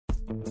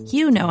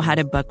You know how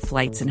to book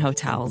flights and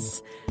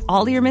hotels.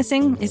 All you're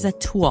missing is a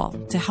tool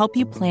to help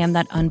you plan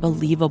that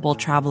unbelievable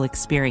travel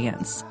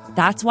experience.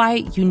 That's why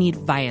you need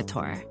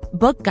Viator.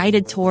 Book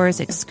guided tours,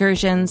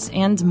 excursions,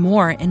 and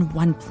more in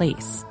one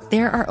place.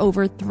 There are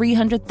over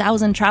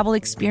 300,000 travel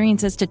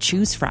experiences to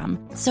choose from,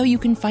 so you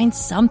can find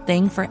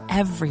something for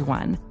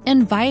everyone.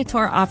 And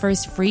Viator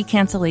offers free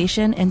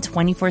cancellation and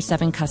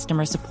 24/7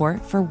 customer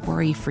support for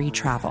worry-free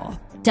travel.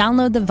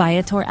 Download the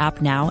Viator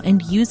app now and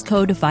use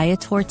code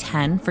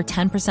Viator10 for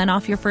 10%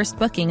 off your first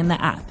booking in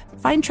the app.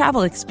 Find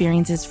travel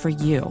experiences for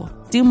you.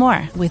 Do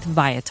more with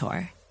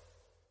Viator.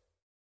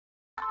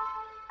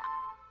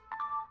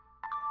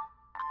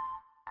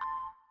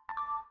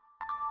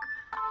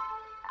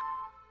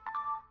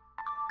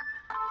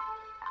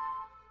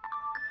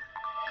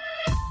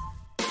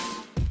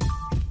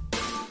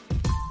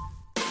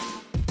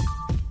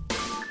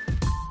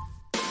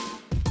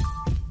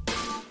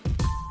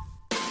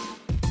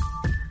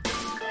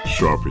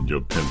 Sharpen your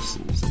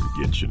pencils and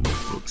get your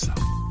notebooks out.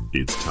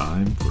 It's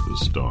time for the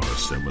Star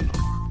Seminar.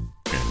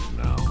 And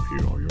now,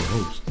 here are your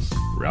hosts,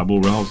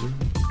 Rabble Rouser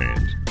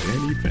and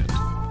Danny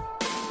Phantom.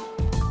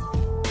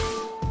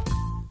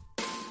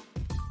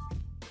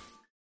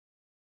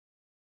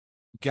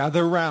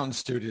 Gather round,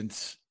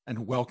 students,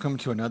 and welcome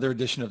to another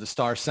edition of the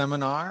Star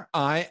Seminar.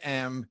 I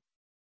am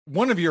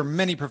one of your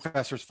many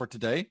professors for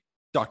today,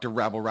 Dr.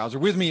 Rabble Rouser.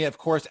 With me, of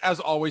course, as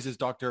always, is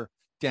Dr.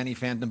 Danny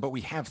Phantom, but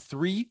we have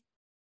three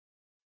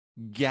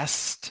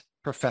guest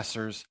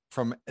professors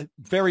from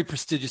very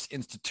prestigious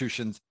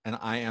institutions, and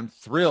I am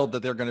thrilled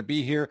that they're going to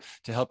be here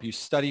to help you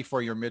study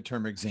for your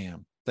midterm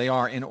exam. They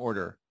are in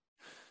order: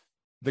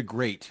 the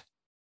great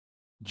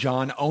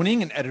John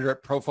Owning, an editor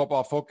at Pro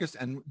Football Focus,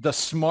 and the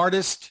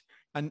smartest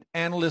an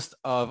analyst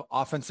of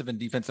offensive and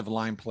defensive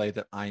line play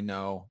that I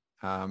know.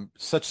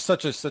 Such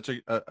a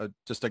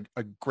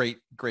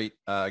great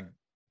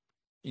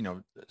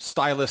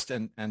stylist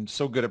and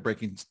so good at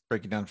breaking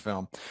down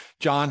film.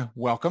 John,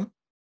 welcome.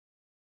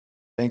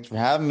 Thanks for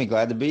having me.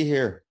 Glad to be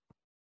here.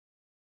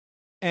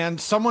 And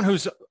someone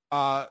who's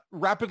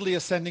rapidly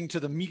ascending to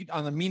the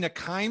Mina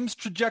Kimes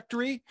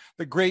trajectory,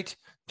 the great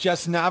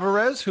Jess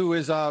Navarez, who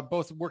is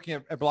both working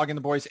at Blogging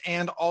the Boys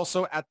and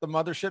also at the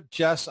Mothership.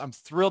 Jess, I'm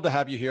thrilled to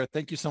have you here.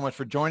 Thank you so much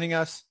for joining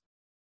us.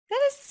 That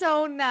is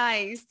so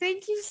nice.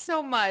 Thank you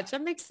so much.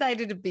 I'm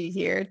excited to be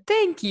here.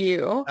 Thank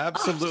you.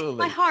 Absolutely. Oh,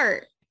 my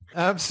heart.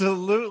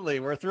 Absolutely.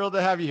 We're thrilled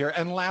to have you here.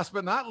 And last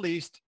but not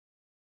least,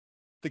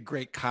 the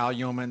great Kyle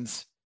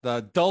Yeomans.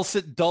 The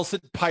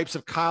dulcet pipes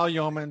of Kyle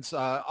Yeomans,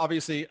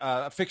 obviously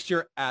a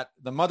fixture at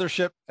the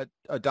Mothership at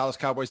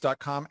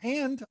DallasCowboys.com,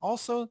 and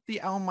also the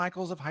Al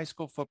Michaels of high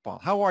school football.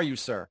 How are you,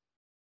 sir?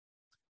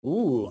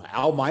 Ooh,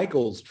 Al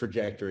Michaels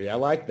trajectory. I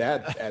like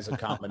that as a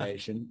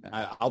combination.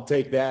 I'll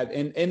take that.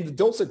 And the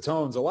dulcet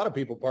tones, a lot of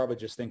people probably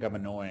just think I'm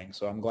annoying.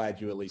 So I'm glad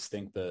you at least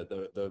think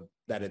that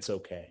it's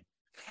okay.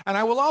 And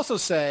I will also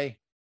say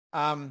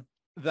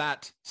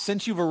that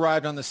since you've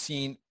arrived on the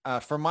scene,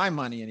 for my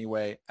money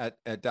anyway, at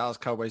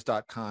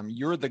DallasCowboys.com,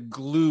 you're the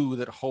glue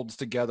that holds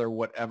together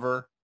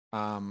whatever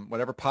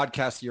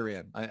podcast you're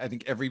in. I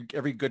think every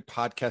good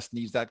podcast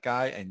needs that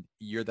guy, and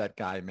you're that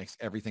guy. It makes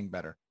everything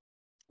better.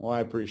 Well, I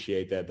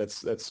appreciate that.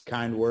 That's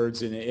kind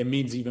words, and it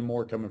means even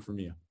more coming from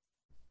you.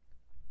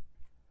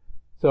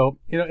 So,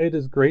 it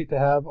is great to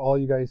have all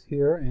you guys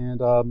here.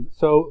 And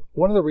so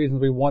one of the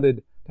reasons we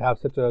wanted to have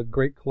such a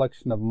great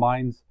collection of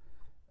minds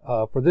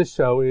for this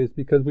show is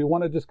because we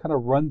want to just kind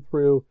of run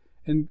through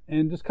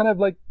and just kind of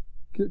like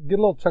get a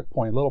little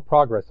checkpoint, a little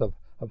progress of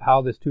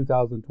how this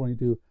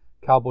 2022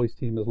 Cowboys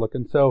team is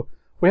looking. So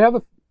we have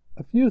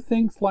a few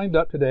things lined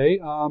up today.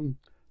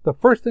 The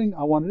first thing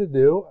I wanted to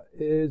do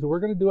is we're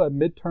going to do a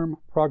midterm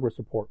progress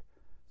report.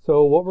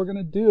 So what we're going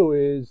to do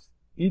is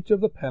each of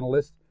the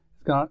panelists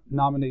is going to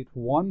nominate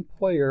one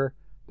player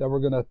that we're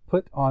going to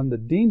put on the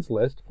Dean's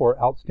List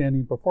for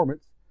outstanding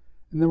performance.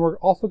 And then we're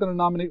also going to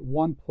nominate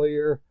one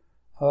player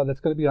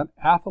that's going to be on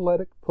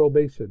athletic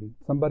probation,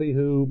 somebody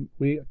who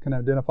we can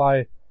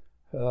identify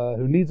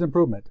who needs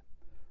improvement.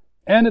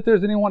 And if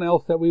there's anyone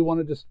else that we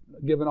want to just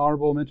give an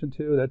honorable mention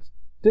to that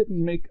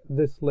didn't make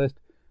this list,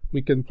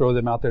 we can throw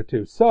them out there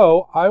too.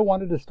 So I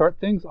wanted to start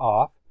things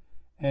off,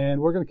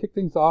 and we're going to kick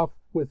things off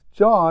with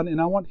John,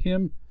 and I want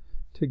him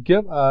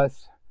to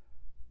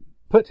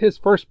put his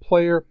first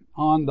player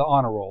on the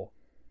honor roll.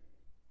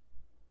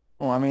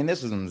 Well,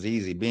 this one's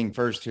easy. Being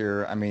first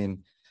here,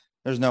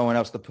 there's no one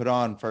else to put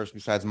on first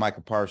besides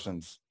Micah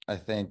Parsons. I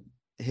think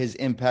his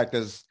impact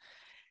as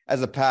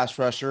a pass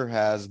rusher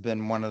has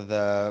been one of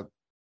the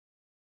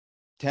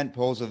tent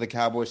poles of the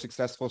Cowboys'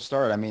 successful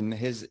start.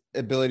 His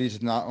ability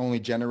to not only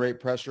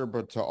generate pressure,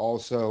 but to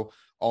also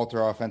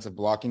alter offensive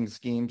blocking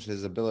schemes,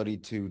 his ability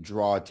to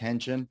draw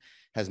attention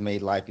has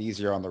made life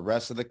easier on the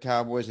rest of the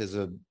Cowboys.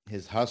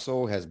 His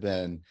hustle has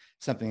been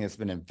something that's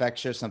been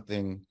infectious,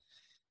 something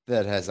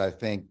that has, I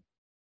think,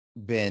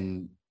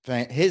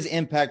 his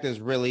impact has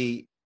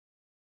really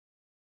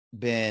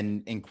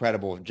been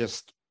incredible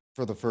just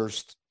for the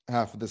first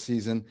half of the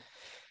season.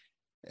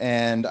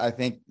 And I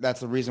think that's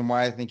the reason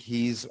why I think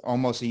he's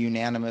almost a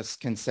unanimous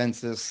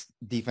consensus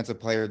defensive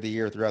player of the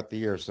year throughout the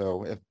year.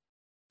 So if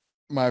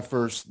my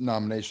first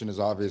nomination is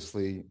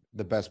obviously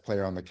the best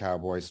player on the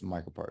Cowboys,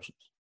 Michael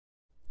Parsons.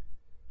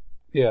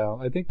 Yeah,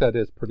 I think that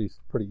is pretty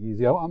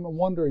easy. I'm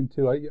wondering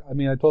too. I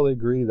mean, I totally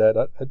agree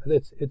that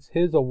it's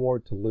his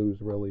award to lose,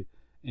 really.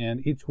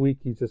 And each week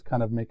he's just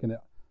kind of making it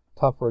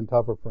tougher and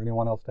tougher for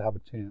anyone else to have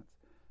a chance.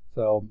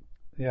 So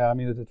yeah, I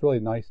mean, it's really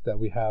nice that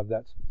we have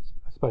that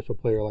special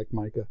player like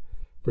Micah,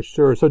 for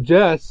sure. So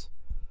Jess,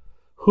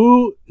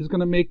 who is going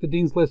to make the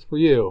Dean's List for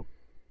you?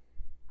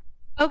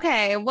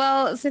 Okay,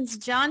 well, since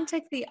John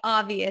took the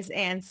obvious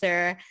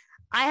answer,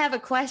 I have a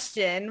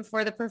question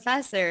for the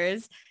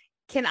professors.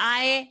 Can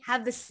I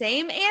have the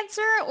same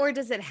answer, or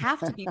does it have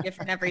to be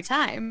different every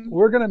time?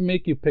 We're going to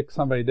make you pick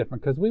somebody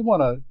different because we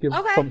want to give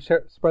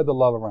spread the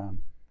love around.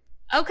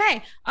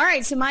 Okay. All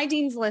right. So my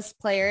Dean's List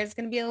player is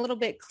going to be a little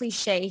bit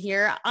cliche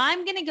here.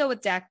 I'm going to go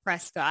with Dak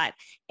Prescott.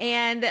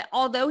 And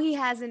although he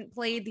hasn't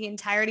played the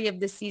entirety of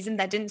the season,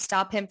 that didn't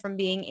stop him from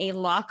being a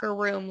locker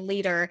room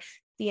leader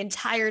the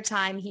entire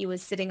time he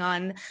was sitting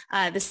on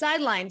the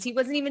sidelines. He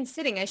wasn't even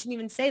sitting. I shouldn't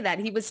even say that.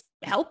 He was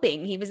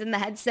helping. He was in the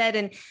headset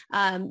and,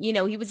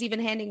 he was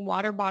even handing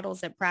water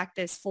bottles at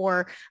practice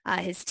for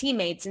his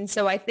teammates. And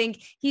so I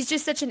think he's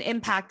just such an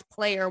impact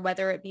player,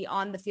 whether it be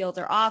on the field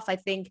or off. I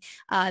think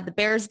the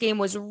Bears game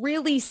was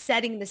really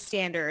setting the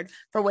standard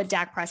for what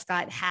Dak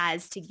Prescott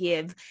has to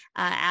give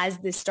as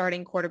the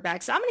starting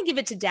quarterback. So I'm going to give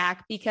it to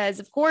Dak because,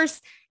 of course,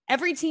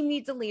 every team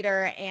needs a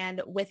leader.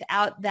 And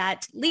without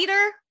that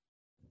leader,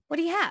 what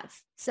do you have?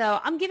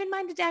 So I'm giving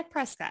mine to Dak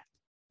Prescott.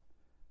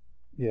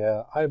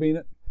 Yeah, I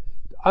mean,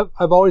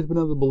 I've always been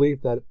of the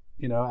belief that,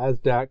 as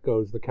Dak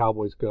goes, the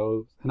Cowboys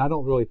go. And I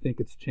don't really think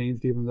it's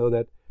changed, even though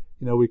that,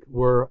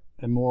 we're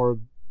a more,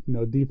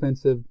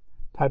 defensive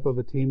type of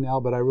a team now.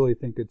 But I really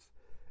think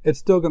it's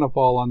still going to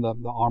fall on the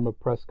arm of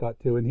Prescott,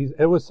 too. And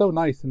it was so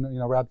nice.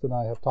 And, Rabs and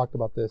I have talked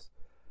about this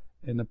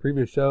in the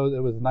previous shows.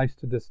 It was nice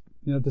to just,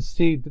 to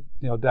see,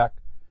 Dak,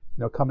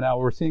 coming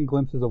out. We're seeing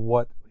glimpses of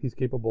what he's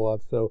capable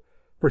of. So,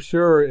 for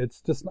sure,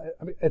 it's just,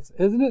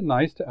 isn't it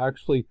nice to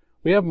actually,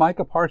 we have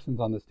Micah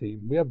Parsons on this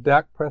team. We have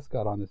Dak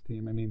Prescott on this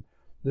team. I mean,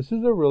 this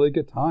is a really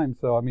good time.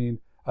 So, I mean,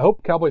 I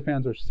hope Cowboy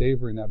fans are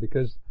savoring that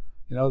because,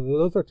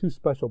 those are two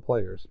special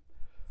players.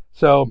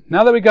 So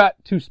now that we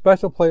got two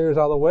special players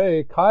out of the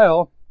way,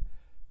 Kyle,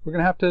 we're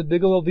going to have to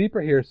dig a little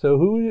deeper here. So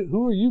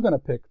who are you going to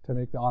pick to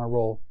make the honor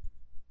roll?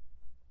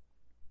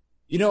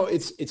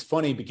 It's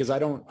funny because I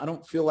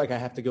don't feel like I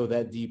have to go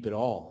that deep at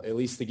all, at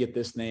least to get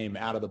this name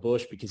out of the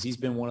bush, because he's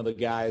been one of the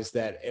guys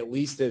that at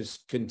least has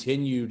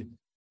continued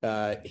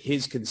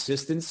his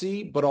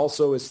consistency, but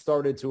also has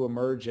started to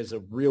emerge as a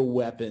real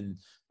weapon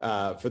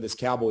for this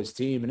Cowboys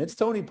team. And it's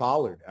Tony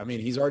Pollard. I mean,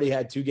 he's already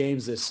had 2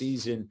 games this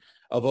season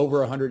of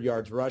over 100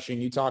 yards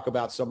rushing. You talk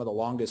about some of the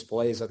longest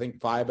plays. I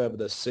think 5 of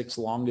the 6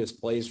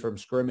 longest plays from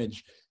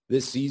scrimmage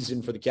this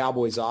season for the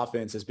Cowboys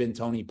offense has been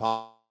Tony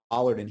Pollard.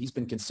 And he's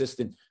been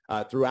consistent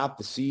throughout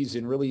the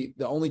season. Really,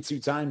 the only 2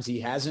 times he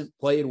hasn't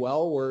played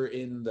well were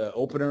in the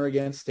opener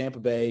against Tampa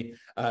Bay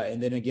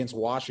and then against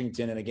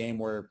Washington in a game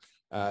where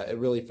it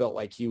really felt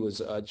like he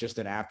was just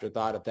an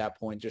afterthought at that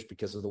point just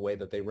because of the way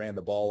that they ran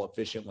the ball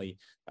efficiently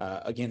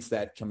against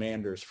that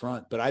Commanders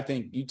front. But I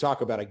think you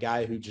talk about a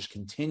guy who just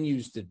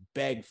continues to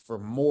beg for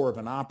more of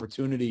an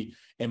opportunity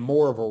and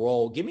more of a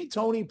role. Give me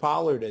Tony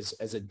Pollard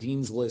as a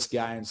Dean's List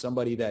guy and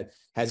somebody that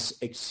has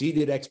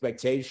exceeded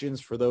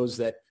expectations for those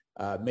that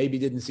maybe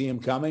didn't see him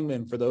coming.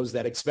 And for those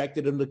that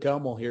expected him to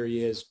come, well, here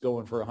he is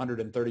going for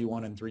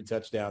 131 and 3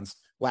 touchdowns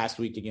last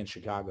week against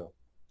Chicago.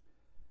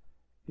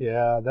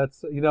 Yeah,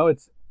 that's,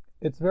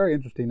 it's very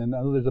interesting. And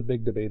I know there's a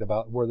big debate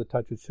about where the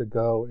touches should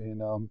go.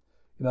 And,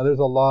 there's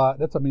a lot,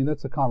 that's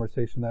a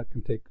conversation that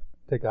can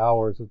take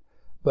hours,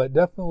 but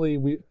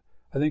definitely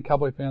I think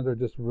Cowboy fans are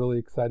just really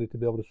excited to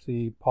be able to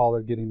see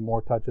Pollard getting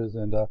more touches.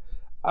 And,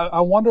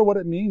 I wonder what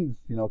it means,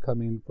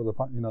 coming for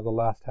the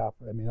last half.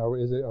 I mean, are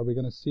we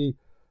going to see,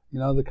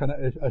 the kind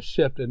of a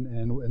shift in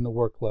the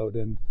workload?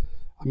 And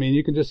I mean,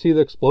 you can just see the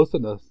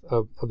explosiveness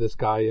of this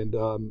guy. And,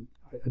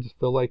 I just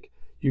feel like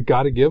you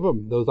got to give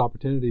him those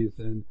opportunities.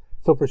 And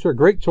so for sure,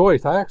 great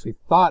choice. I actually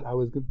thought I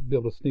was going to be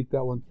able to sneak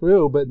that one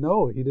through, but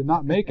no, he did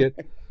not make it.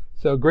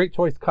 So great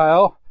choice,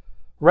 Kyle.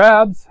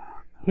 Rabs,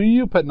 who are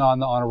you putting on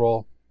the honor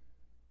roll?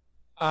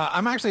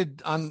 I'm actually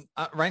on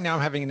right now.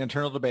 I'm having an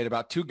internal debate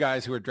about 2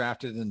 guys who were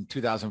drafted in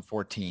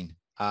 2014.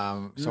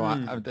 I'm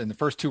in the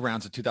first 2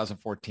 rounds of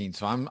 2014.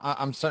 So I'm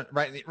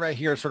right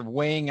here, sort of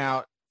weighing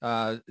out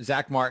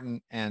Zach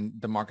Martin and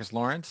DeMarcus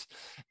Lawrence,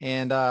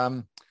 and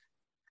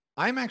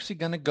I'm actually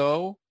going to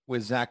go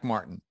with Zach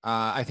Martin.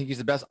 I think he's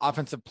the best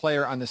offensive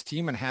player on this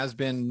team and has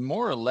been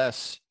more or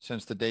less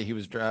since the day he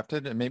was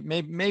drafted. And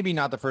maybe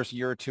not the first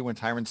year or two when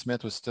Tyron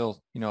Smith was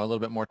still, a little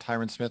bit more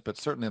Tyron Smith, but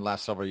certainly the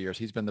last several years,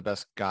 he's been the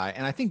best guy.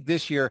 And I think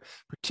this year,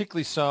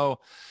 particularly so,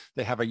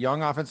 they have a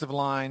young offensive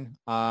line.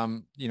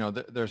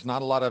 There's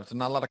not a lot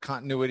of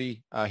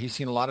continuity. He's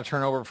seen a lot of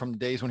turnover from the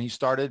days when he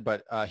started,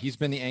 but he's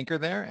been the anchor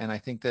there. And I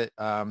think that,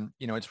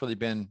 it's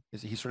really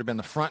he's sort of been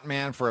the front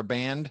man for a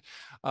band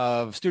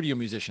of studio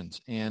musicians.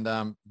 And,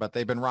 but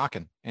they've been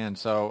rocking. And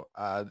so,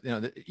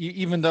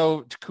 even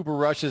though Cooper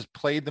Rush has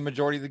played the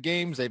majority of the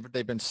games,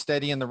 they've been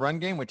steady in the run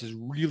game, which is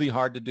really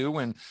hard to do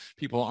when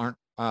people aren't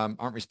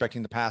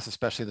respecting the pass,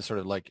 especially the sort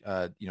of like,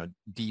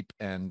 deep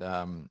and,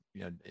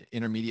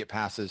 intermediate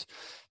passes.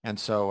 And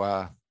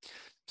so,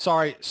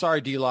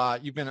 sorry, D-Law,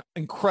 you've been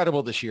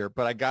incredible this year,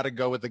 but I got to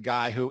go with the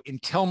guy who,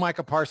 until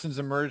Micah Parsons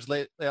emerged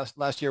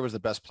last year, was the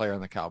best player on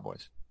the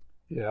Cowboys.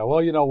 Yeah,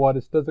 well, you know what?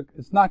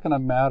 It's not going to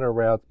matter,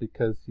 Routes,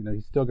 because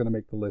he's still going to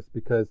make the list.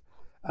 Because,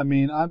 I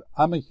mean,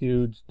 I'm a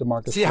huge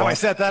DeMarcus. See how I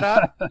set that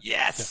up?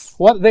 Yes.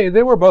 Well, they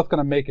were both going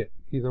to make it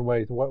either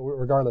way,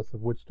 regardless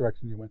of which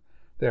direction you went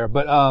there.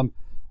 But I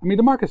mean,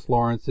 DeMarcus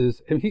Lawrence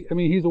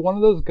he's one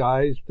of those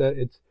guys that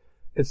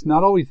it's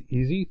not always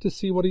easy to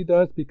see what he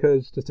does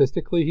because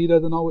statistically he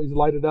doesn't always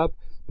light it up.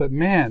 But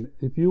man,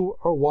 if you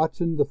are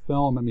watching the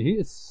film, I mean, he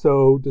is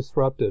so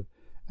disruptive.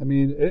 I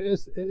mean, it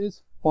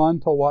is fun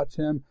to watch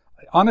him.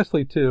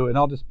 Honestly, too, and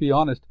I'll just be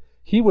honest,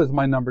 he was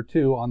my number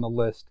 2 on the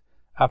list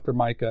after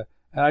Micah.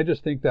 And I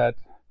just think that,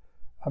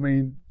 I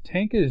mean,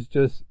 Tank is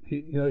just,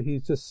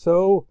 he's just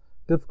so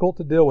difficult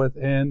to deal with.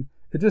 And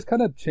it just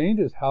kind of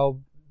changes how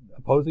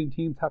opposing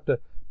teams have to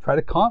try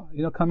to come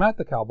at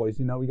the Cowboys.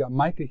 We got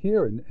Micah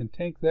here and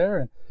Tank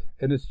there.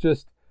 And it's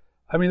just,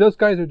 I mean, those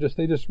guys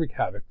they just wreak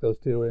havoc, those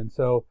two. And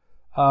so,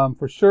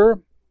 for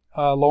sure,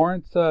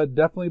 Lawrence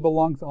definitely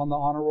belongs on the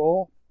honor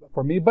roll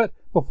for me. But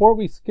before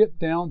we skip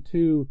down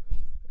to,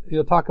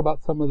 talk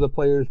about some of the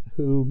players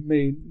who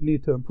may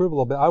need to improve a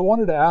little bit, I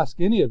wanted to ask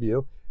any of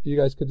you, you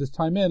guys could just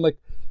chime in. Like,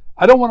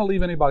 I don't want to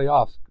leave anybody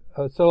off.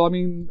 So, I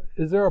mean,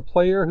 is there a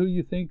player who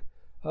you think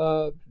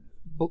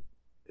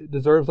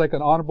deserves like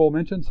an honorable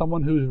mention,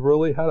 someone who's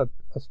really had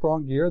a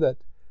strong year that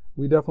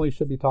we definitely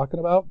should be talking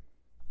about?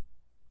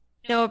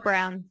 Noah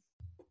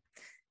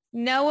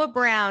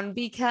Brown,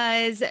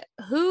 because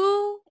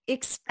who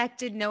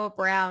expected Noah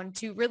Brown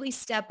to really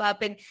step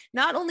up and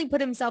not only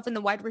put himself in the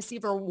wide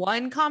receiver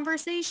 1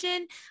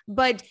 conversation,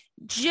 but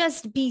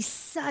just be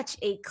such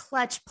a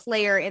clutch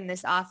player in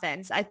this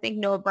offense? I think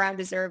Noah Brown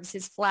deserves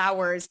his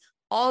flowers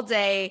all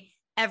day,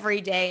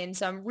 every day. And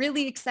so I'm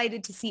really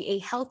excited to see a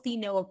healthy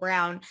Noah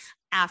Brown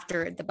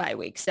after the bye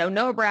week. So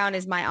Noah Brown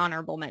is my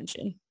honorable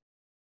mention.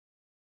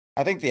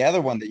 I think the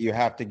other one that you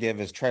have to give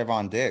is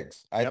Trayvon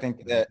Diggs. I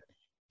think that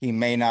he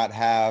may not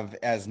have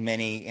as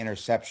many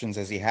interceptions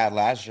as he had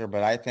last year,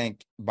 but I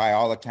think by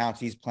all accounts,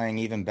 he's playing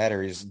even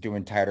better. He's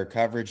doing tighter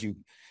coverage. You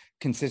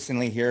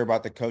consistently hear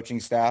about the coaching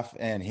staff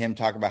and him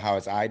talk about how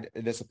his eye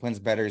discipline's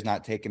better. He's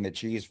not taking the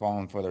cheese,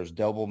 falling for those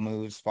double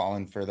moves,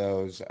 falling for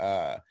those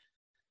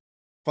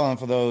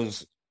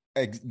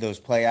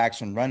play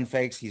action run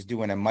fakes. He's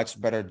doing a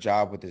much better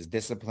job with his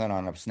discipline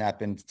on a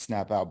snap in,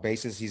 snap out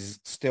basis. He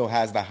still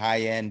has the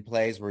high end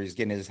plays where he's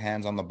getting his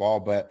hands on the ball,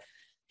 but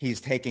he's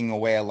taking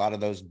away a lot of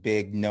those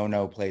big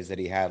no plays that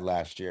he had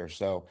last year.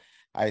 So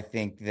I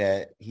think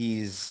that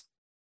he's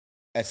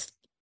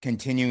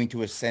continuing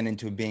to ascend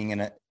into being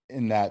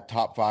in that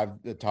top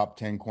 5, the top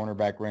 10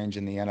 cornerback range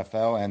in the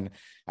NFL. And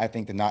I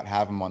think to not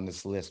have him on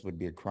this list would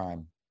be a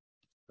crime.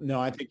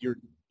 No, I think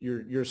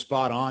you're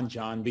spot on,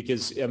 John,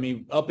 because I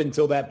mean, up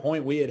until that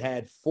point, we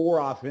had 4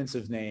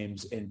 offensive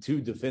names and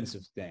 2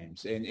 defensive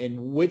names, and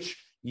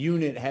which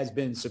unit has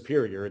been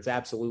superior? It's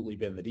absolutely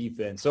been the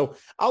defense. So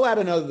I'll add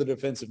another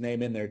defensive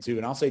name in there too,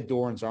 and I'll say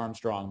Dorrance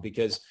Armstrong,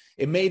 because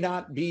it may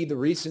not be the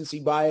recency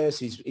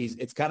bias.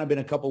 It's kind of been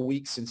a couple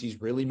weeks since he's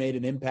really made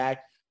an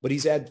impact, but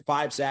he's had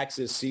 5 sacks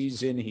this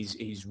season.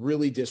 He's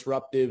really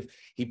disruptive.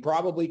 He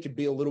probably could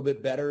be a little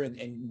bit better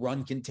and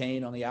run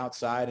contain on the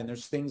outside. And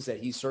there's things that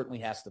he certainly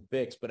has to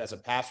fix. But as a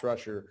pass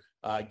rusher,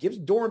 gives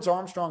Dorrance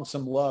Armstrong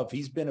some love.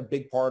 He's been a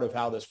big part of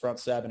how this front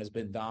 7 has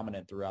been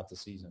dominant throughout the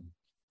season.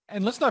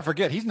 And let's not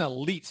forget, he's an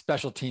elite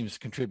special teams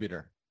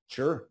contributor.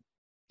 Sure.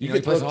 He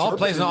plays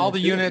in all the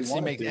units.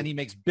 He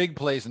makes big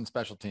plays in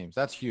special teams.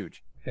 That's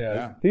huge.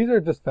 Yeah. These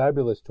are just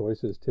fabulous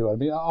choices too. I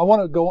mean, I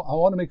want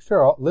to make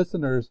sure our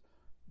listeners,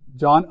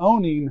 John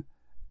Owning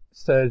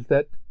says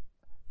that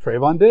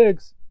Trayvon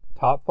Diggs,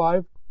 top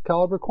 5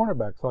 caliber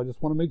cornerback. So I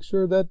just want to make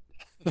sure that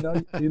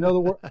you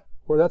know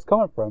where that's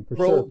coming from.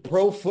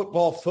 Pro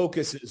Football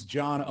Focus's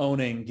John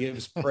Owning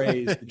gives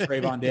praise to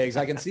Trayvon Diggs.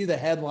 I can see the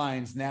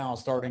headlines now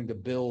starting to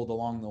build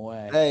along the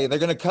way. Hey, they're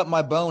going to cut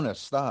my bonus.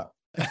 Stop.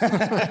 Not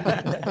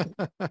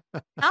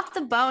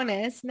the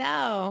bonus,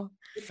 no.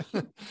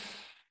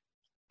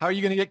 How are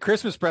you going to get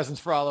Christmas presents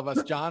for all of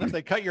us, John, if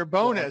they cut your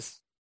bonus?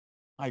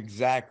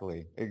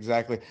 Exactly.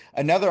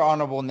 Another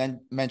honorable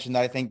mention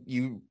that I think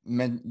you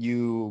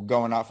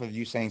going off of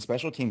you saying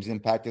special teams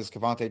impact is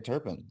Kevontae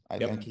Turpin. I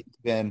think he's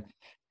been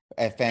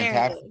a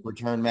fantastic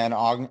return man,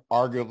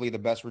 arguably the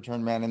best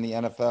return man in the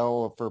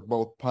NFL for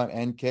both punt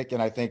and kick.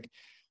 And I think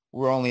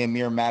we're only a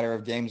mere matter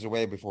of games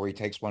away before he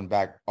takes one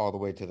back all the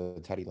way to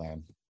the tutty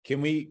land.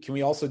 Can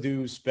we also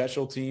do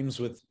special teams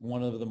with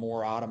one of the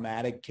more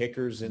automatic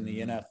kickers in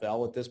the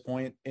NFL at this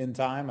point in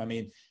time? I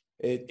mean,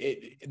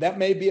 that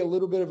may be a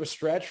little bit of a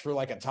stretch for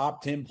like a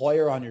top 10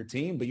 player on your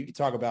team, but you can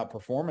talk about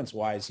performance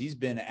wise. He's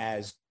been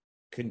as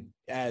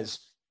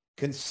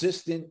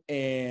consistent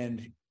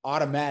and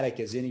automatic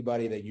as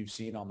anybody that you've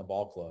seen on the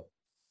ball club.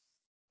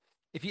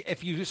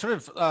 If you sort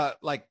of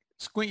like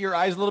squint your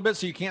eyes a little bit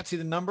so you can't see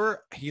the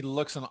number, he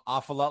looks an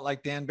awful lot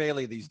like Dan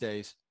Bailey these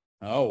days.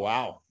 Oh,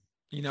 wow.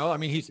 You know, I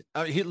mean, he's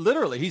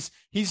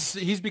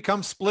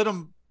become split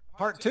him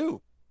part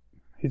two.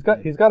 He's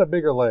got a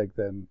bigger leg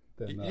than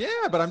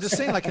yeah, but I'm just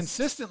saying, like,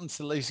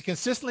 he's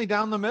consistently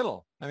down the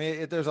middle. I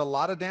mean, there's a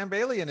lot of Dan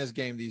Bailey in his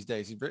game these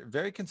days. He's a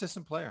very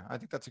consistent player. I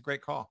think that's a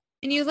great call.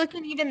 And you look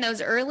at even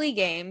those early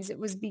games, it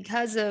was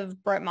because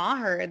of Brett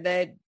Maher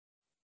that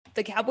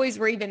the Cowboys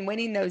were even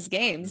winning those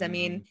games. I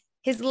mean,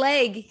 his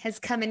leg has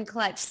come in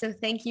clutch. So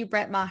thank you,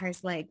 Brett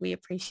Maher's leg. We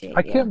appreciate it.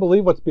 I can't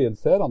believe what's being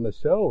said on the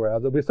show,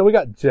 Rav. So we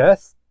got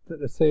Jess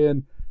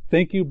saying,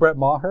 thank you, Brett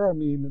Maher. I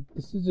mean,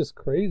 this is just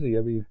crazy.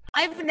 I mean,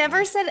 I've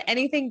never said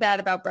anything bad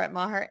about Brett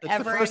Maher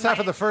ever. The first half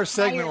of the first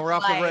segment, we're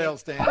off the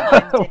rails, Dan.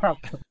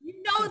 You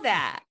know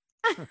that.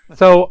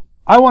 So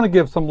I want to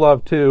give some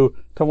love to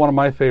one of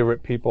my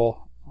favorite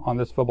people on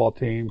this football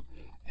team,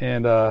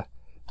 and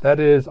that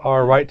is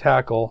our right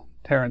tackle,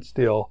 Terrence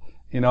Steele.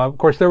 You know, of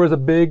course, there was a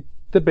big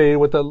debate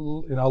with the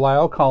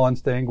Lyle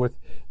Collins thing with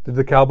did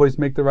the Cowboys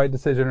make the right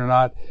decision or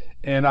not,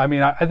 and I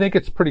mean I think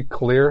it's pretty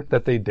clear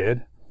that they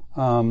did.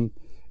 And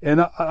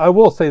I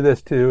will say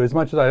this too, as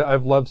much as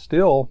I've loved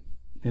Steele,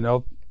 you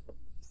know,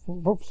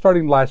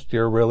 starting last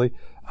year really,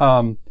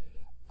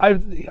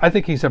 I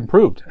think he's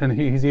improved and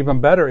he's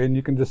even better. And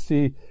you can just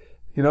see,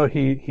 you know,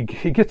 he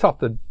gets off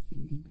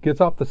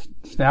the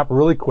snap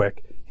really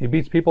quick. He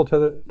beats people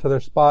to their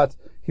spots.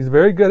 He's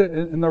very good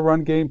in the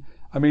run game.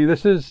 I mean,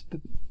 this is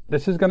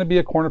going to be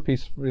a corner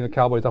piece for the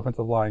Cowboys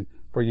offensive line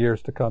for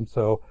years to come.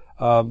 So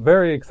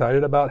very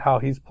excited about how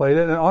he's played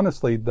it. And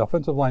honestly, the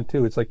offensive line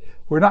too, it's like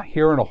we're not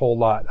hearing a whole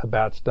lot of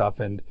bad stuff.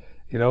 And,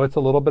 you know, it's a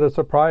little bit of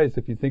surprise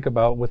if you think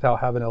about without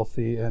having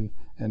LC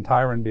and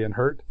Tyron being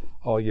hurt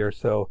all year.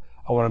 So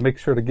I want to make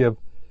sure to give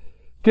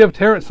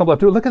Terrence some love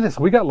too. Look at this.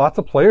 We got lots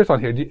of players on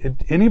here.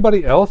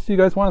 Anybody else you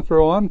guys want to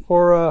throw on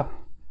for,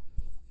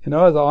 you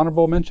know, as an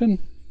honorable mention?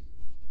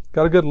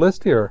 Got a good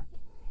list here.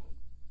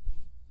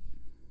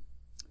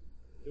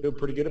 Feel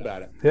pretty good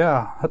about it.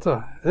 Yeah,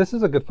 this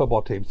is a good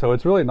football team. So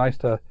it's really nice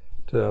to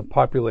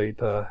populate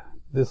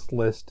this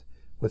list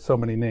with so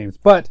many names.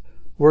 But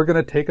we're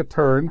going to take a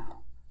turn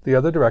the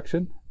other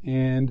direction,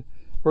 and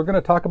we're going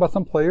to talk about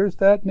some players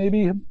that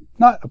maybe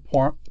not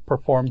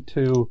performed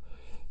to,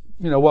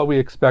 you know, what we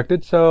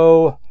expected.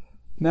 So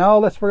now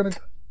we're going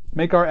to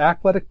make our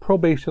athletic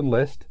probation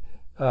list,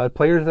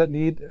 players that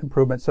need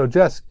improvement. So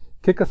Jess,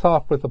 kick us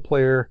off with a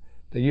player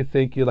that you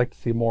think you'd like to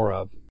see more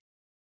of.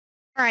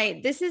 All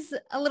right, this is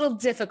a little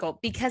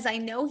difficult because I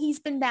know he's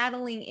been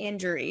battling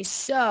injury.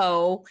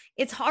 So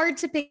it's hard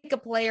to pick a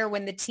player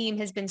when the team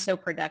has been so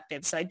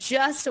productive. So I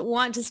just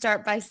want to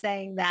start by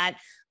saying that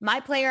my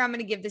player I'm going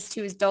to give this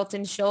to is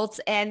Dalton Schultz.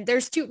 And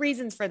there's two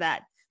reasons for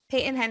that.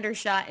 Peyton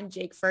Hendershot and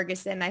Jake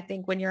Ferguson. I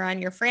think when you're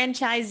on your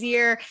franchise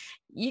year,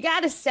 you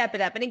got to step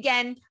it up. And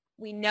again,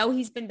 we know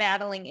he's been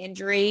battling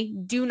injury.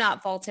 Do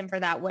not fault him for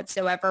that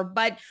whatsoever.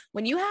 But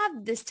when you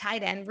have this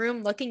tight end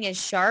room looking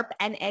as sharp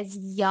and as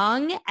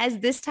young as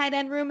this tight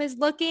end room is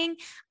looking,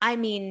 I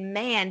mean,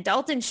 man,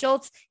 Dalton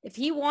Schultz, if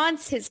he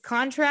wants his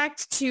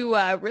contract to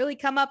really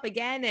come up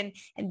again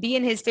and be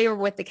in his favor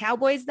with the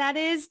Cowboys, that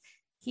is,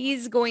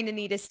 he's going to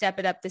need to step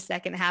it up the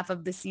second half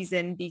of the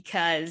season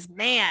because,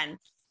 man,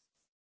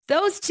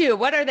 those two,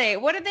 what are they?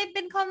 What have they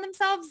been calling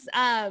themselves?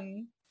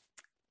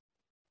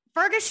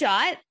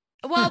 Fergushot.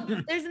 Well,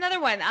 there's another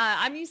one.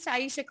 I'm used to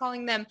Aisha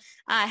calling them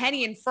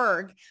Henny and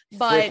Ferg,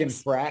 but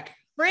Frickin'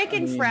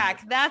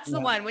 Frack. That's the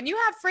one. When you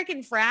have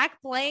Frickin' Frack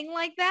playing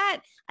like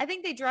that, I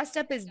think they dressed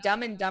up as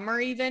Dumb and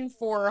Dumber even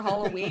for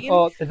Halloween.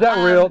 Oh, is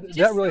that real? Did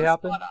that really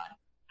happen?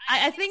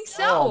 I think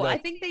so. I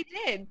think they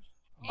did.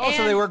 Oh,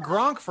 so they were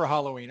Gronk for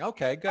Halloween.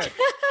 Okay, good.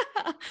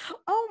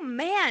 Oh,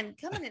 man,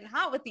 coming in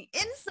hot with the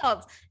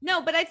insults.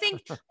 No, but I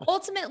think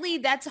ultimately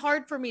that's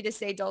hard for me to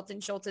say Dalton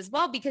Schultz as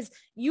well because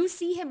you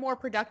see him more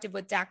productive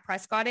with Dak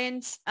Prescott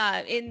in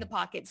the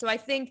pocket. So I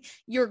think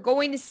you're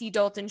going to see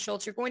Dalton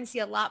Schultz. You're going to see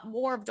a lot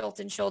more of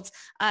Dalton Schultz.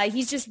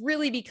 He's just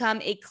really become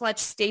a clutch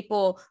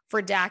staple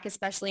for Dak,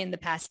 especially in the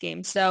pass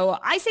game. So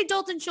I say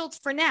Dalton Schultz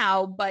for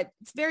now, but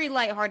it's very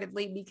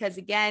lightheartedly because,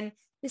 again,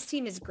 this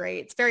team is great.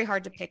 It's very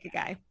hard to pick a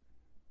guy.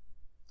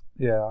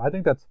 Yeah, I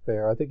think that's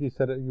fair. I think you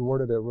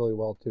worded it really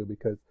well too,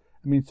 because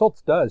I mean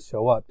Schultz does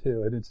show up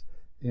too, and it's,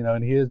 you know,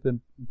 and he has been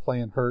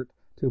playing hurt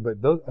too.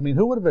 But those, I mean,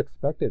 who would have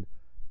expected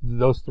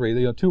those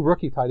three, two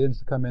rookie tight ends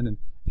to come in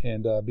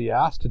and be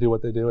asked to do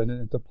what they do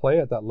and to play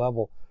at that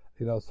level,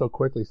 so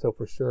quickly. So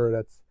for sure,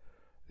 that's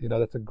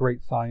a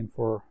great sign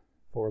for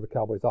the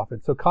Cowboys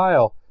offense. So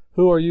Kyle,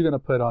 who are you going to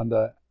put on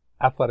the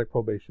athletic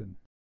probation?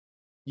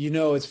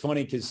 It's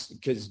funny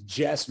because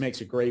Jess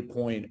makes a great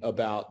point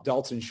about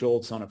Dalton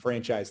Schultz on a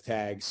franchise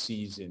tag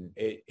season.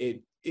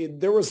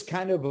 There was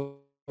kind of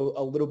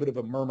a little bit of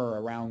a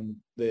murmur around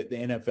the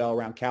NFL,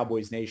 around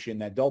Cowboys Nation,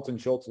 that Dalton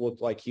Schultz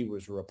looked like he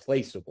was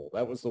replaceable.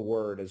 That was the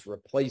word, as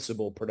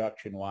replaceable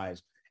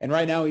production-wise. And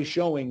right now he's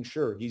showing,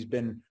 sure, he's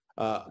been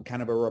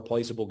kind of a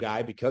replaceable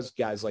guy because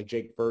guys like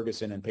Jake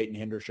Ferguson and Peyton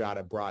Hendershot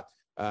have brought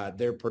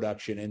their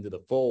production into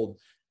the fold.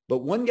 But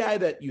one guy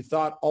that you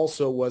thought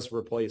also was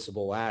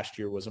replaceable last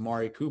year was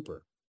Amari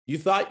Cooper. You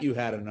thought you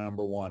had a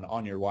number one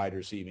on your wide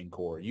receiving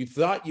core. You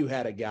thought you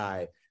had a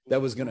guy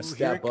that was going to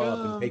step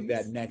up and take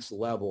that next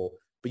level,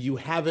 but you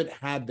haven't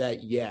had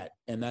that yet,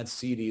 and that's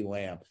CeeDee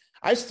Lamb.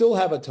 I still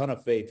have a ton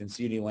of faith in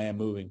CeeDee Lamb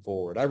moving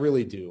forward. I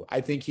really do.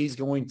 I think he's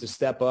going to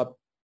step up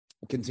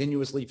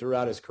continuously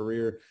throughout his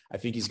career. I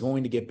think he's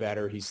going to get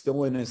better. He's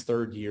still in his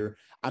third year.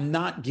 I'm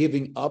not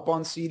giving up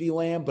on CeeDee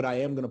Lamb, but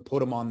I am going to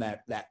put him on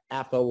that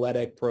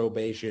athletic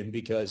probation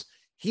because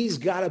he's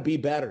got to be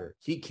better.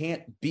 He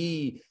can't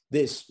be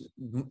this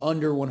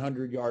under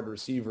 100-yard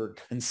receiver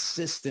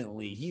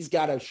consistently. He's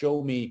got to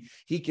show me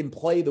he can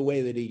play the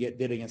way that he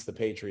did against the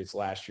Patriots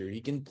last year.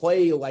 He can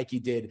play like he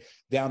did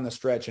down the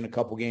stretch in a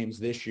couple games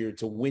this year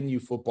to win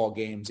you football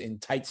games in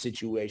tight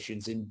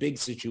situations, in big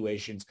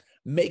situations.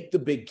 Make the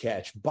big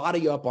catch,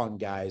 body up on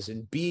guys,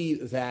 and be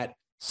that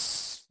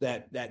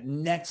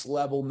next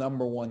level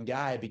number one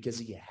guy, because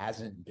he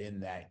hasn't been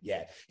that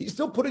yet. He's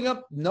still putting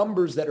up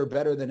numbers that are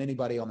better than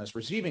anybody on this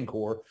receiving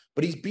core,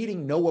 but he's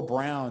beating Noah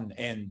Brown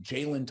and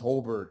Jalen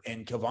Tolbert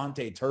and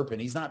Kevontae Turpin.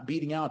 He's not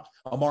beating out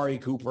Amari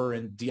Cooper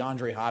and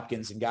DeAndre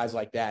Hopkins and guys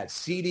like that.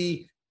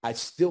 CeeDee, I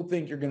still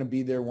think you're going to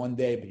be there one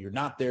day, but you're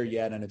not there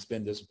yet, and it's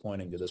been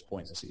disappointing to this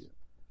point in the season.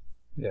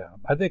 Yeah,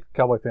 I think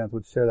Cowboy fans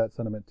would share that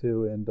sentiment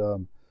too,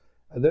 and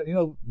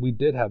we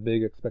did have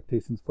big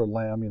expectations for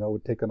Lamb,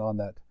 with taking on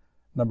that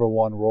number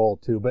one role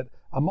too. But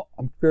I'm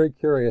very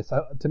curious.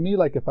 To me,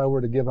 like if I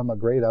were to give him a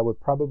grade, I would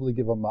probably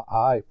give him an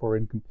I for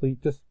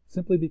incomplete, just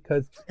simply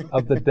because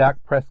of the Dak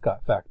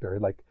Prescott factor.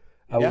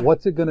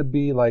 What's it going to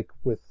be like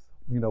with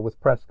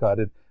Prescott,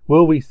 and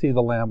will we see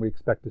the Lamb we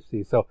expect to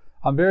see? So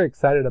I'm very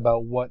excited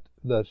about what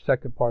the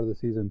second part of the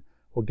season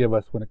will give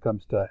us when it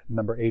comes to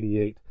number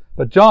 88.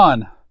 But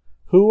John,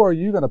 who are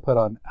you going to put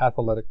on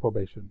athletic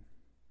probation?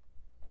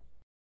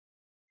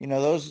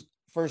 Those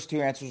first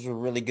two answers were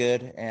really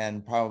good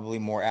and probably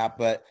more apt,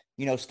 but,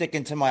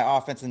 sticking to my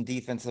offense and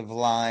defensive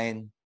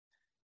line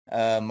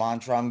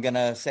mantra, I'm going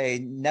to say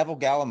Neville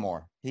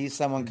Gallimore. He's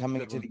someone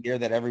coming into the year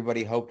that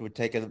everybody hoped would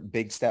take a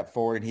big step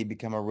forward and he'd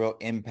become a real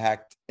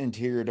impact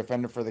interior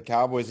defender for the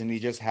Cowboys, and he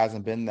just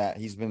hasn't been that.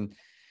 He's been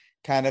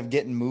kind of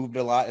getting moved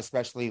a lot,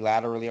 especially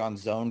laterally on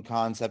zone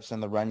concepts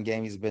in the run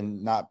game. He's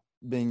been not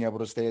being able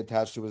to stay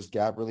attached to his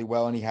gap really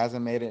well, and he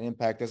hasn't made an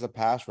impact as a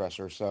pass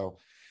rusher. So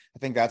I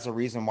think that's a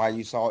reason why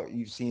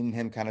you've seen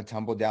him kind of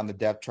tumble down the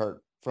depth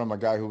chart from a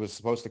guy who was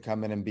supposed to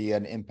come in and be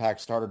an impact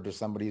starter to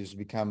somebody who's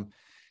become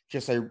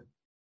just a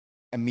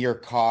mere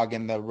cog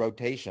in the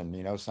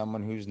rotation,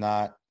 someone who's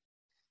not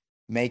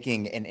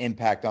making an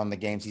impact on the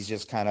games. He's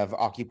just kind of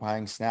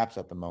occupying snaps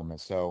at the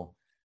moment. So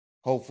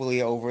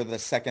hopefully over the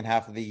second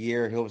half of the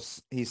year,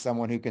 he's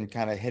someone who can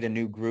kind of hit a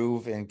new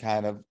groove and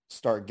kind of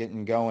start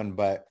getting going.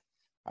 But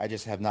I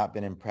just have not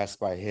been impressed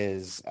by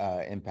his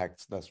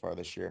impacts thus far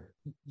this year.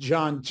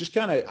 John, just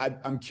kind of,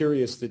 I'm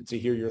curious to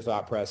hear your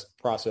thought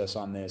process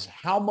on this.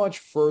 How much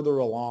further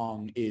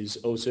along is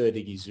Osa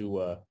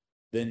Odighizuwa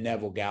than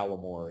Neville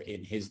Gallimore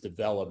in his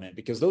development?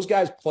 Because those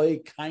guys play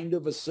kind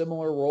of a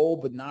similar role,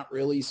 but not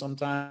really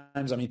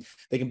sometimes. I mean,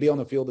 they can be on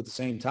the field at the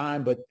same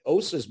time, but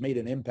Osa's made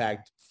an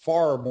impact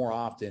far more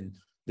often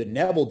than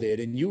Neville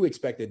did, and you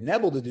expected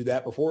Neville to do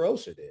that before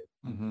Osa did.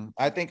 Mm-hmm.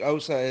 I think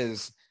Osa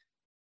is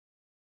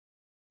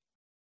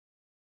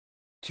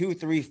 2,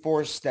 3,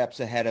 4 steps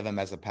ahead of him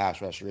as a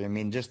pass rusher. I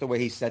mean, just the way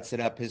he sets it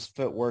up, his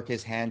footwork,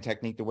 his hand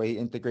technique, the way he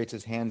integrates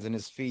his hands and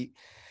his feet,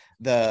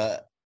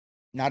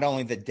 not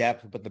only the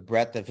depth, but the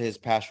breadth of his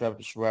pass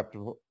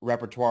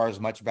repertoire is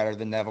much better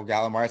than Neville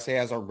Gallimore. I'd say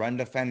as a run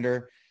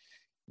defender,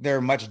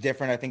 they're much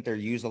different. I think they're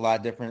used a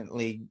lot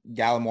differently.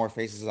 Gallimore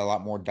faces a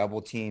lot more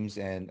double teams,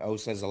 and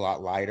Osa is a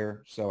lot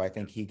lighter. So I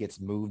think he gets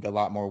moved a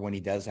lot more when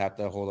he does have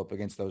to hold up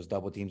against those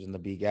double teams in the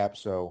B gap.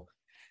 So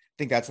I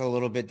think that's a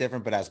little bit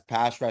different, but as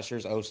pass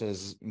rushers, Osa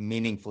is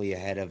meaningfully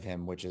ahead of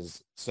him, which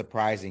is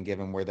surprising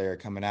given where they're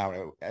coming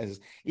out.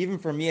 As even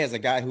for me, as a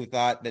guy who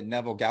thought that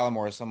Neville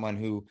Gallimore is someone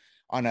who,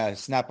 on a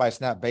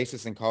snap-by-snap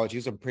basis in college, he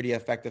was a pretty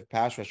effective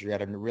pass rusher. He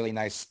had a really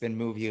nice spin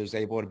move. He was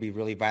able to be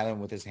really violent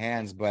with his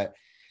hands, but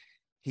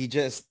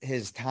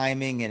his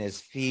timing and his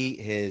feet,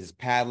 his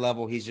pad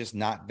level, he's just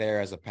not there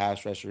as a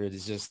pass rusher.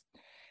 It's just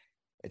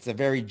it's a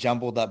very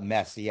jumbled up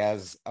mess. He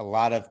has a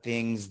lot of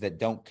things that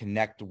don't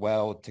connect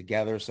well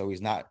together, so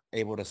he's not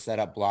able to set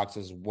up blocks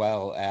as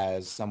well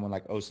as someone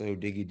like Osa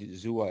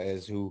Odigizua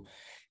is, who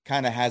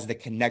kind of has the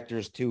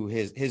connectors to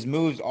his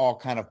moves all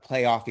kind of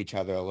play off each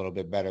other a little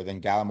bit better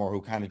than Gallimore,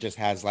 who kind of just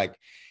has like,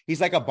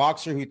 he's like a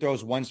boxer who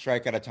throws one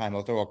strike at a time.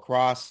 He'll throw a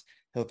cross,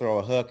 he'll throw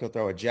a hook, he'll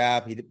throw a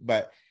jab,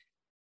 but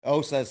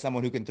Osa is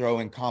someone who can throw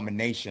in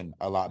combination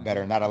a lot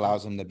better, and that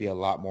allows him to be a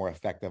lot more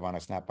effective on a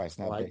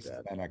snap-by-snap basis.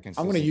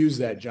 I'm going to use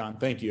that, John.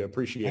 Thank you. I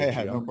appreciate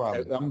you. No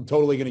problem. I'm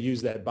totally going to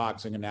use that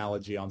boxing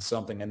analogy on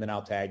something, and then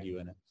I'll tag you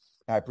in it.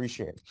 I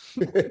appreciate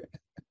it.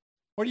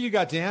 What do you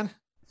got, Dan?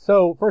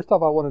 So first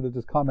off, I wanted to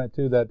just comment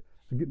too that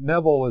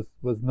Neville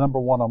was number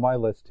one on my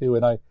list too,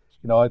 and I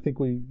think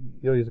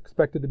he's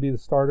expected to be the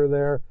starter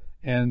there,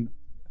 and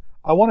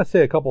I want to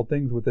say a couple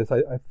things with this.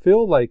 I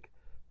feel like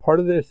part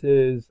of this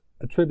is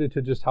attributed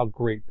to just how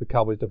great the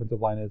Cowboys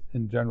defensive line is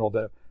in general,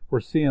 that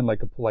we're seeing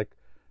like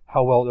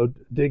how well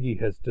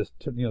Diggy has just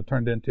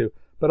turned into.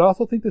 But I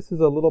also think this is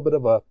a little bit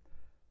of a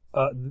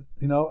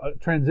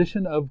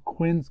transition of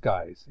Quinn's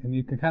guys, and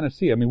you can kind of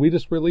see. I mean, we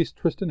just released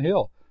Tristan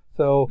Hill,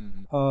 so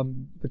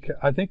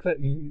I think that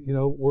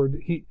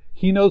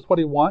he knows what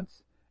he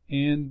wants,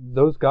 and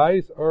those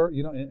guys are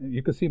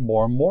you can see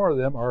more and more of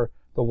them are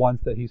the ones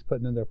that he's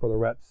putting in there for the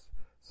reps.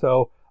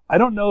 So I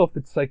don't know if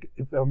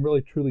I'm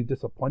really truly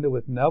disappointed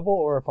with Neville,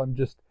 or if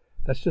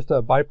that's just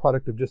a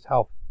byproduct of just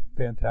how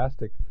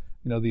fantastic,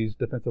 these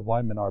defensive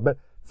linemen are. But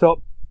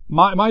so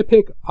my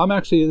pick,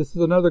 this is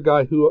another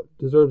guy who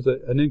deserves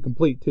an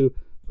incomplete too,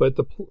 but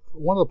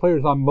one of the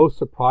players I'm most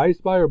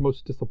surprised by or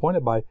most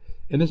disappointed by,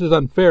 and this is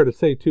unfair to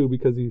say too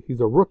because he's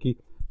a rookie,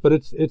 but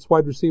it's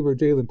wide receiver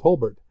Jalen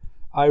Tolbert.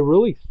 I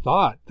really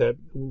thought that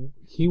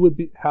he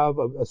would have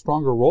a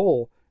stronger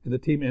role in the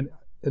team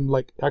and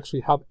like actually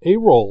have a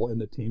role in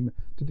the team.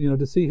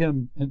 To see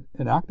him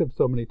inactive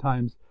so many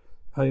times,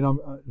 I'm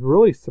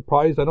really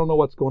surprised. I don't know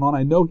what's going on.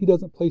 I know he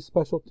doesn't play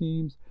special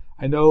teams.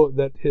 I know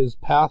that his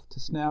path to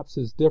snaps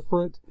is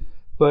different,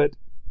 but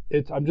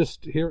I'm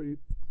just here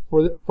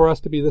for us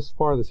to be this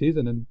far in the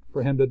season and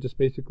for him to just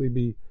basically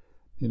be,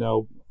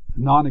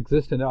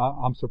 non-existent.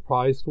 I'm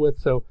surprised with.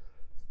 So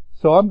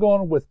I'm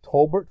going with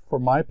Tolbert for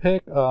my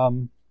pick.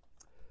 What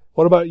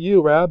about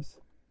you, Rabs?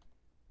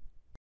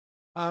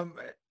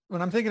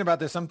 When I'm thinking about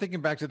this, I'm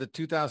thinking back to the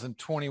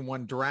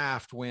 2021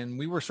 draft when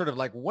we were sort of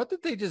like, what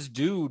did they just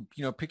do?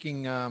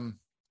 Picking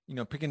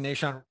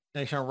Nahshon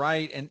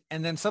Wright,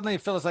 and then suddenly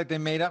it feels like they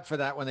made up for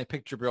that when they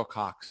picked Jabril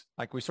Cox.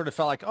 Like we sort of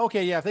felt like,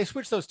 okay, yeah, if they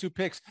switch those two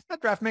picks, that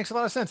draft makes a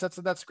lot of sense.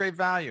 That's great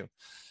value.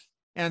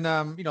 And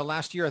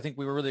last year I think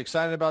we were really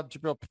excited about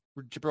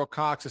Jabril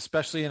Cox,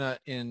 especially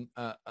in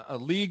a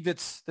league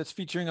that's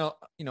featuring a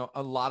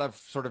lot of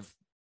sort of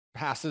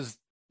passes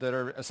that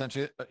are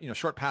essentially,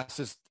 short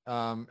passes,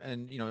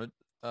 and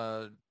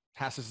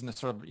passes in the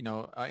sort of,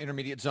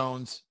 intermediate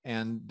zones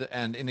and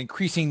an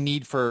increasing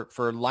need for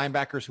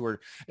linebackers who are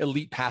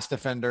elite pass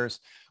defenders.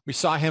 We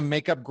saw him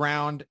make up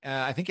ground.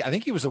 I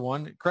think he was the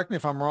one, correct me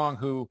if I'm wrong,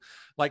 who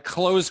like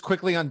closed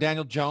quickly on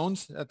Daniel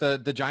Jones at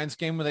the Giants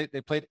game when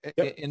they played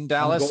in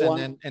Dallas,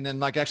 and then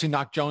like actually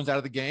knocked Jones out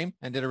of the game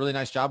and did a really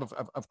nice job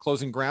of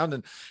closing ground.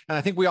 And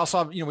I think we all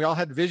saw, we all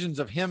had visions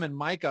of him and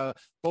Micah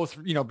both,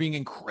 being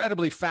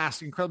incredibly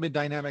fast, incredibly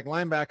dynamic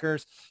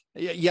linebackers.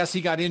 Yes,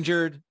 he got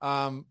injured,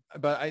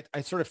 but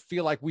I sort of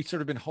feel like we've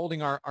sort of been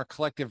holding our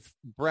collective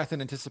breath in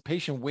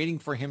anticipation, waiting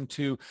for him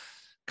to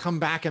come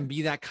back and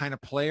be that kind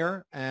of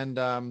player and,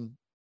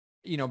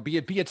 be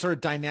it sort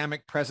of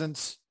dynamic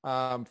presence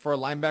for a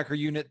linebacker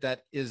unit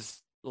that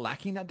is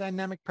lacking that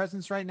dynamic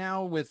presence right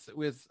now with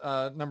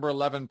number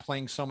 11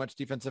 playing so much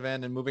defensive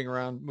end and moving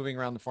around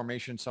the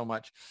formation so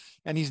much.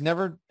 And he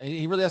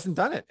really hasn't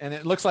done it. And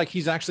it looks like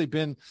he's actually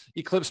been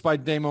eclipsed by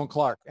Damone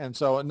Clark. And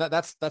so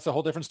that's a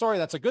whole different story.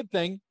 That's a good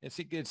thing.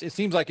 It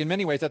seems like in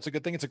many ways that's a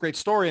good thing. It's a great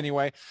story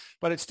anyway,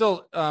 but it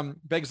still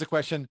begs the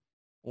question,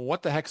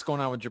 what the heck's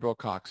going on with Jabril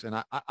Cox? And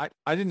I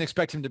didn't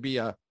expect him to be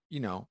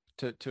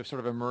to sort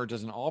of emerge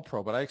as an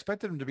all-pro, but I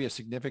expected him to be a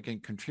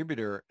significant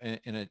contributor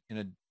in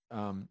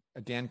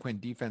a Dan Quinn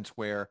defense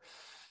where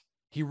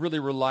he really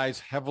relies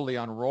heavily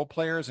on role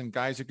players and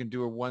guys who can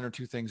do one or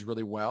two things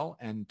really well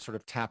and sort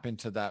of tap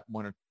into that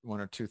one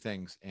or two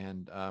things.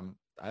 And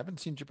I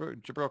haven't seen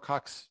Jabril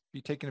Cox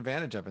be taken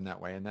advantage of in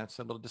that way, and that's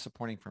a little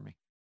disappointing for me.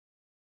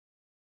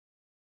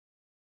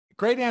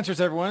 Great answers,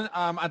 everyone.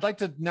 I'd like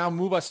to now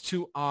move us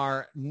to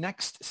our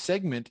next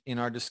segment in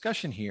our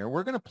discussion here.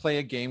 We're going to play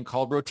a game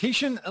called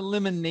Rotation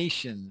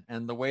Elimination.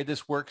 And the way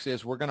this works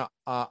is we're going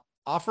to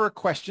offer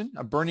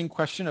a burning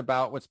question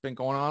about what's been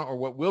going on or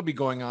what will be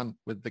going on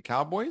with the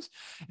Cowboys.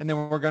 And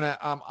then we're going to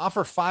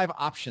offer 5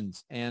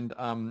 options. And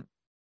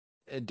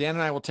Dan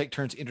and I will take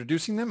turns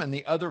introducing them, and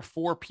the other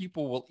 4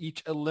 people will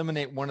each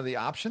eliminate one of the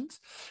options.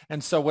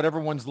 And so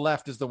whatever one's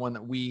left is the one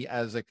that we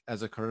as a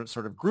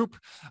sort of group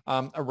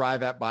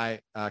arrive at by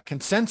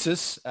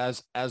consensus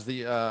as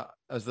the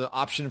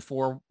option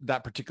for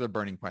that particular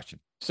burning question.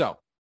 So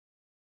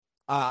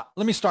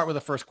let me start with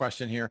the first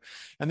question here.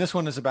 And this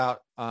one is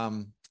about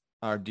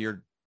our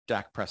dear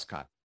Dak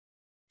Prescott.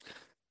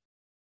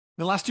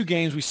 In the last two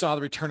games, we saw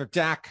the return of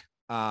Dak.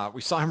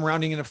 We saw him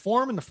rounding into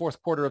form in the fourth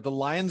quarter of the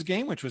Lions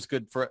game, which was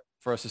good for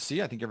us to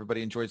see. I think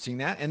everybody enjoyed seeing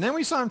that. And then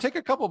we saw him take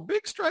a couple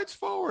big strides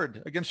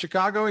forward against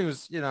Chicago. He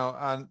was,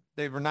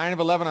 they were 9 of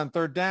 11 on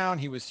third down.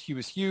 He was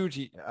huge.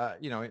 A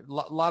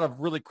lot of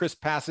really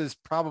crisp passes,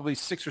 probably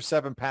 6 or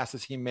 7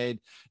 passes he made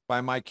by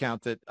my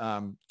count that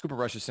Cooper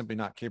Rush is simply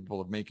not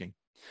capable of making.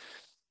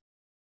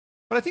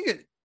 But I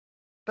think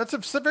that's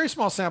a very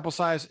small sample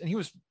size, and he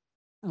was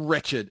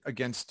wretched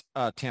against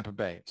Tampa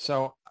Bay.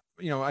 So,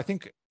 I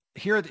think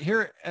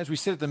here, as we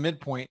sit at the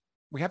midpoint,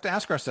 we have to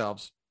ask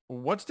ourselves,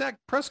 what's Dak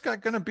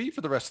Prescott going to be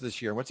for the rest of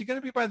this year? What's he going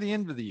to be by the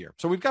end of the year?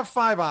 So we've got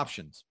 5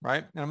 options,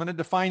 right? And I'm going to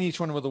define each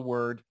one with a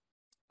word.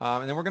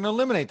 And then we're going to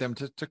eliminate them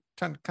to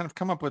kind of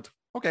come up with,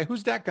 okay,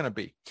 who's Dak going to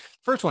be?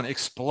 First one,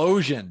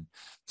 explosion.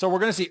 So we're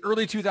going to see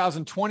early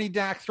 2020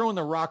 Dak throwing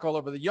the rock all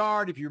over the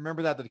yard. If you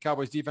remember that the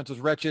Cowboys defense was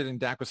wretched and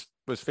Dak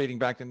was fading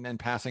back and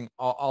passing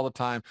all the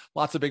time.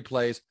 Lots of big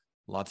plays,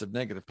 lots of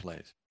negative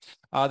plays.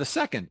 The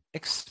second,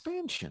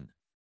 expansion.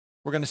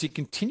 We're going to see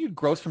continued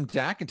growth from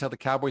Dak until the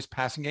Cowboys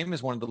passing game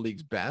is one of the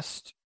league's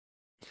best.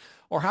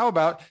 Or how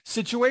about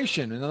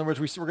situation? In other words,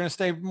 we're going to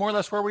stay more or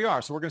less where we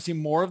are. So we're going to see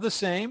more of the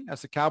same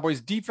as the Cowboys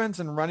defense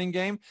and running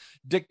game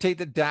dictate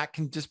that Dak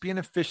can just be an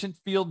efficient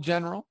field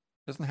general.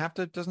 Doesn't have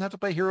to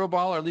play hero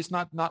ball, or at least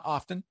not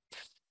often.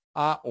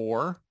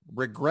 Or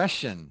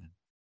regression.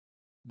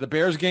 The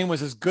Bears game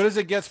was as good as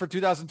it gets for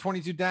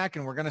 2022 Dak,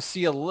 and we're going to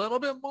see a little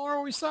bit more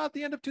what we saw at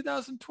the end of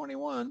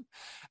 2021.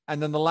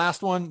 And then the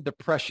last one,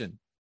 depression.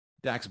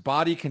 Dak's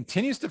body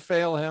continues to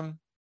fail him,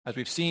 as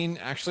we've seen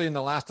actually in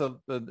the last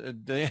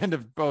the end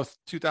of both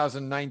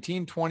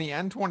 2019, 20,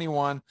 and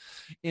 21.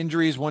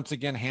 Injuries once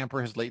again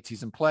hamper his late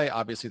season play.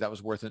 Obviously, that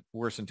was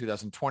worse in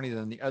 2020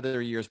 than the other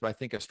years, but I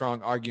think a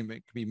strong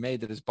argument can be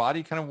made that his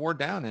body kind of wore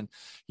down and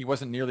he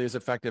wasn't nearly as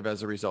effective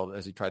as a result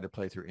as he tried to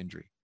play through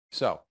injury.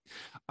 So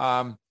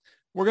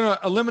we're going to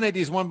eliminate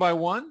these one by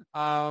one.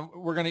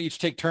 We're going to each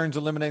take turns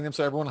eliminating them,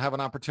 so everyone will have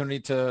an opportunity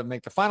to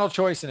make the final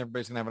choice, and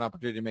everybody's going to have an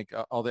opportunity to make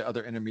all the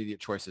other intermediate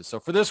choices. So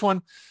for this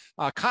one,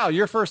 Kyle,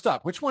 you're first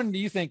up. Which one do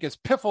you think is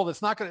piffle?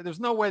 That's not going to. There's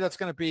no way that's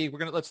going to be.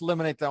 Let's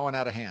eliminate that one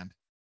out of hand.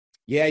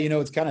 Yeah,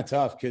 it's kind of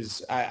tough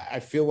because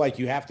I feel like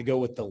you have to go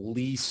with the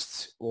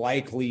least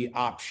likely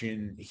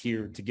option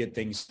here to get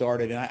things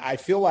started, and I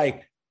feel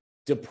like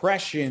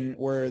depression,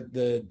 where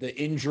the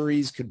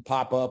injuries could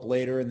pop up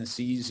later in the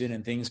season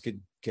and things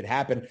could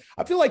happen.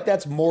 I feel like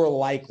that's more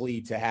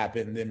likely to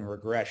happen than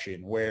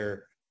regression,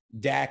 where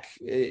Dak,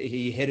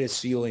 he hit his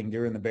ceiling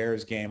during the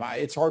Bears game.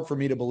 It's hard for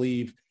me to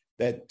believe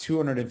that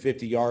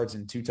 250 yards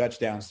and 2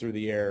 touchdowns through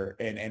the air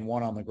and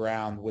 1 on the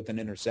ground with an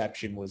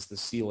interception was the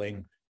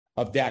ceiling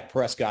of Dak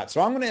Prescott.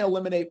 So I'm going to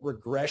eliminate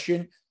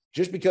regression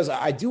just because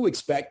I do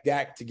expect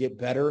Dak to get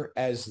better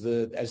as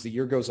the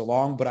year goes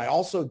along, but I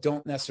also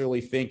don't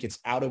necessarily think it's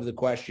out of the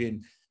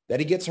question that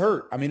he gets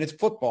hurt. I mean, it's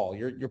football.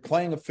 You're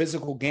playing a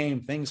physical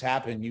game. Things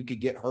happen. You could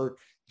get hurt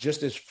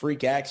just as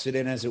freak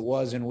accident as it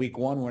was in week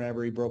 1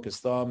 whenever he broke his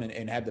thumb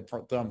and had the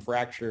thumb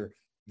fracture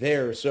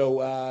there.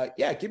 So,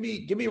 give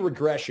me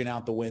regression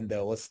out the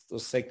window.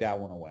 Let's take that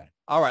one away.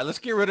 All right, let's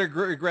get rid of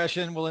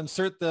regression. We'll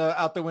insert the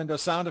out the window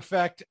sound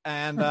effect.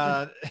 And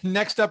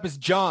next up is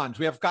John.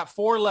 We have got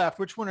 4 left.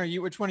 Which one are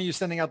you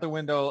sending out the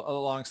window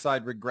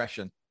alongside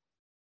regression?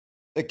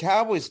 The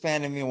Cowboys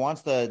fan in me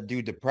wants to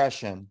do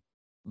depression,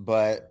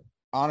 but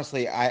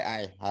honestly,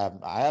 I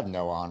have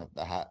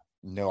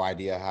no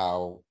idea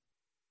how,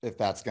 if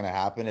that's going to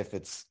happen, if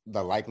it's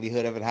the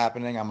likelihood of it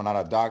happening. I'm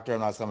not a doctor. I'm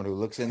not someone who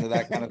looks into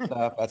that kind of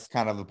stuff. That's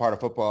kind of the part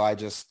of football I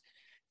just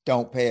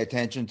don't pay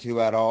attention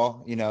to at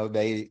all.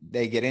 They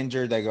get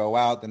injured, they go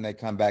out, then they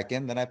come back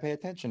in, then I pay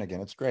attention again.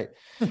 It's great.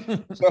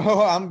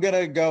 So I'm going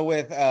to go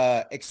with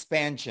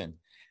expansion.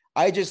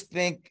 I just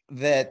think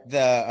that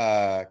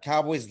the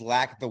Cowboys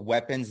lack the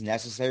weapons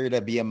necessary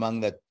to be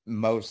among the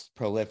most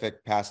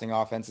prolific passing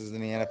offenses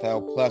in the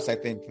NFL. Plus, I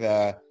think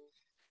the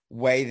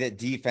way that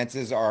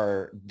defenses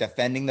are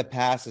defending the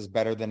pass is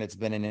better than it's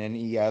been in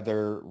any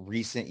other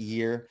recent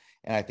year.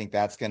 And I think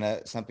that's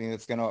something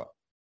that's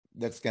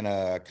going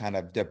to kind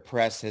of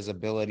depress his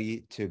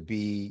ability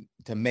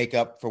to make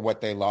up for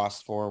what they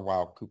lost for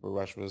while Cooper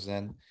Rush was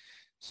in.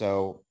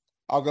 So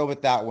I'll go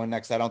with that one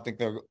next. I don't think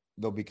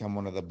they'll become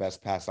one of the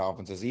best pass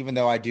offenses, even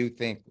though I do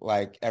think,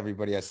 like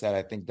everybody has said,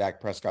 I think Dak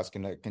Prescott's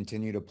going to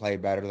continue to play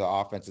better. The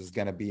offense is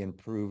going to be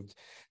improved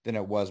than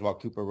it was while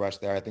Cooper Rush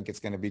there. I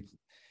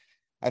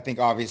think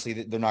obviously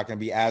they're not going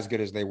to be as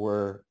good as they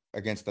were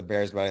against the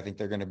Bears, but I think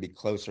they're going to be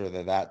closer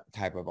to that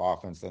type of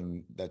offense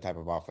than the type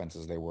of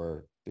offenses they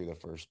were through the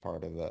first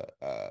part of the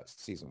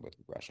season with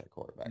Rush at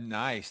quarterback.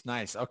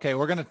 Nice. Okay,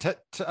 we're going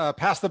to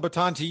pass the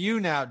baton to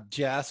you now,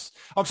 Jess.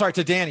 I'm sorry,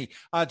 to Danny.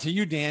 To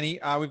you, Danny.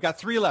 We've got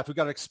 3 left. We've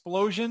got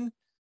explosion,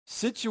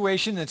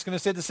 situation that's going to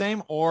stay the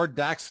same, or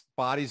Dak's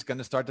body's going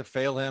to start to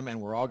fail him, and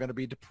we're all going to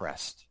be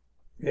depressed.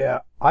 Yeah,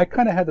 I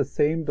kind of had the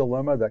same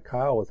dilemma that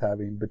Kyle was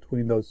having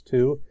between those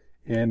two.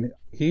 And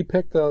he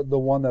picked the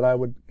one that I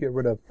would get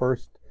rid of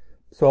first.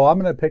 So I'm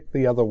going to pick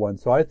the other one.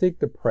 So I think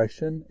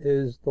depression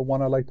is the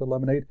one I'd like to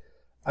eliminate.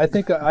 I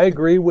think I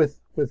agree with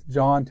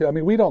John too. I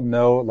mean, we don't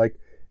know, like,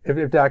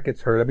 if Dak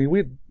gets hurt. I mean,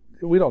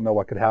 we don't know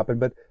what could happen.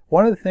 But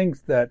one of the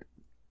things that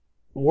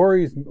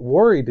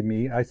worried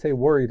me, I say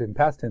worried in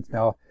past tense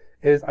now,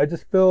 is I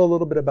just feel a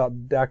little bit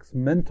about Dak's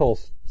mental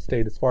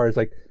state as far as,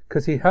 like,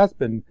 because he has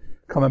been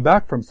coming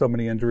back from so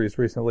many injuries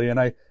recently, and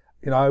I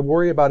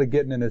worry about it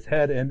getting in his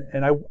head,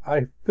 and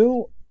I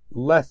feel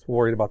less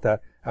worried about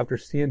that after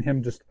seeing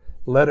him just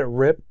let it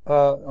rip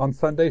on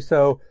Sunday.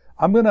 So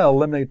I'm going to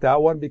eliminate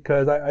that one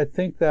because I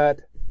think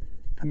that,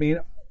 I mean,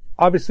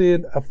 obviously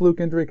a fluke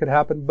injury could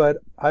happen, but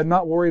I'm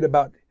not worried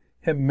about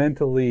him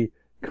mentally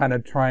kind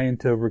of trying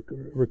to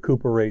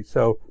recuperate.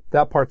 So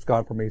that part's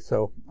gone for me.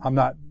 So I'm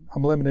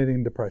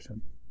eliminating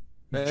depression.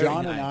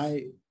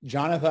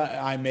 Jonathan,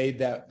 I made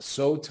that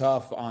so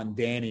tough on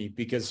Danny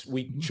because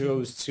we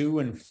chose 2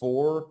 and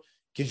 4.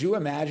 Could you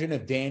imagine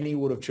if Danny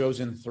would have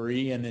chosen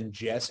 3 and then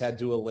Jess had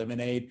to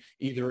eliminate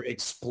either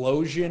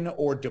explosion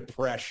or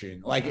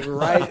depression? Like,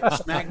 right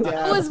smack dab.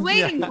 I was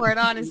waiting for it,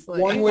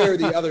 honestly. One way or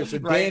the other. So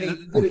Right. Danny,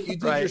 you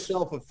did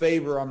yourself a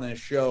favor on this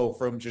show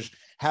from just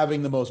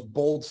having the most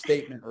bold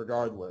statement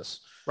regardless.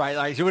 Right,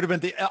 like it would have been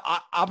the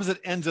opposite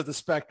ends of the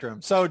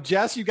spectrum. So,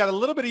 Jess, you got a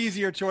little bit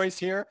easier choice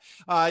here,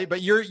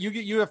 but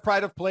you have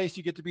pride of place.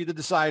 You get to be the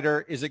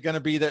decider. Is it going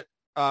to be that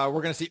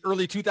we're going to see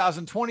early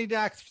 2020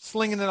 Dak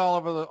slinging it all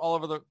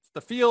over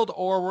the field,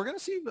 or we're going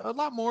to see a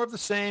lot more of the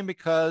same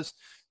because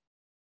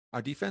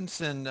our defense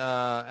and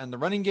the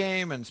running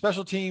game and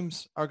special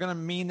teams are going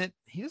to mean that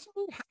he doesn't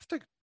really have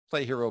to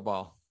play hero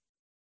ball?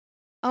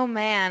 Oh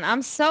man,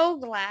 I'm so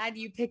glad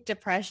you picked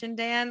depression,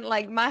 Dan.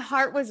 Like my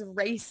heart was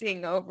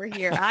racing over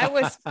here. I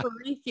was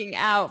freaking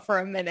out for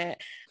a minute.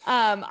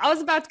 I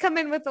was about to come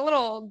in with a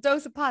little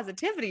dose of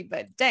positivity,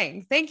 but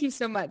dang, thank you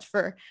so much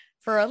for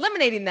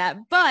eliminating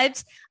that.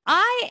 But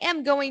I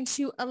am going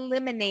to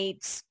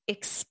eliminate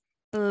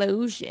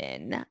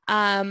explosion.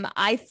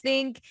 I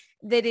think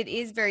that it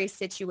is very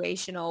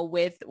situational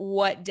with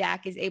what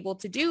Dak is able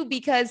to do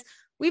because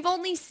we've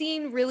only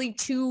seen really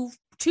two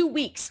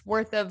weeks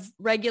worth of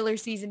regular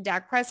season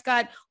Dak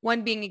Prescott,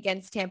 one being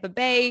against Tampa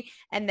Bay,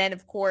 and then,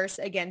 of course,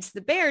 against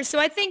the Bears. So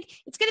I think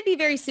it's going to be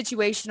very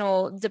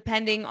situational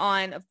depending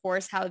on, of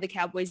course, how the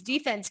Cowboys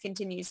defense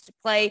continues to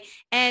play.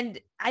 And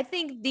I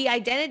think the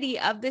identity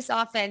of this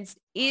offense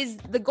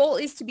the goal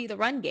is to be the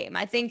run game.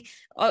 I think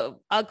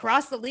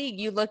across the league,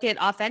 you look at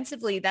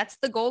offensively, that's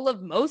the goal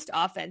of most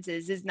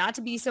offenses is not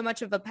to be so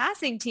much of a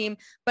passing team,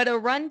 but a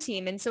run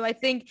team. And so I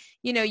think,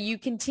 you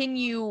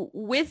continue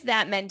with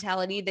that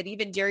mentality that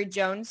even Jerry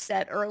Jones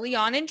said early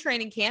on in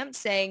training camp,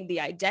 saying the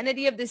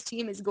identity of this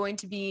team is going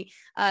to be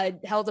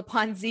held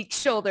upon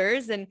Zeke's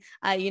shoulders. And,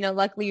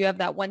 luckily you have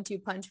that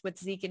 1-2 punch with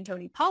Zeke and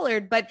Tony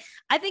Pollard, but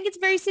I think it's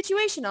very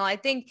situational. I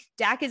think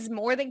Dak is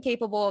more than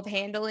capable of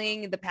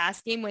handling the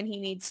pass game when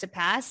he needs to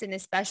pass, and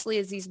especially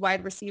as these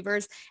wide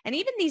receivers and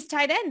even these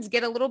tight ends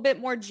get a little bit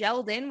more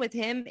gelled in with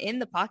him in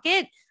the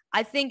pocket.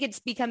 I think it's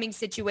becoming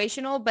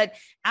situational, but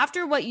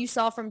after what you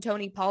saw from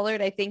Tony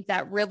Pollard, I think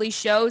that really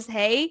shows,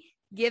 hey,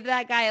 give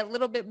that guy a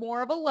little bit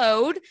more of a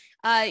load,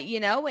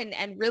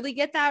 and really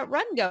get that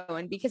run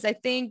going, because I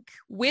think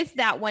with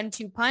that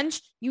 1-2 punch,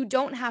 you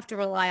don't have to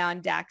rely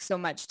on Dak so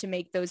much to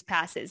make those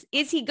passes.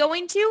 Is he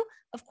going to?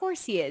 Of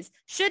course he is.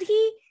 Should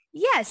he?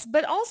 Yes,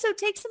 but also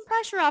take some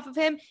pressure off of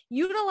him.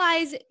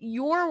 Utilize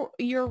your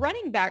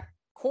running back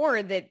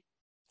core that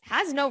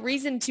has no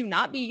reason to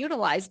not be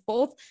utilized.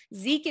 Both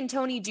Zeke and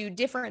Tony do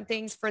different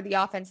things for the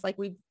offense, like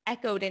we've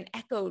echoed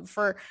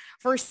for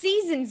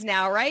seasons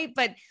now, right?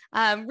 But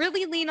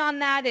really lean on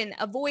that and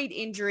avoid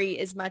injury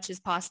as much as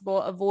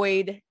possible.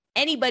 Avoid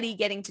anybody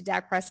getting to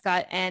Dak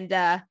Prescott. And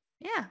I'm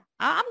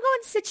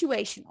going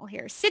situational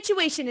here.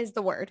 Situation is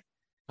the word.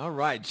 All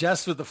right,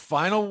 Jess with the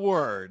final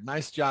word.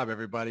 Nice job,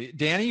 everybody.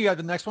 Danny, you got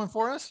the next one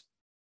for us?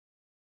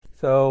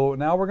 So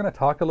now we're going to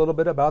talk a little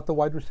bit about the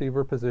wide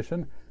receiver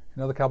position.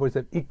 The Cowboys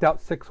have eked out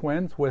 6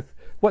 wins with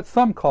what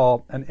some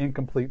call an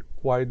incomplete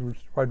wide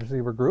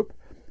receiver group.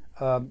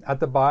 At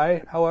the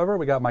bye, however,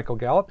 we got Michael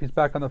Gallup. He's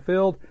back on the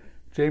field.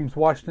 James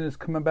Washington is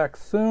coming back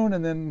soon.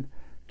 And then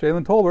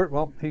Jalen Tolbert,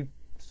 well, he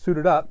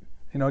suited up,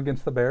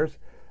 against the Bears.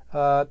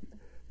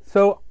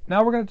 So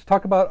now we're going to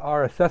talk about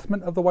our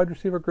assessment of the wide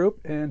receiver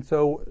group. And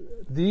so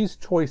these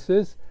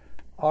choices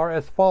are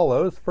as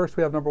follows. First,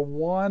 we have number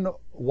 1,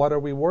 what are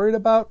we worried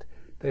about?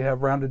 They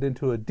have rounded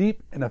into a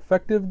deep and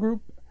effective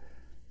group.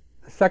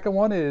 The second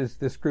one is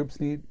this group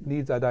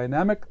needs a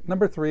dynamic.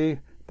 Number 3,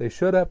 they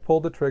should have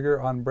pulled the trigger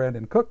on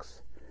Brandon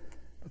Cooks.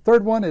 The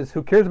third one is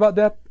who cares about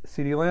depth?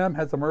 CeeDee Lamb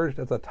has emerged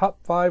as a top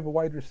 5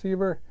 wide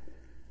receiver.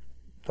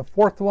 The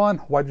fourth one,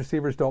 wide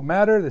receivers don't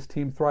matter. This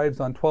team thrives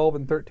on 12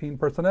 and 13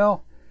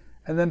 personnel.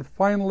 And then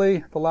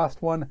finally, the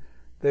last one,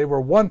 they were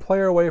 1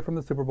 player away from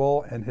the Super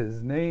Bowl, and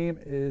his name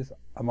is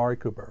Amari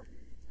Cooper.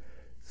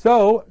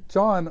 So,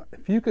 John,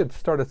 if you could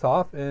start us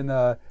off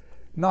and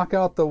knock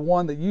out the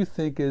one that you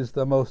think is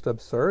the most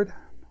absurd.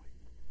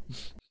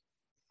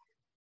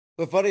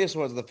 The funniest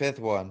was the 5th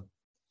one,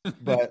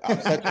 but I'm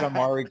such an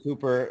Amari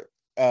Cooper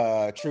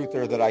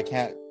truther that I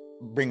can't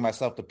bring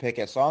myself to pick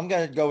it. So I'm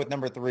going to go with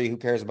number 3. Who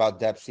cares about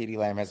depth? CeeDee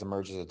Lamb has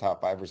emerged as a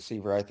top 5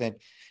 receiver. I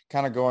think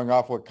kind of going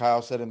off what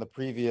Kyle said in the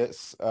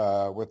previous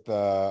with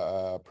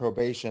the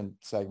probation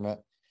segment,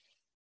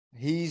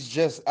 he's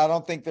just, I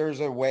don't think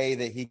there's a way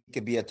that he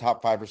could be a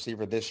top 5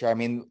 receiver this year. I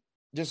mean,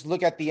 just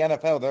look at the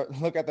NFL.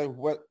 Look at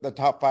what the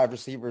top 5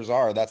 receivers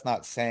are. That's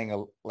not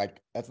saying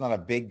that's not a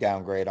big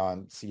downgrade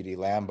on CeeDee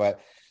Lamb, but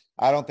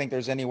I don't think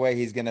there's any way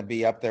he's going to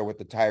be up there with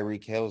the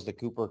Tyreek Hills, the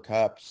Cooper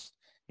Kupps,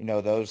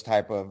 those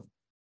type of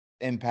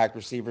impact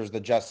receivers, the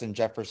Justin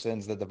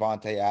Jeffersons, the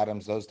Devontae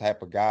Adams, those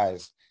type of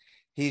guys.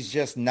 He's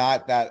just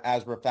not that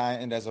as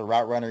refined as a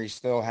route runner. He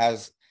still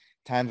has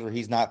times where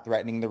he's not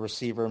threatening the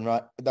receiver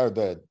or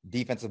the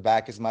defensive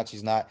back as much.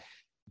 He's not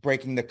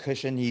breaking the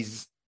cushion.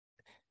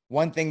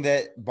 One thing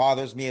that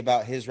bothers me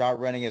about his route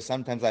running is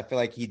sometimes I feel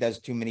like he does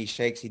too many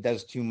shakes. He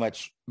does too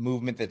much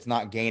movement that's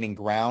not gaining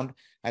ground.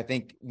 I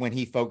think when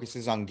he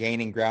focuses on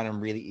gaining ground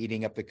and really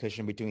eating up the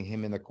cushion between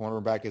him and the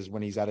cornerback is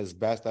when he's at his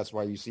best. That's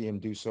why you see him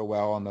do so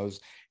well on those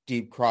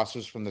deep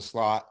crossers from the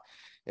slot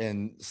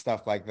and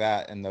stuff like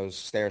that, and those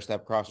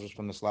stair-step crossers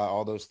from the slot,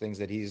 all those things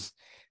that he's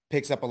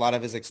picks up a lot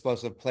of his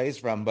explosive plays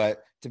from.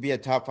 But to be a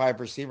top 5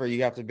 receiver,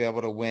 you have to be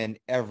able to win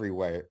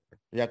everywhere.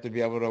 You have to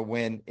be able to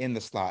win in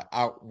the slot,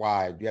 out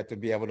wide. You have to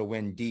be able to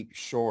win deep,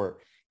 short,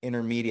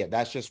 intermediate.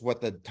 That's just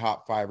what the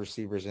top 5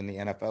 receivers in the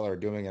NFL are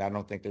doing. And I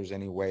don't think there's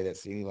any way that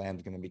CeeDee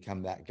Lamb's going to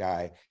become that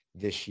guy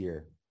this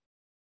year.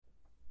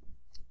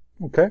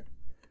 Okay.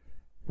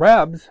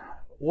 Rabs,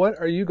 what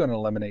are you going to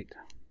eliminate?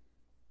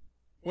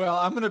 Well,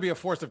 I'm going to be a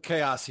force of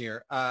chaos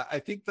here. I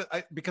think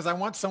that because I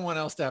want someone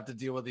else to have to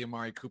deal with the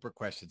Amari Cooper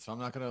question, so I'm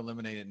not going to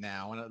eliminate it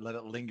now. I want to let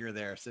it linger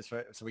there so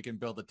we can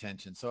build the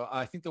tension. So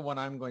I think the one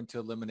I'm going to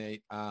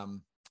eliminate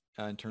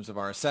in terms of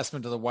our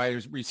assessment of the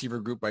wide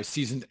receiver group by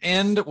season's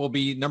end will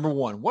be number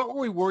 1. What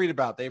were we worried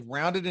about? They've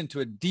rounded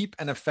into a deep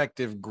and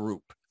effective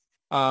group.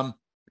 I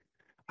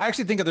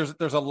actually think that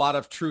there's a lot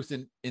of truth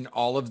in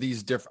all of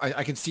these different.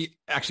 I can see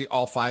actually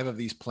all 5 of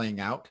these playing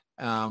out,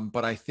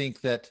 but I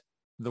think that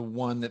the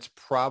one that's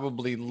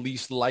probably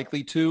least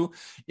likely to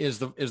is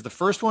the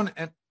first one.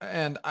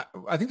 And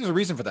I think there's a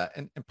reason for that.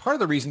 And part of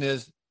the reason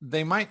is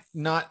they might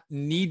not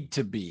need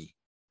to be,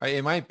 right?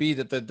 It might be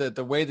that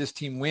the way this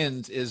team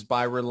wins is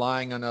by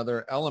relying on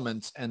other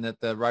elements, and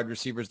that the wide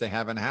receivers they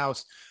have in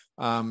house,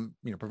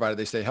 provided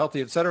they stay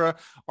healthy, et cetera,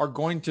 are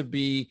going to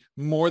be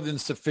more than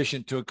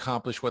sufficient to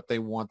accomplish what they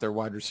want their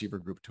wide receiver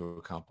group to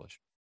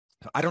accomplish.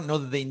 I don't know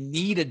that they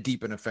need a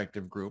deep and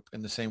effective group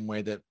in the same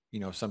way that,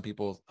 some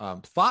people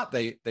thought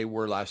they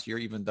were last year,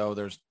 even though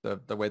there's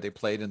the way they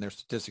played and their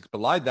statistics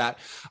belied that.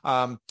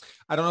 I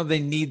don't know if they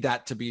need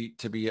that to be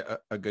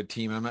a good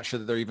team. I'm not sure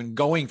that they're even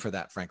going for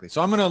that, frankly.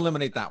 So I'm going to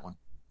eliminate that one.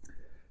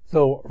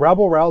 So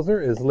Rabble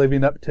Rouser is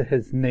living up to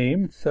his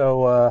name.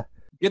 So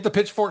get the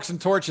pitchforks and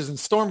torches and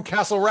storm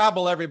Castle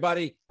Rabble,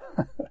 everybody.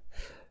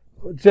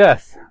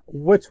 Jess,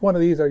 which one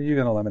of these are you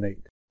going to eliminate?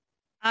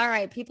 All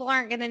right. People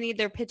aren't going to need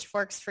their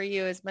pitchforks for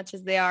you as much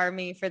as they are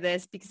me for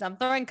this, because I'm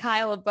throwing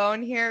Kyle a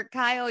bone here.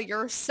 Kyle,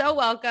 you're so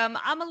welcome.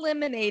 I'm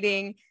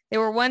eliminating. They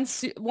were one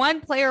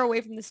player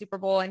away from the Super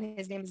Bowl, and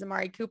his name is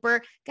Amari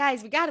Cooper.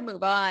 Guys, we got to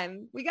move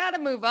on. We got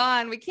to move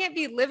on. We can't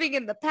be living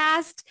in the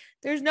past.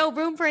 There's no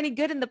room for any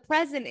good in the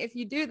present if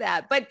you do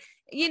that. But,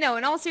 in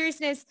all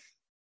seriousness,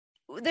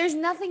 there's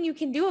nothing you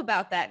can do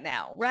about that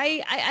now,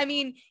 right? I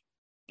mean,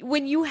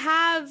 when you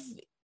have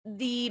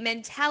the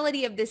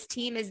mentality of this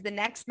team is the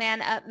next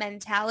man up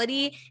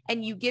mentality,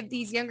 and you give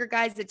these younger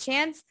guys a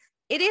chance,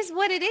 it is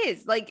what it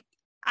is. Like,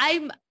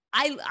 I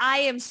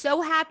am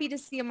so happy to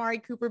see Amari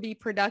Cooper be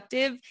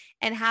productive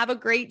and have a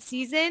great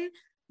season,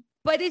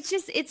 but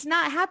it's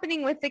not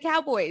happening with the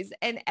Cowboys.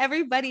 And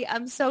everybody,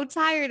 I'm so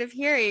tired of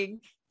hearing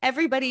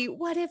everybody,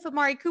 what if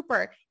Amari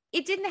Cooper?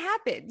 It didn't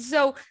happen.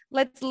 So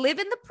let's live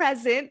in the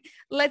present.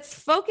 Let's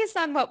focus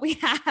on what we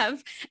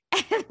have,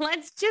 and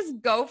let's just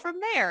go from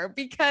there,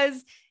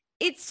 because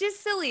it's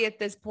just silly at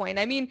this point.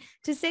 I mean,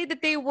 to say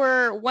that they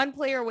were one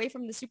player away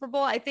from the Super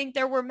Bowl, I think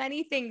there were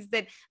many things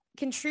that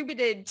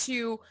contributed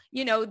to,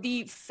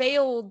 the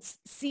failed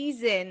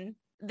season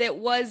that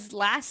was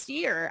last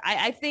year.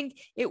 I think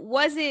it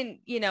wasn't,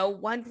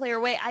 one player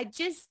away.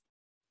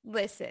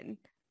 Listen,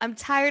 I'm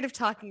tired of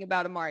talking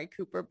about Amari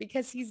Cooper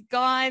because he's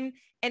gone,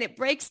 and it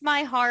breaks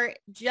my heart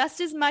just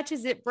as much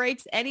as it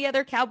breaks any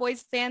other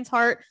Cowboys fan's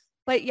heart.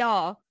 But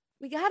y'all,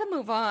 we got to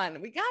move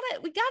on. We got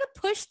to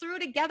push through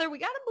together. We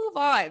got to move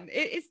on.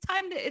 It's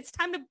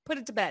time to put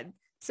it to bed.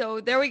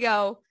 So there we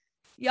go.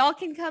 Y'all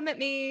can come at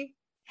me,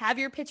 have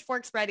your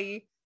pitchforks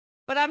ready,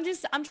 but I'm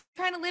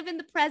trying to live in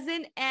the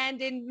present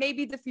and in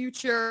maybe the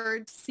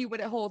future to see what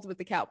it holds with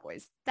the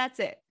Cowboys. That's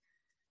it.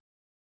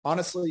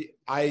 Honestly,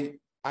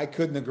 I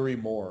couldn't agree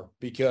more,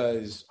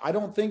 because I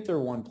don't think they're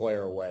one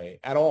player away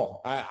at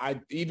all. I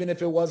even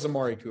if it was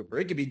Amari Cooper,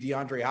 it could be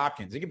DeAndre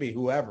Hopkins, it could be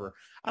whoever.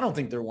 I don't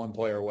think they're one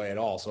player away at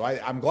all. So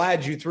I'm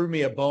glad you threw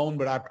me a bone,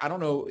 but I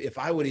don't know if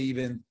I would have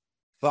even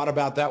thought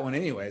about that one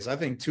anyways. I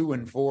think 2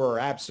 and 4 are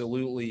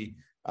absolutely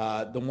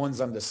the ones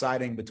I'm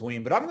deciding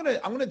between. But I'm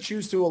gonna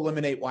choose to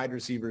eliminate wide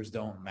receivers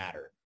don't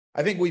matter.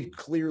 I think we've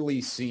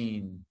clearly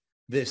seen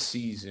this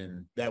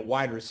season that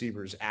wide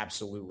receivers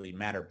absolutely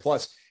matter.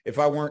 Plus, if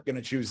I weren't going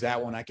to choose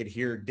that one, I could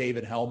hear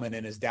David Hellman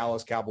in his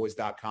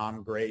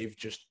DallasCowboys.com grave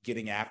just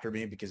getting after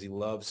me because he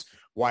loves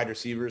wide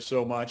receivers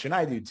so much. And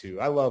I do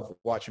too. I love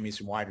watching me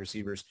some wide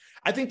receivers.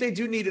 I think they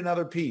do need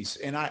another piece.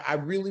 And I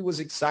really was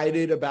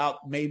excited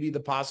about maybe the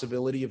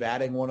possibility of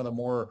adding one of the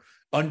more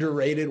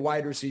underrated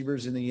wide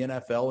receivers in the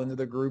NFL into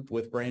the group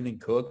with Brandon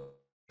Cooks.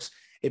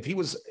 If he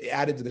was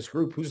added to this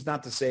group, who's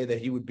not to say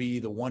that he would be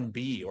the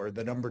 1B or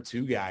the number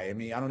 2 guy? I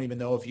mean, I don't even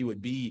know if he would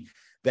be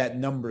that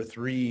number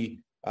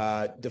 3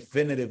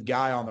 definitive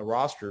guy on the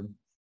roster,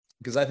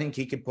 because I think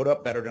he could put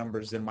up better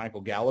numbers than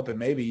Michael Gallup and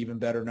maybe even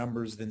better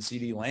numbers than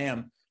CeeDee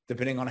Lamb,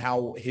 depending on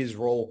how his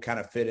role kind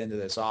of fit into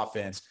this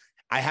offense.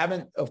 I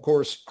haven't, of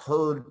course,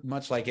 heard,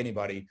 much like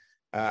anybody,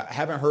 I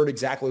haven't heard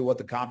exactly what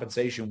the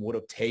compensation would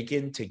have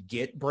taken to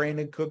get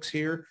Brandon Cooks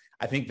here.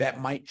 I think that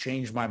might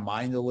change my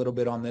mind a little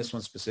bit on this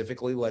one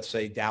specifically. Let's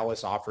say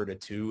Dallas offered a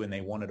 2 and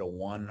they wanted a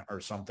 1 or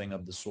something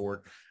of the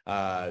sort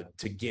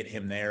to get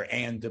him there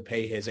and to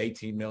pay his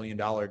 $18 million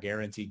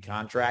guaranteed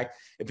contract.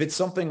 If it's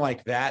something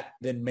like that,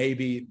 then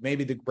maybe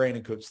the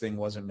Brandon Cooks thing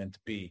wasn't meant to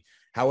be.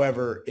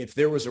 However, if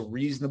there was a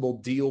reasonable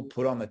deal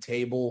put on the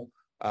table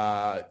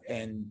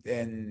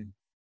and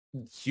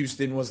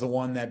Houston was the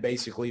one that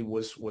basically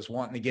was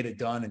wanting to get it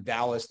done and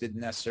Dallas didn't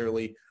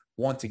necessarily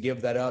want to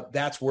give that up,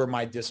 that's where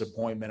my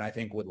disappointment, I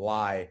think, would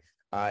lie.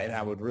 And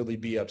I would really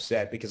be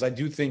upset because I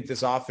do think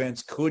this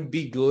offense could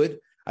be good.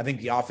 I think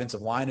the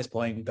offensive line is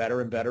playing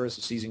better and better as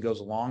the season goes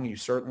along. You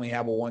certainly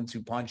have a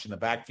 1-2 punch in the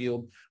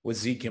backfield with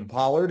Zeke and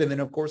Pollard. And then,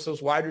 of course,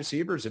 those wide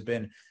receivers have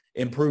been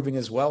improving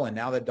as well. And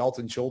now that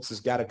Dalton Schultz has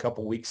got a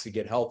couple weeks to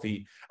get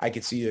healthy, I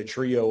could see a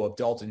trio of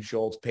Dalton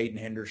Schultz, Peyton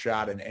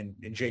Hendershot, and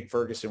Jake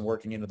Ferguson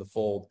working into the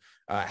fold.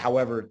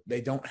 However, they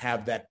don't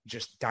have that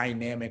just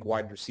dynamic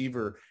wide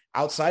receiver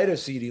outside of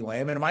CeeDee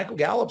Lamb. And Michael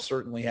Gallup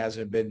certainly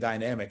hasn't been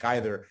dynamic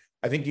either.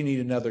 I think you need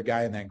another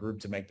guy in that group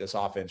to make this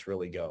offense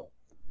really go.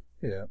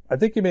 Yeah, I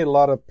think you made a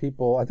lot of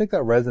people, I think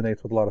that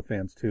resonates with a lot of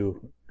fans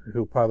too,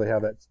 who probably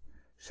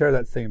share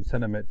that same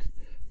sentiment.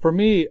 For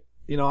me,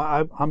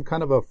 I'm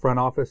kind of a front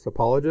office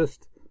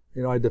apologist.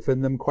 I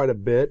defend them quite a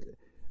bit,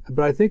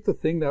 but I think the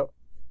thing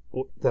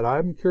that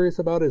I'm curious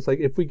about is, like,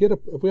 if we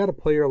had a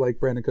player like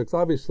Brandon Cooks,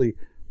 obviously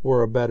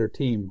we're a better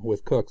team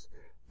with Cooks,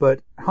 but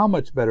how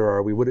much better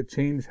are we? Would it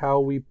change how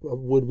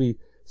would we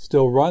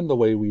still run the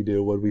way we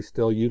do? Would we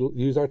still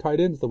use our tight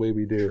ends the way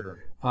we do?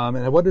 Sure.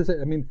 And what does it,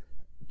 I mean,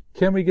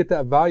 can we get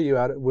that value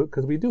out of it?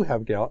 Because we do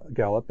have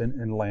Gallup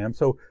and Lamb.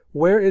 So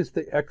where is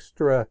the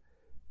extra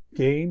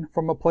gain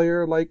from a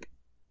player like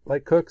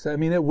Cooks? I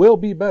mean, it will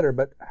be better,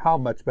 but how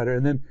much better?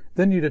 And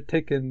then you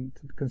take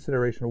into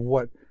consideration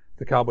what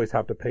the Cowboys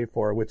have to pay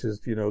for, which is,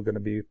 going to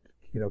be,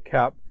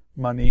 cap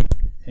money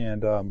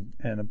and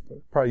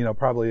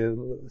probably a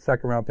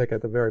second round pick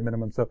at the very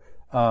minimum. So,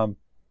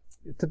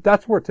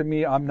 that's where, to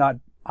me, I'm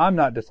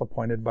not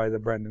disappointed by the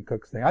Brandon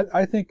Cooks thing.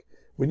 I think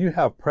when you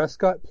have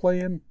Prescott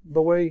playing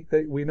the way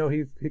that we know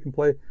he can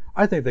play,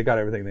 I think they got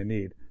everything they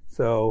need.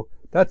 So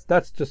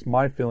that's just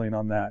my feeling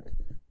on that.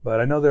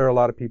 But I know there are a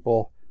lot of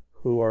people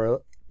who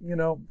are,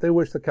 they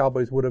wish the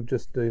Cowboys would have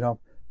just,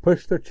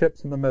 pushed their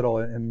chips in the middle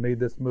and made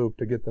this move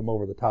to get them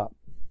over the top.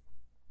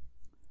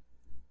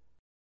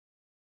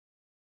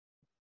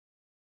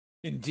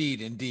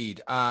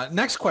 Indeed.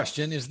 Next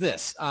question is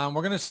this.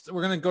 We're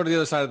gonna go to the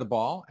other side of the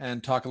ball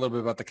and talk a little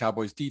bit about the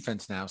Cowboys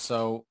defense now.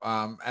 So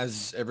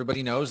as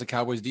everybody knows, the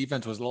Cowboys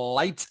defense was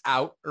lights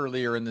out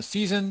earlier in the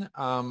season,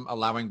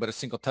 allowing but a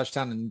single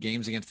touchdown in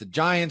games against the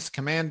Giants,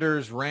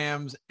 Commanders,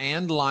 Rams,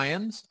 and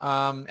Lions,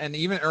 and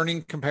even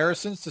earning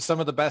comparisons to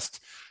some of the best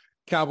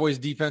Cowboys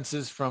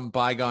defenses from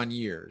bygone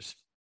years.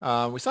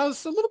 We saw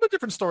a little bit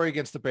different story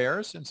against the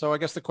Bears. And so I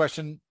guess the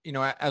question,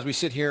 as we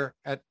sit here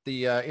at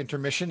the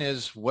intermission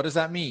is, what does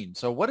that mean?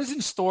 So what is in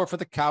store for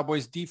the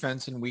Cowboys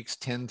defense in weeks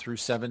 10 through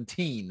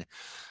 17?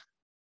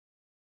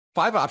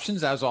 5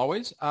 options, as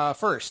always.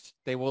 First,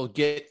 they will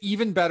get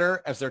even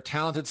better as their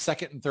talented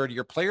second and third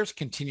year players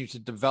continue to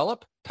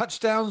develop.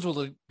 Touchdowns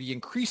will be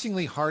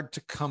increasingly hard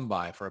to come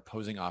by for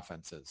opposing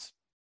offenses.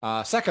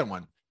 Second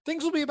one,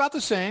 things will be about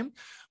the same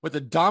with a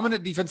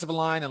dominant defensive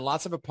line and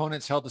lots of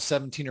opponents held to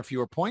 17 or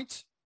fewer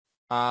points.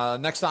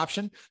 Next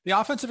option, the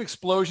offensive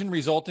explosion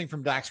resulting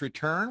from Dak's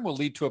return will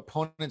lead to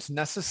opponents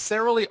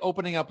necessarily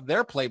opening up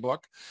their playbook.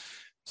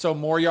 So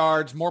more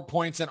yards, more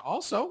points, and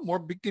also more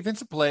big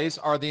defensive plays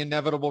are the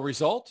inevitable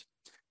result.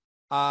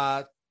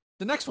 The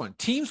next one,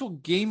 teams will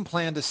game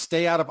plan to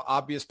stay out of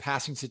obvious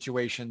passing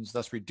situations,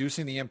 thus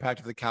reducing the impact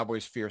of the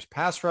Cowboys' fierce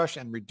pass rush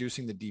and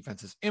reducing the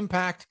defense's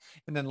impact.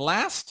 And then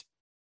last,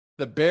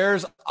 the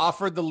Bears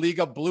offered the league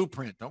a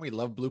blueprint. Don't we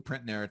love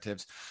blueprint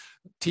narratives?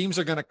 Teams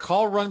are going to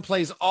call run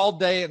plays all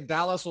day, and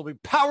Dallas will be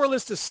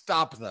powerless to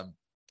stop them.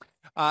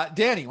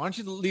 Danny, why don't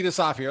you lead us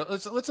off here?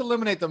 Let's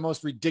eliminate the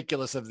most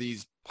ridiculous of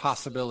these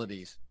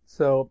possibilities.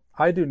 So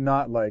I do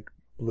not like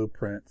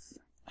blueprints.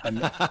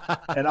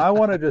 And I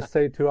want to just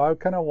say too, I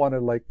kind of want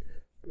to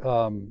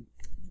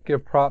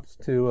give props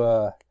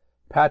to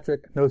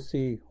Patrick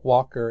Nosey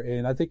Walker,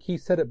 and I think he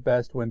said it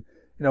best when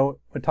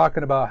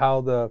talking about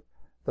how the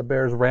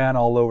Bears ran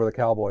all over the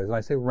Cowboys, and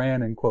I say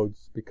ran in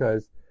quotes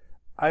because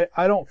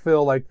I don't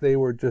feel like they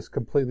were just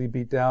completely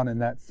beat down in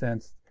that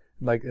sense,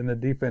 and the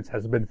defense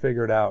has been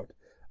figured out.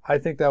 I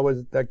think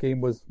that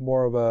game was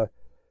more of a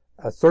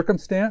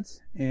circumstance,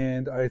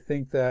 and I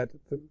think that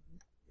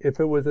if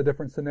it was a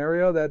different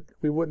scenario, that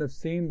we wouldn't have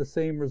seen the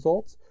same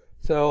results.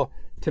 So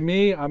to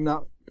me, I'm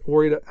not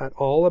worried at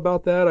all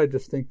about that. I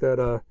just think that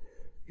I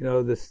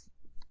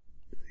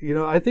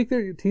think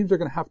their teams are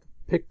going to have to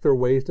pick their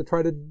ways to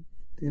try to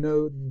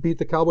beat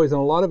the Cowboys,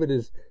 and a lot of it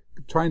is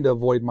trying to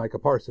avoid Micah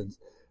Parsons.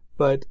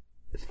 But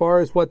as far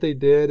as what they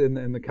did,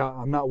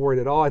 I'm not worried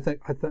at all. I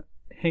think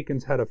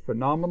Hankins had a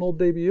phenomenal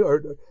debut,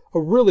 or a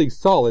really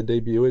solid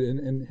debut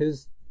in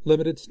his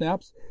limited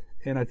snaps,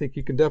 and I think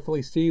you can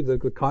definitely see the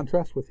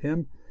contrast with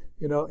him,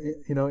 in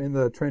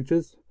the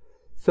trenches.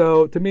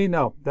 So to me,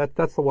 no,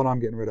 that's the one I'm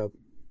getting rid of.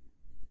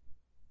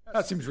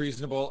 That seems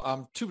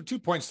reasonable. Two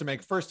points to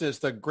make. First is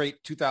the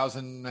great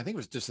 2000, I think it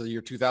was just the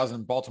year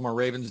 2000, Baltimore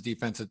Ravens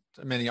defense that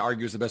many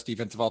argue is the best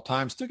defense of all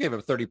time. Still gave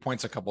up 30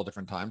 points a couple of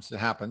different times. It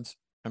happens.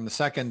 And the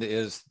second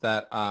is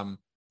that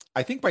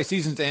I think by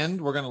season's end,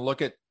 we're going to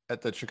look at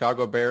the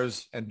Chicago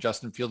Bears and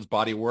Justin Fields'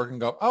 body work and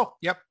go, oh,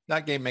 yep,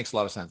 that game makes a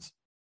lot of sense.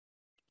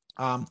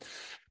 But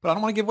I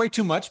don't want to give away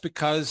too much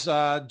because,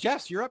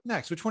 Jess, you're up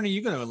next. Which one are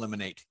you going to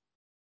eliminate?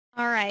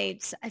 All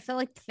right. I feel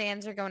like the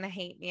fans are going to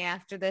hate me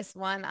after this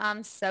one.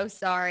 I'm so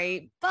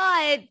sorry,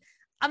 but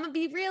I'm going to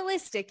be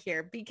realistic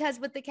here because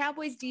what the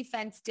Cowboys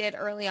defense did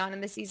early on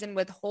in the season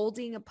with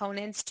holding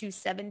opponents to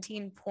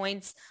 17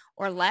 points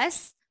or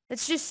less,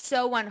 that's just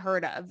so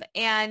unheard of.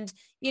 And,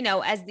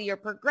 as the year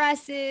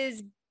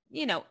progresses,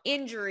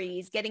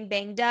 injuries, getting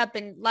banged up,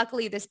 and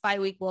luckily this bye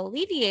week will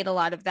alleviate a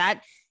lot of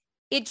that.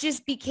 It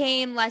just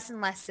became less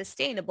and less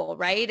sustainable,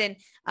 right? And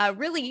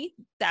really,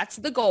 that's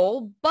the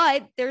goal.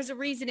 But there's a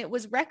reason it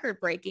was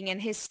record-breaking and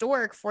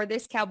historic for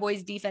this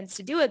Cowboys defense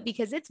to do it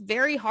because it's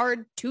very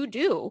hard to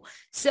do.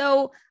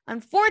 So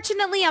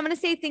unfortunately, I'm going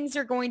to say things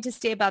are going to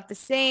stay about the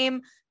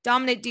same.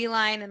 Dominant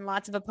D-line and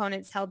lots of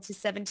opponents held to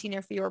 17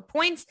 or fewer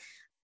points.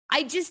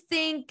 I just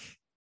think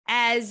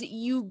as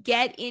you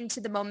get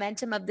into the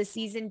momentum of the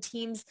season,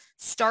 teams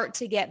start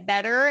to get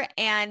better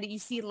and you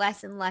see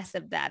less and less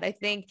of that. I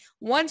think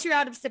once you're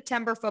out of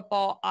September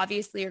football,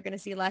 obviously you're going to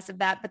see less of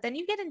that. But then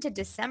you get into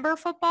December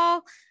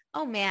football,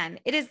 oh man,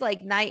 it is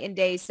like night and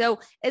day.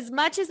 So as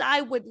much as I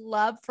would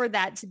love for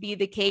that to be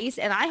the case,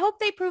 and I hope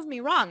they prove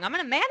me wrong, I'm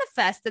going to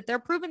manifest that they're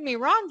proving me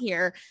wrong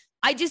here.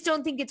 I just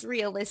don't think it's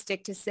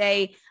realistic to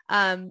say,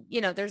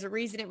 there's a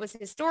reason it was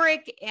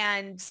historic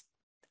and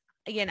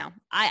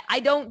I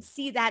don't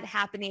see that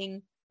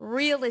happening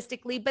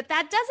realistically, but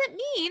that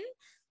doesn't mean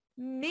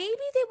maybe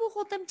they will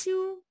hold them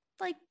to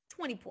like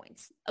 20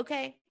 points.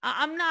 Okay.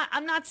 I'm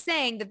not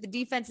saying that the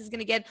defense is going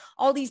to get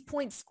all these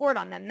points scored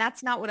on them.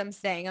 That's not what I'm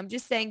saying. I'm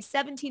just saying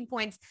 17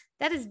 points,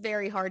 that is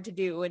very hard to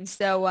do. And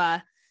so,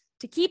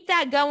 to keep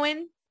that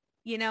going,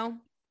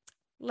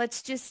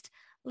 let's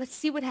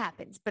see what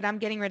happens, but I'm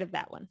getting rid of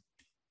that one.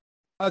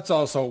 That's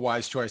also a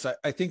wise choice.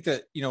 I think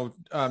that,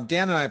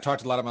 Dan and I have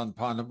talked a lot about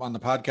on the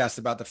podcast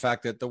about the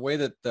fact that the way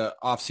that the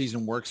off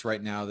season works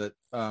right now, that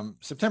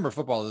September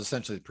football is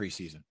essentially the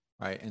preseason,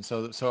 right? And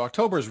so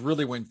October is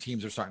really when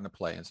teams are starting to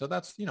play. And so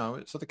that's,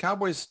 so the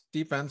Cowboys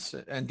defense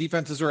and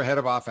defenses are ahead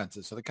of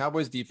offenses. So the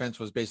Cowboys defense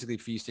was basically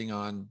feasting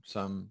on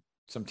some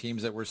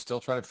teams that were still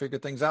trying to figure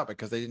things out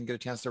because they didn't get a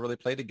chance to really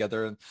play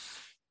together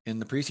in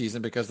the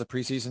preseason because the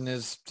preseason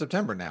is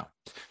September now.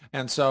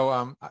 And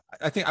so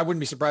I think I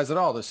wouldn't be surprised at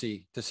all to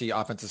see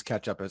offenses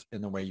catch up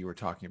in the way you were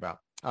talking about.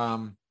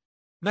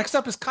 Next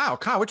up is Kyle.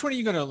 Kyle, which one are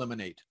you going to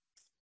eliminate?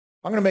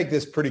 I'm going to make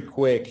this pretty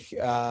quick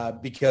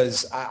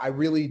because I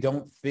really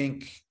don't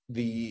think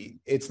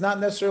it's not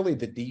necessarily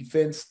the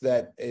defense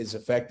that is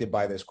affected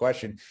by this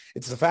question.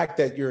 It's the fact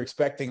that you're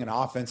expecting an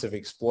offensive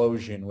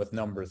explosion with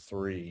number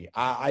 3.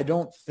 I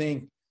don't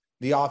think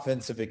the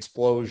offensive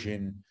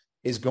explosion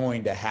is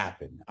going to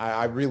happen.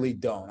 I really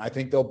don't. I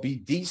think they'll be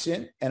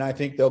decent, and I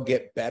think they'll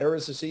get better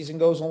as the season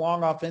goes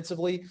along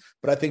offensively,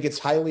 but I think it's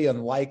highly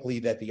unlikely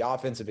that the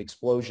offensive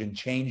explosion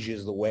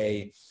changes the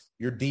way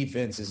your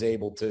defense is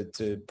able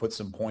to put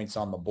some points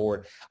on the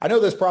board. I know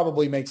this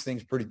probably makes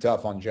things pretty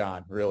tough on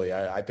John, really.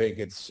 I think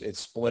it's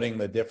splitting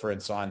the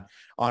difference on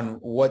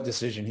what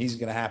decision he's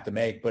going to have to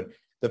make, but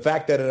the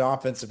fact that an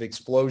offensive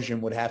explosion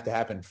would have to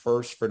happen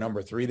first for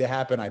number 3 to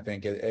happen, I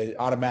think it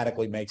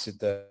automatically makes it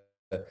the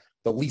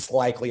least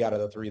likely out of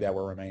the 3 that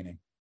were remaining.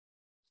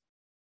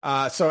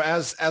 So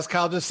as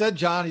Kyle just said,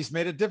 John, he's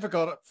made it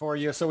difficult for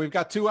you. So we've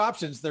got 2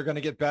 options. They're going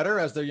to get better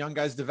as their young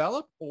guys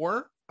develop,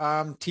 or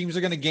teams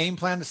are going to game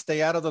plan to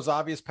stay out of those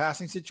obvious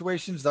passing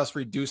situations, thus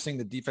reducing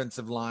the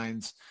defensive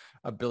line's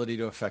ability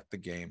to affect the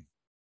game.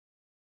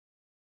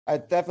 I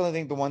definitely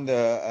think the one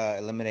to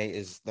eliminate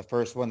is the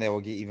first one. They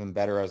will get even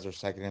better as their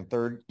second and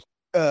third.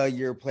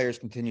 year players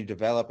continue to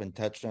develop, and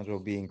touchdowns will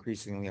be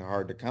increasingly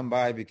hard to come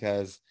by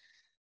because,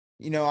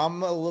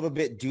 I'm a little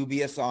bit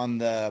dubious on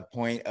the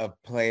point of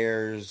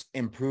players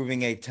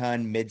improving a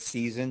ton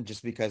mid-season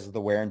just because of the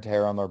wear and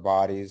tear on their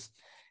bodies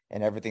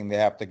and everything they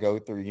have to go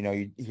through.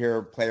 You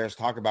hear players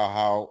talk about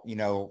how,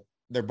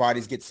 their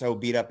bodies get so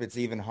beat up, it's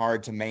even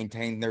hard to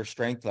maintain their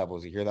strength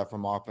levels. You hear that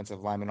from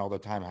offensive linemen all the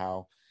time,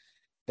 how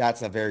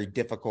that's a very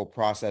difficult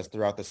process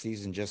throughout the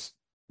season, just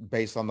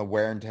based on the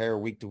wear and tear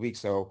week to week.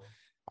 So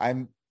I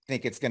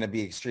think it's going to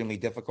be extremely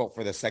difficult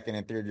for the second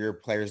and third year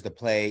players to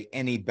play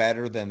any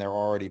better than they're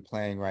already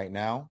playing right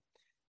now.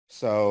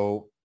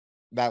 So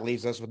that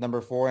leaves us with number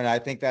 4. And I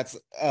think that's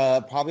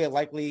probably a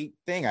likely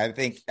thing. I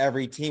think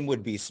every team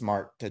would be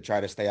smart to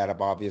try to stay out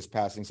of obvious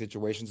passing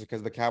situations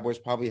because the Cowboys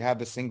probably have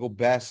the single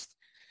best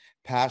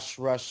pass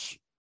rush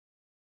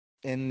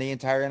in the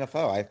entire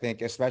NFL. I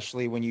think,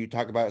 especially when you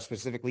talk about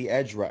specifically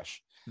edge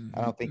rush. Mm-hmm.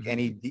 I don't think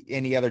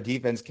any other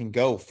defense can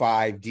go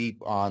 5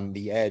 deep on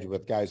the edge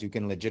with guys who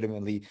can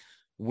legitimately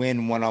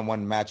win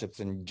one-on-one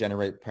matchups and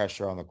generate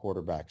pressure on the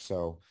quarterback.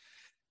 So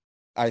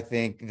I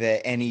think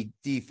that any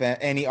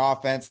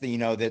offense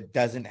that, that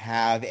doesn't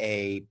have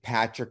a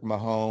Patrick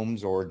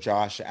Mahomes or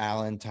Josh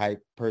Allen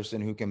type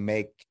person who can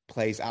make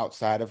plays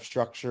outside of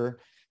structure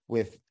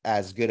with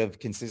as good of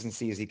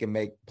consistency as he can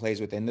make plays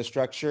within the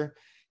structure,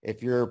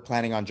 if you're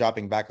planning on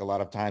dropping back a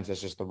lot of times, that's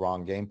just the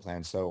wrong game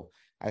plan. So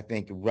I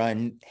think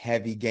run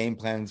heavy game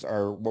plans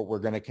are what we're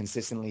going to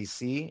consistently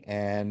see.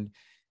 And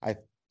I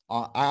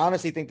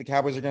honestly think the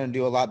Cowboys are going to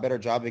do a lot better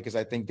job because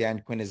I think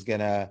Dan Quinn is going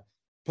to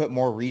put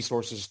more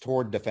resources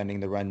toward defending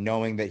the run,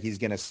 knowing that he's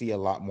going to see a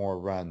lot more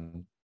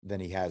run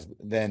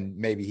than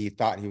maybe he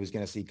thought he was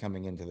going to see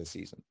coming into the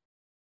season.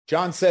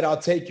 John said, I'll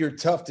take your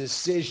tough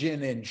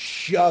decision and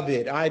shove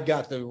it. I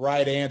got the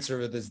right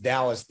answer to this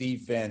Dallas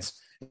defense,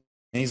 and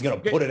he's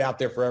going to put it out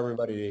there for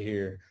everybody to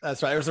hear.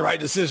 That's right. It was the right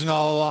decision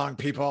all along,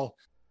 people.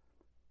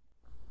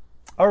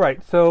 All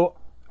right, so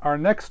our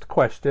next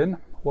question,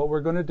 what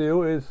we're going to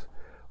do is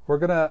we're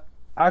going to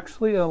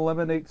actually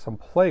eliminate some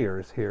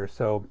players here.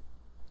 So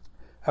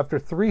after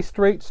 3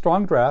 straight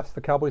strong drafts,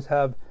 the Cowboys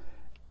have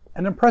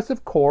an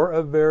impressive core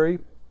of very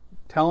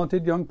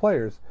talented young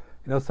players.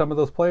 Some of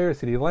those players,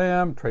 CeeDee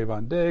Lamb,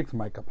 Trayvon Diggs,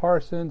 Micah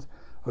Parsons,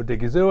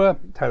 Odigizua,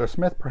 Tyler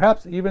Smith,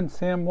 perhaps even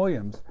Sam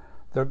Williams.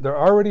 They're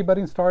already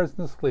budding stars in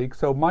this league.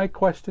 So my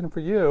question for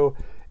you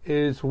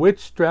is,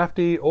 which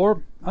draftee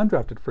or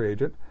undrafted free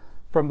agent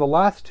from the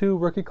last 2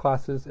 rookie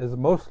classes is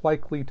most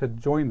likely to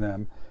join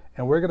them?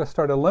 And we're going to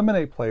start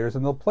eliminate players.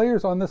 And the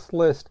players on this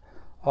list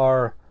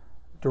are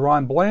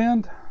Deron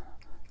Bland,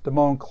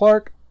 Damone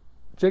Clark,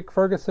 Jake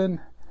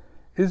Ferguson,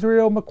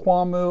 Israel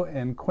Mukuamu,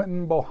 and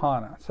Quinton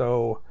Bohanna.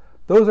 So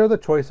those are the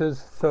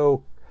choices.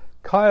 So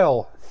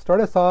Kyle, start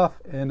us off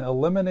and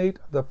eliminate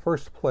the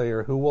first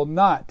player who will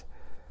not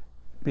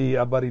be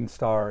a budding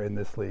star in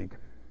this league.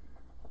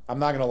 I'm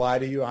not going to lie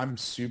to you. I'm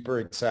super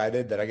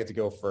excited that I get to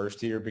go first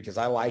here because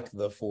I like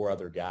the 4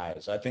 other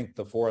guys. I think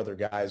the 4 other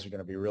guys are going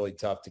to be really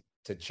tough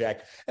to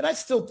check. And I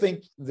still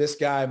think this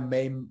guy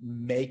may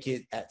make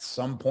it at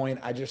some point.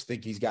 I just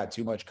think he's got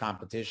too much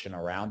competition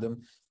around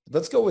him.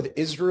 Let's go with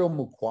Israel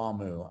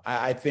Mukuamu.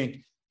 I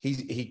think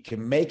he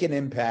can make an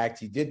impact.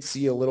 He did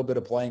see a little bit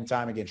of playing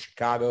time against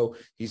Chicago.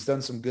 He's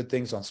done some good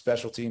things on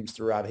special teams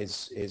throughout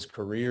his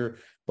career.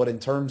 But in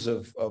terms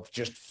of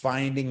just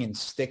finding and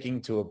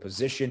sticking to a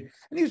position,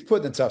 and he was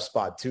put in a tough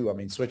spot too. I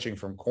mean, switching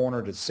from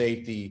corner to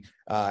safety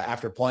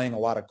after playing a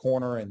lot of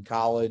corner in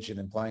college and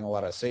then playing a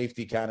lot of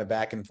safety kind of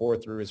back and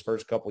forth through his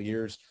first couple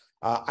years.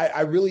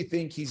 I really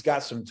think he's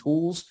got some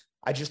tools.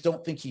 I just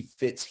don't think he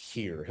fits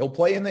here. He'll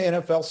play in the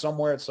NFL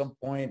somewhere at some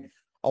point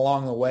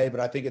along the way, but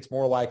I think it's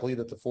more likely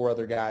that the 4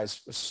 other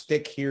guys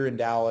stick here in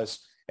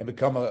Dallas and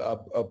become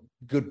a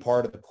good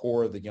part of the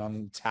core of the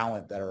young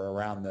talent that are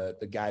around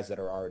the guys that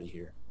are already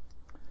here.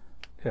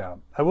 Yeah,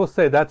 I will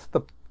say that's the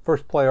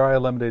first player I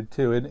eliminated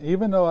too. And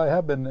even though I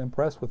have been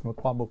impressed with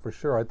Mukuamu for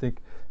sure, I think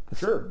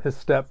his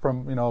step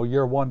from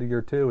year 1 to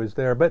year 2 is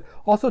there. But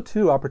also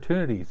 2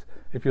 opportunities.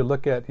 If you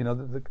look at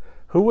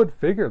who would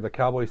figure the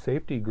Cowboy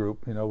safety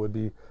group would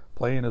be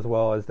playing as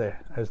well as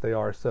they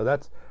are. So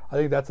I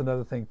think that's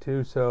another thing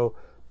too. So,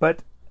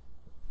 but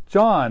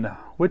John,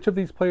 which of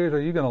these players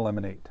are you going to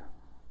eliminate?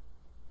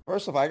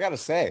 First of all, I got to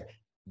say,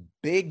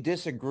 big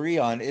disagree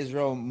on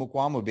Israel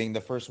Mukuamu being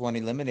the first one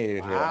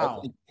eliminated here. I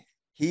think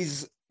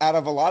he's, out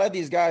of a lot of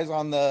these guys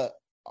on the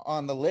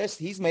list,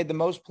 he's made the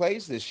most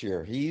plays this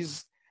year.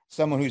 He's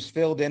someone who's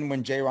filled in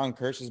when Jaron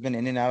Kearse has been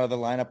in and out of the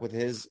lineup with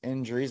his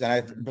injuries. And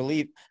I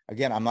believe,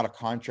 again, I'm not a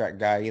contract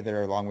guy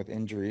either, along with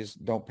injuries.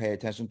 Don't pay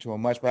attention to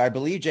him much. But I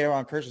believe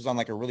Jaron Kearse is on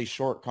like a really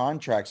short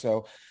contract.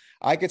 So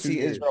I could see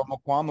Israel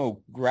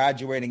Mukuamu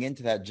graduating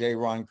into that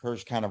Jaron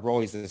Kearse kind of role.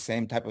 He's the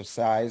same type of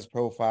size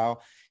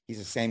profile. He's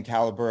the same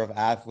caliber of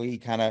athlete. He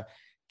kind of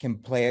can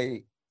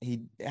play.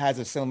 He has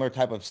a similar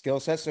type of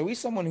skill set. So he's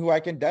someone who I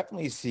can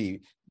definitely see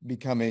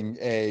becoming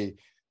a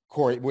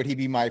Corey. Would he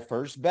be my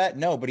first bet?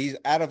 No, but he's,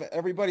 out of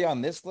everybody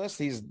on this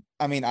list,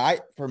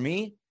 for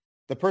me,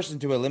 the person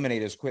to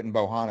eliminate is Quinton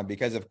Bohanna,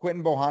 because if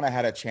Quinton Bohanna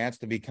had a chance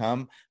to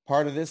become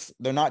part of this,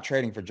 they're not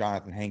trading for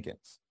Jonathan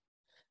Hankins.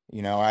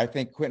 I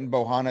think Quinton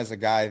Bohanna is a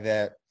guy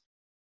that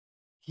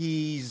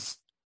he's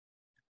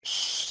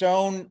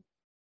shown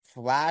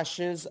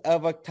flashes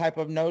of a type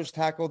of nose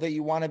tackle that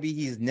you want to be.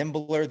 He's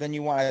nimbler than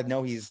you want. I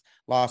know he's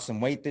lost some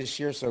weight this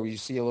year, so you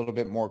see a little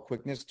bit more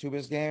quickness to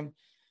his game.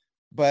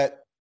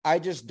 But I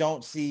just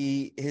don't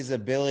see his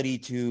ability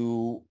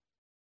to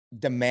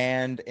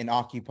demand and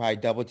occupy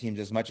double teams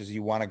as much as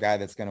you want a guy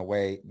that's going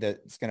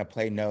to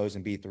play nose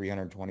and be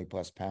 320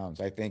 plus pounds.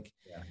 I think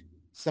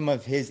some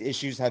of his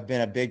issues have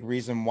been a big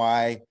reason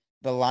why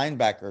the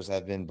linebackers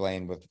have been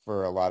blamed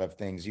for a lot of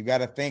things. You got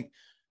to think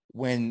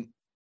when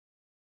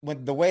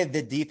the way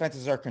the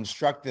defenses are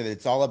constructed,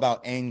 it's all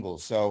about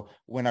angles. So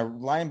when a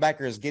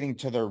linebacker is getting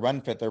to their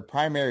run fit, their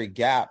primary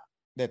gap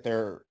that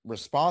they're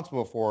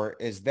responsible for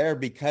is there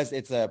because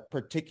it's a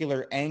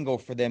particular angle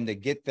for them to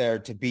get there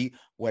to beat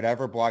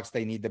whatever blocks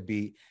they need to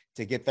beat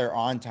to get there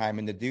on time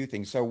and to do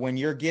things. So when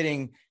you're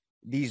getting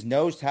these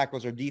nose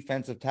tackles or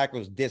defensive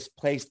tackles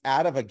displaced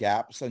out of a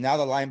gap, so now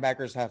the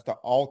linebackers have to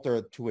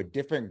alter to a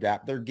different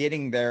gap. They're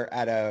getting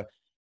there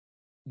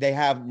they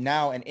have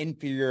now an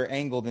inferior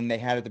angle than they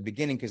had at the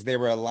beginning because they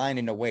were aligned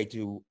in a way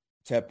to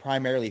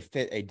primarily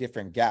fit a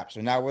different gap.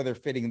 So now where they're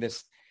fitting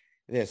this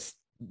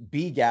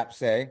B gap,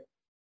 say,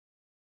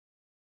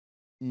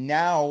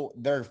 now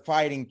they're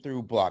fighting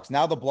through blocks.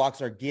 Now the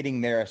blocks are getting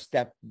there a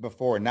step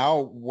before.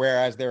 Now,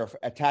 whereas they're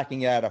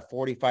attacking it at a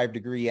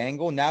 45-degree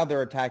angle, now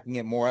they're attacking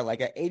it more at like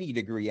an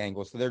 80-degree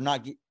angle. So they're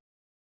not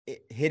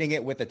hitting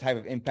it with the type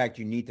of impact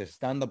you need to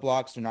stun the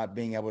blocks. They're not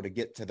being able to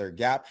get to their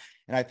gap.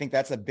 And I think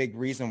that's a big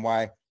reason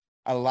why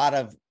a lot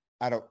of,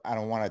 I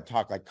don't want to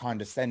talk like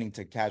condescending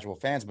to casual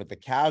fans, but the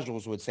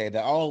casuals would say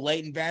that, oh,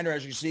 Leighton Vander,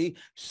 as you see,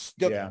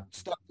 stuck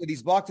to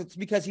these blocks. It's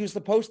because he was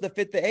supposed to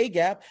fit the A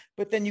gap,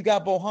 but then you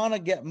got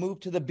Bohanna get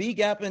moved to the B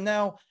gap, and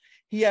now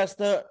he has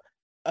to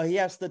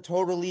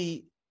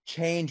totally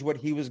change what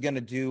he was going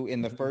to do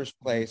in the first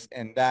place,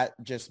 and that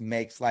just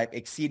makes life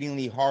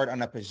exceedingly hard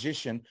on a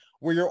position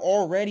where you're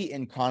already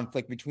in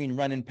conflict between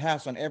run and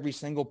pass on every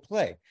single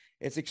play.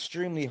 It's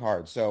extremely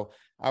hard. So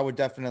I would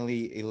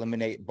definitely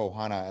eliminate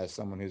Bohanna as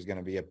someone who's going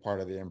to be a part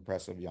of the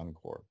impressive young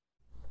core.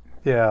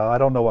 Yeah, I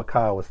don't know what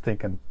Kyle was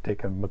thinking,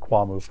 taking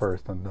Mukuamu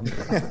first.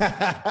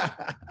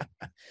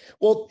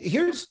 Well,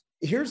 here's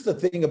the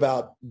thing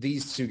about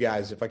these two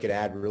guys, if I could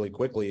add really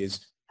quickly,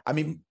 is, I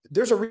mean,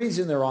 there's a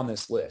reason they're on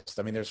this list.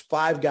 I mean, there's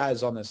 5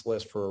 guys on this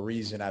list for a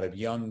reason out of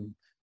young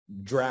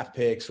draft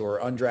picks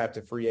or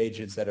undrafted free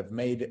agents that have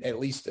made at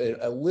least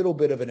a little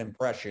bit of an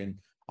impression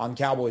on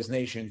Cowboys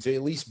Nation to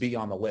at least be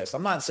on the list.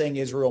 I'm not saying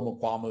Israel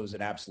Mukuamu is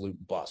an absolute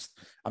bust.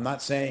 I'm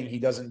not saying he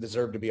doesn't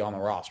deserve to be on the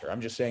roster.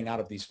 I'm just saying out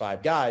of these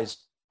 5 guys,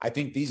 I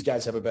think these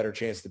guys have a better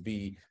chance to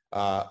be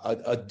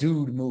a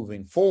dude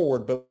moving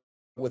forward. But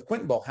with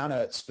Quinton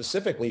Bohanna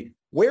specifically,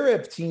 where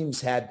have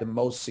teams had the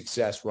most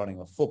success running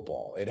the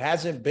football? It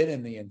hasn't been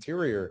in the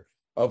interior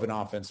of an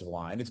offensive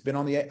line. It's been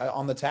on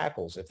the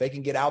tackles. If they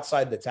can get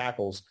outside the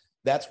tackles,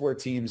 that's where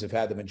teams have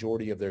had the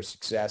majority of their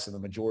success and the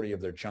majority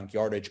of their chunk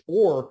yardage.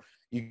 Or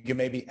you can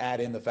maybe add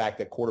in the fact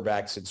that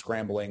quarterbacks and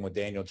scrambling with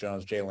Daniel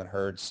Jones, Jalen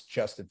Hurts,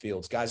 Justin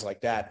Fields, guys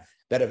like that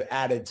have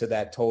added to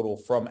that total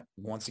from,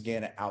 once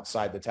again,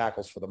 outside the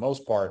tackles for the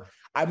most part.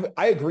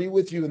 I agree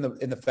with you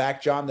in the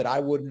fact, John, that I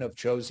wouldn't have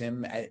chose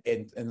him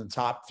in the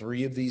top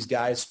 3 of these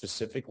guys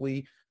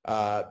specifically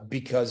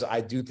because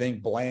I do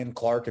think Bland,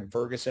 Clark, and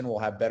Ferguson will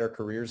have better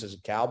careers as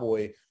a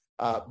Cowboy.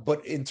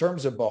 But in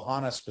terms of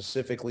Bohanna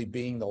specifically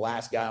being the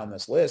last guy on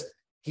this list,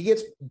 he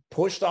gets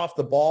pushed off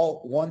the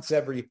ball once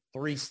every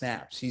 3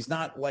 snaps. He's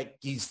not like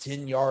he's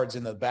 10 yards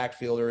in the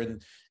backfield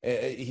and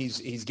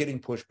he's getting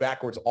pushed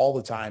backwards all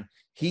the time.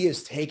 He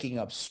is taking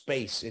up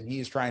space, and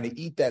he is trying to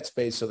eat that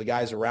space so the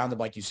guys around him,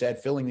 like you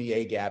said, filling the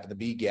A gap and the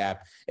B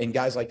gap, and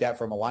guys like that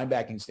from a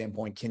linebacking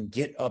standpoint can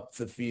get up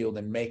the field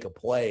and make a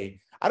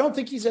play. I don't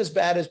think he's as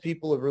bad as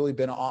people have really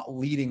been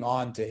leading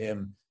on to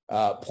him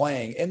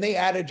playing. And they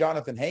added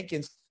Jonathan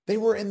Hankins. They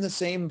were in the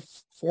same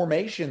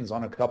formations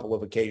on a couple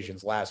of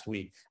occasions last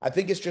week. I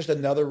think it's just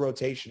another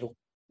rotational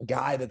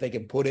guy that they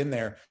can put in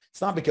there. It's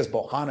not because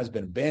Bohanna's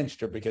been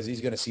benched or because he's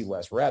going to see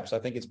less reps. I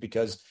think it's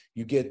because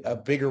you get a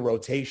bigger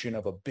rotation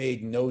of a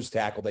big nose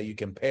tackle that you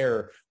can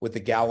pair with the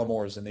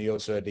Gallimores and the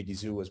Osa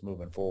Odighizuwas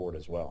moving forward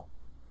as well.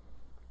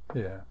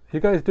 Yeah, you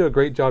guys do a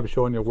great job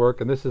showing your work,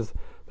 and this is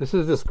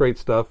just great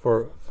stuff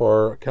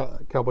for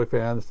Cowboy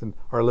fans and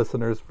our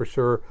listeners for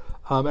sure.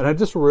 And I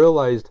just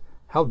realized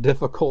how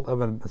difficult of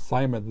an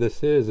assignment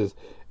this is,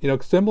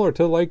 similar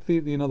to like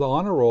the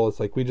honor roll. It's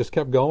like we just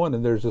kept going,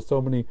 and there's just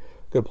so many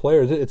good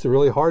players. It's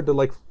really hard to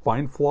like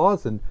find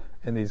flaws in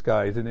these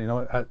guys, and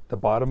at the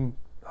bottom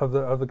of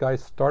the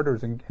guys'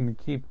 starters and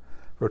keep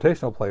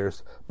rotational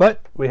players.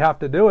 But we have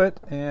to do it,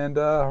 and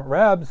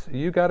Rabs,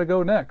 you got to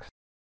go next.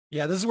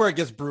 Yeah, this is where it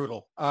gets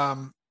brutal.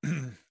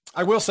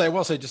 I will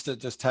say, just to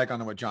tag on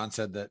to what John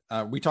said,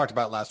 that we talked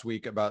about last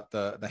week about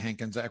the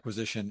Hankins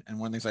acquisition, and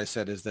one of the things I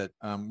said is that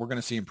we're going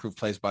to see improved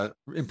play by the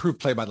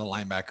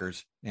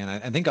linebackers, and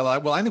I think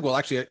we'll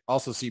actually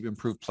also see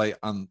improved play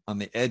on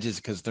the edges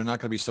because they're not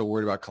going to be so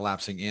worried about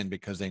collapsing in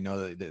because they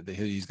know that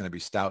he's going to be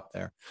stout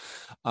there.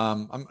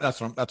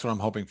 That's what I'm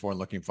hoping for and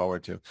looking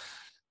forward to.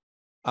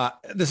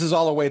 This is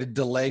all a way to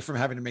delay from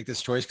having to make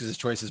this choice because this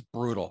choice is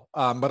brutal.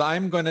 But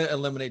I'm going to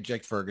eliminate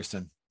Jake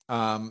Ferguson.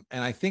 And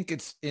I think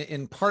it's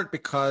in part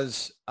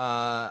because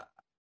I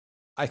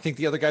think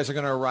the other guys are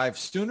going to arrive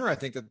sooner. I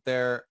think that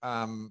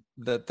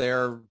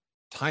their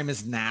time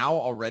is now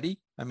already.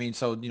 I mean,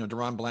 so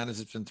Deron Bland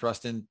has been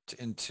thrust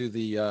into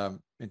the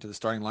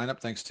starting lineup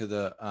thanks to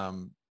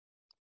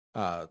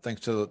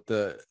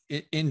the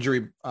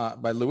injury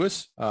by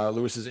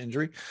Lewis's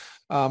injury,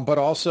 but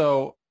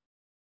also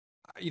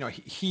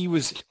he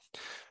was.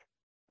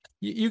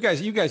 You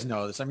guys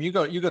know this. I mean, you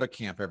go to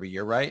camp every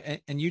year, right?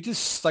 And you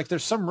just like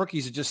there's some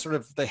rookies that just sort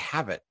of they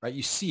have it, right?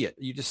 You see it.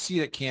 You just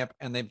see it at camp,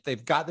 and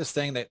they've got this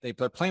thing that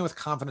they're playing with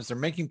confidence. They're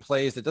making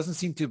plays that doesn't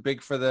seem too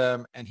big for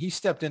them, and he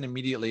stepped in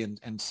immediately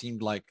and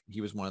seemed like he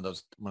was one of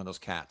those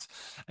cats.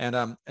 And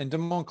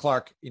Damone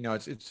Clark,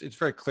 it's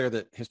very clear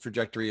that his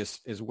trajectory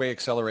is way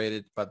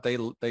accelerated, but they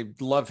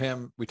love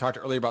him. We talked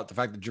earlier about the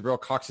fact that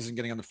Jabril Cox isn't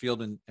getting on the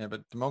field,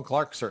 but Damone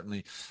Clark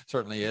certainly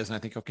is, and I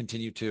think he'll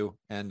continue to.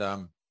 And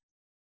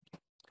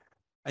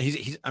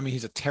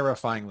he's a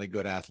terrifyingly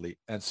good athlete.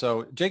 And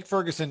so Jake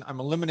Ferguson, I'm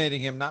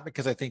eliminating him, not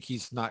because I think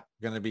he's not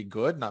going to be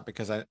good, not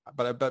because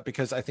but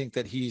because I think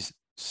that he's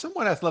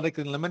somewhat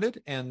athletically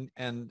limited. And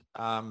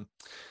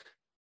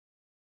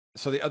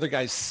so the other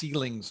guys'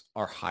 ceilings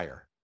are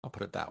higher. I'll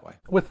put it that way.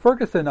 With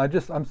Ferguson, I'm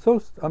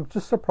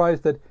just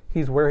surprised that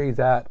he's where he's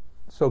at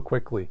so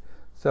quickly.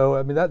 So,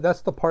 I mean,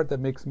 that's the part that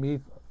makes me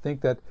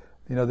think that,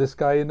 this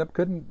guy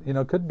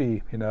could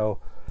be,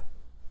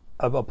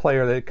 of a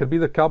player that could be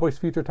the Cowboys'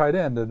 future tight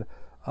end, and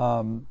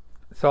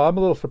so I'm a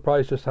little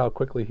surprised just how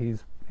quickly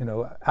he's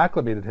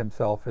acclimated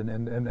himself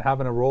and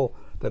having a role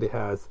that he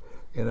has.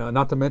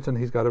 Not to mention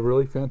he's got a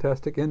really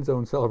fantastic end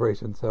zone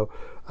celebration. So,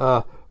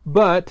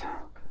 but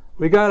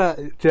we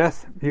gotta,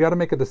 Jess, you gotta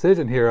make a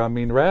decision here. I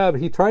mean, Rab,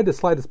 he tried to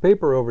slide his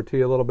paper over to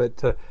you a little bit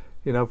to,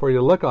 for you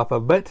to look off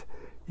of, but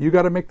you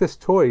got to make this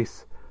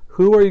choice.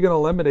 Who are you going to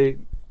eliminate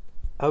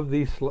of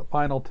these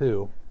final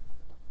two?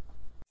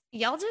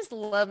 Y'all just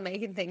love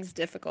making things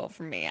difficult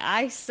for me.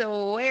 I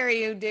swear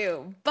you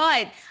do.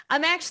 But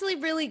I'm actually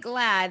really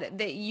glad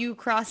that you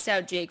crossed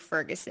out Jake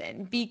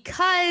Ferguson,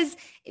 because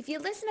if you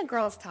listen to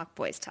Girls Talk,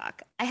 Boys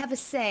Talk, I have a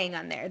saying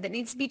on there that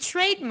needs to be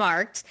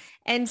trademarked.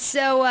 And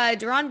so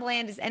Deron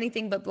Bland is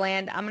anything but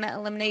bland. I'm going to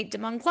eliminate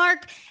Damone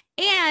Clark.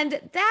 And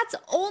that's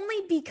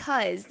only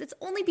because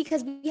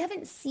we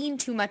haven't seen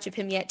too much of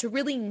him yet to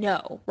really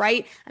know,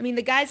 right? I mean,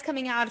 the guy's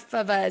coming out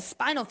of a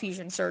spinal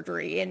fusion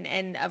surgery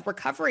and a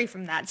recovery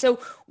from that. So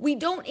we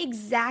don't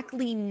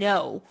exactly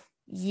know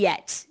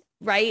yet,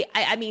 right?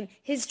 I mean,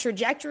 his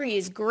trajectory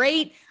is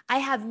great. I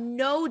have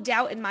no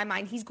doubt in my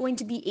mind he's going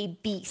to be a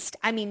beast.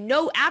 I mean,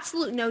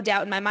 absolute no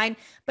doubt in my mind.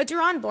 But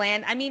Deron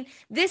Bland, I mean,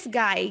 this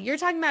guy, you're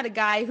talking about a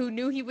guy who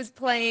knew he was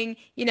playing,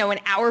 an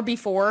hour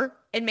before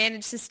and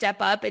managed to step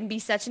up and be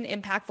such an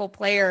impactful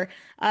player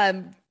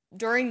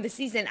during the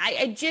season.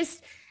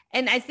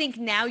 And I think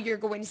now you're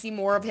going to see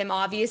more of him,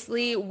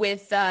 obviously,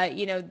 with,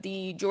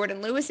 the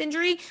Jordan Lewis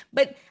injury.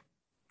 But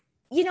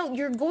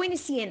you're going to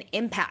see an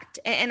impact.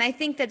 And I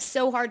think that's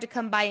so hard to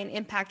come by an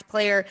impact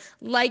player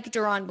like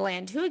Deron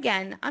Bland, who,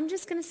 again, I'm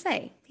just going to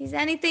say, he's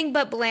anything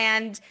but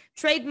bland.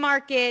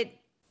 Trademark it.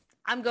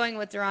 I'm going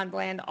with Deron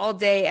Bland all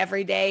day,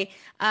 every day.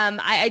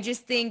 I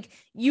just think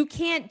you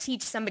can't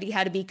teach somebody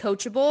how to be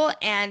coachable.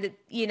 And,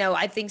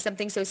 I think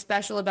something so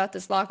special about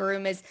this locker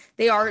room is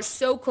they are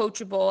so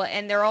coachable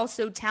and they're all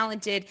so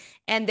talented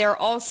and they're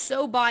all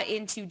so bought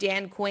into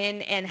Dan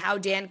Quinn and how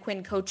Dan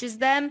Quinn coaches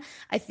them.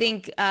 I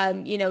think,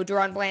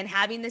 Deron Bland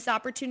having this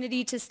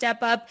opportunity to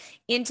step up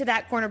into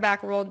that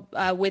cornerback role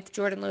with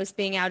Jordan Lewis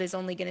being out is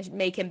only going to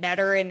make him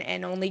better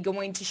and only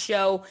going to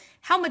show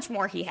how much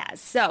more he has.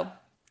 So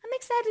I'm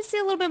excited to see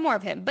a little bit more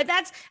of him. But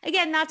that's,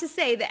 again, not to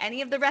say that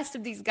any of the rest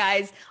of these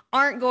guys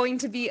aren't going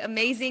to be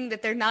amazing,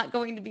 that they're not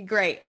going to be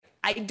great.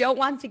 I don't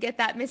want to get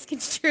that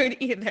misconstrued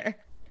either.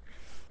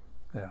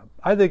 Yeah,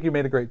 I think you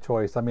made a great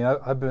choice. I mean,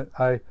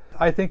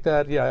 I think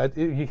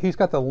that, he's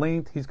got the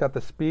length, he's got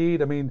the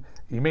speed. I mean,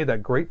 he made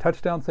that great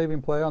touchdown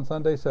saving play on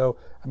Sunday. So,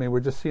 I mean,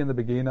 we're just seeing the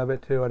beginning of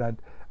it too. And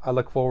I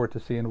look forward to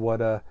seeing what,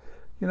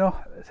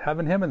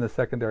 having him in the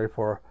secondary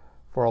for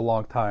a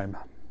long time.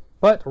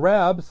 But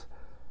Rabs,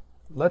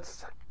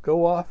 let's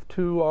go off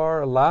to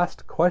our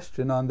last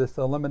question on this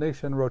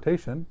elimination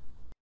rotation.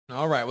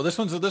 All right. Well, this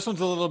one's a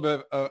little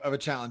bit of a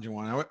challenging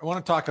one. I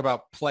want to talk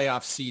about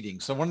playoff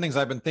seeding. So one of the things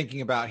I've been thinking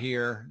about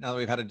here, now that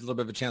we've had a little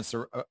bit of a chance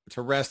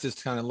to rest, is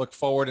to kind of look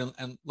forward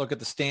and look at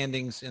the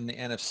standings in the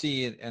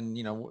NFC and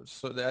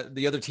so that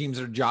the other teams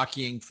are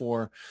jockeying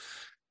for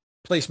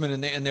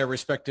placement in their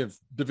respective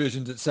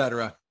divisions, et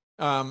cetera.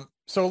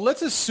 So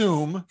let's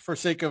assume, for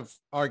sake of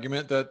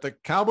argument, that the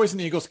Cowboys and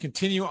the Eagles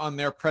continue on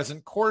their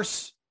present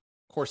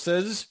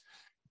courses,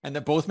 and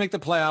that both make the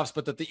playoffs,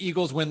 but that the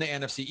Eagles win the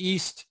NFC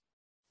East.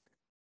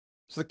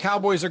 So the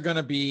Cowboys are going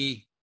to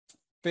be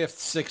 5th,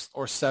 6th,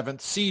 or 7th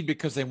seed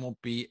because they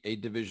won't be a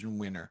division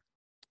winner.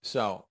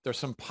 So there's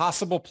some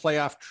possible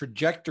playoff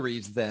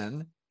trajectories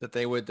then that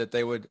they would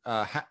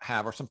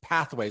have, or some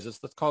pathways.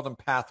 Let's call them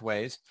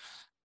pathways.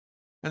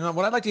 And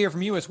what I'd like to hear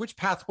from you is, which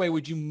pathway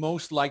would you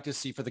most like to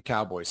see for the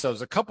Cowboys? So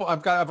there's a couple.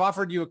 I've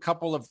offered you a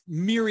couple of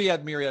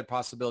myriad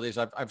possibilities.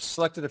 I've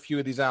selected a few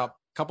of these out.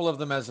 A couple of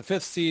them as the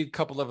 5th seed, a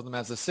couple of them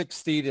as the 6th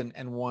seed,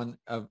 and one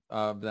of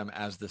them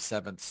as the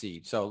 7th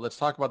seed. So let's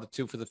talk about the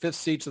two for the 5th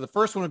seed. So the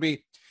first one would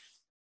be,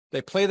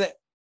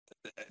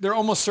 they're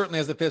almost certainly,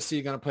 as the 5th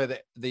seed, going to play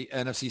the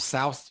NFC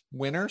South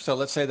winner. So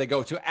let's say they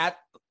go to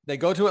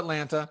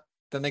Atlanta,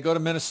 then they go to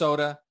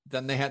Minnesota,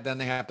 then they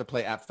have to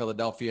play at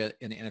Philadelphia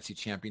in the NFC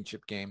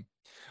Championship game.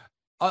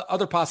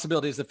 Other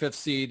possibilities, the 5th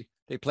seed,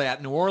 they play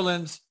at New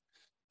Orleans,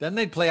 then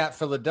they'd play at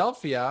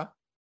Philadelphia,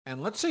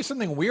 and let's say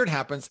something weird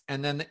happens,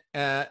 and then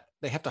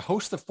they have to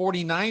host the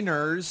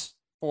 49ers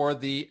for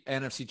the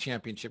NFC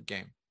Championship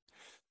game.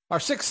 Our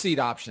 6th seed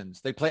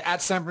options, they play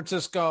at San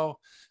Francisco,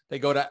 they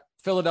go to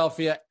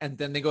Philadelphia, and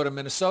then they go to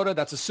Minnesota.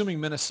 That's assuming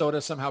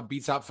Minnesota somehow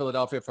beats out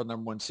Philadelphia for the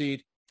number 1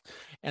 seed.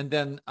 And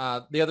then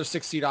the other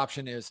 6th seed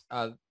option is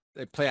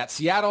they play at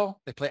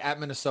Seattle, they play at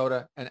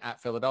Minnesota, and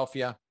at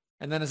Philadelphia.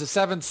 And then as a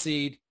 7th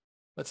seed,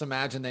 let's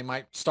imagine they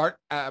might start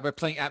by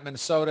playing at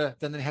Minnesota,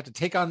 then they have to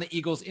take on the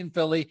Eagles in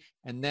Philly,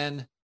 and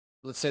then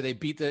let's say they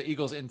beat the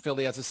Eagles in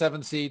Philly as a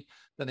 7th seed,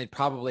 then they'd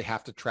probably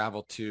have to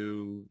travel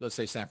to, let's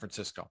say, San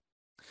Francisco.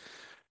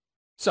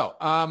 So,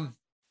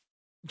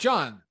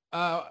 John,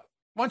 why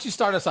don't you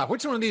start us off?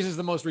 Which one of these is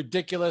the most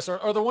ridiculous,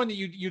 or the one that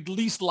you'd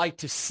least like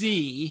to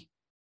see?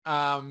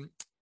 And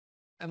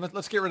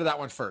let's get rid of that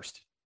one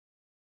first.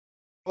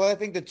 Well, I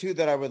think the two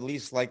that I would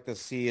least like to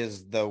see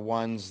is the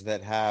ones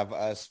that have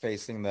us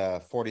facing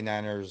the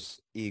 49ers,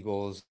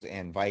 Eagles,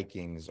 and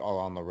Vikings all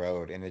on the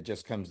road. And it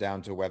just comes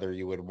down to whether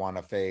you would want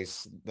to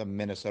face the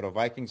Minnesota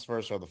Vikings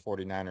first or the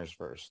 49ers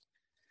first.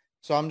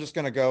 So I'm just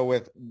going to go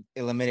with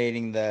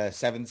eliminating the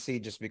 7th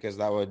seed, just because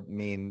that would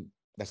mean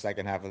the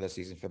second half of the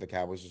season for the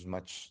Cowboys is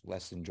much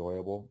less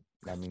enjoyable.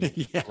 I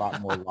mean, a lot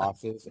more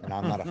losses, and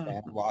I'm not a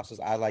fan of losses.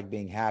 I like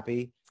being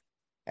happy,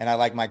 and I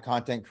like my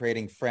content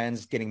creating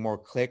friends getting more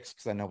clicks,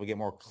 because I know we get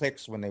more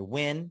clicks when they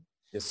win.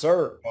 Yes,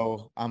 sir.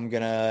 So I'm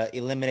going to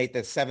eliminate the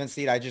 7th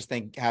seed. I just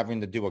think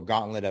having to do a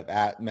gauntlet of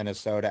at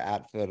Minnesota,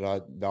 at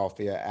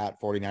Philadelphia, at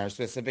 49ers,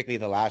 specifically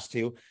the last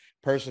two.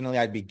 Personally,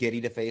 I'd be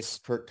giddy to face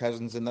Kirk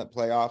Cousins in the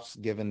playoffs,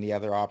 given the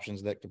other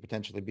options that could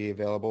potentially be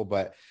available.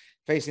 But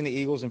facing the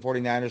Eagles and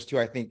 49ers too,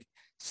 I think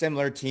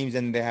similar teams,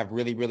 and they have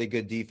really, really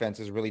good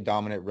defenses, really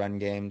dominant run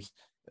games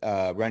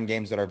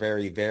that are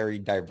very, very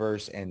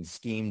diverse and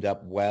schemed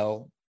up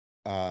well.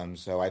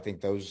 So I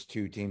think those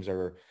two teams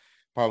are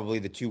probably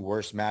the two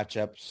worst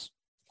matchups,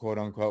 quote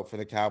unquote, for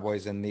the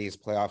Cowboys in these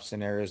playoff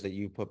scenarios that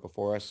you put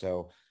before us.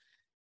 So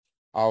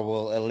I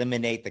will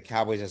eliminate the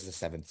Cowboys as the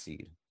 7th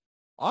seed.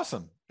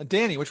 Awesome.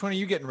 Danny, which one are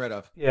you getting rid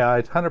of? Yeah,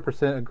 I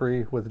 100%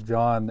 agree with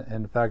John.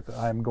 In fact,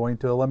 I'm going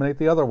to eliminate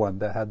the other one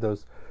that had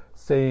those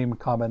same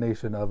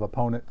combination of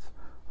opponents.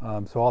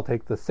 So I'll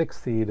take the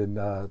 6th seed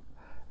and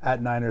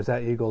at Niners,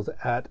 at Eagles,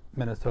 at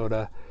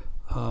Minnesota.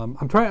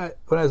 I'm trying.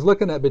 When I was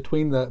looking at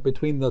between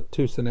the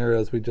two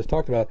scenarios we just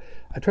talked about,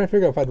 I try to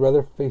figure out if I'd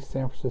rather face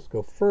San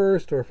Francisco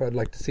first, or if I'd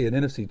like to see an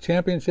NFC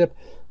Championship,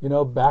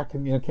 back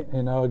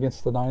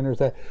against the Niners.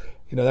 That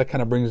that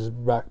kind of brings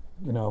back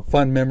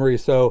fun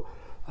memories. So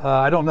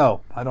I don't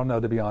know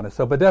to be honest.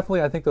 So, but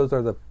definitely I think those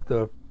are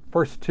the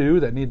first two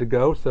that need to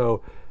go.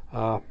 So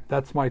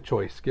that's my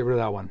choice. Get rid of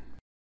that one.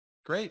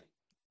 Great,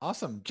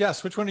 awesome.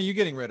 Jess, which one are you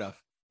getting rid of?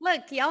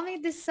 Look, y'all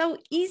made this so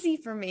easy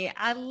for me.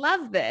 I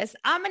love this.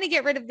 I'm going to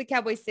get rid of the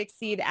Cowboys 6th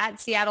seed,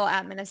 at Seattle,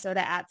 at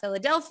Minnesota, at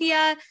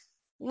Philadelphia.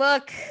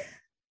 Look,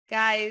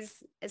 guys,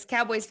 as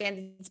Cowboys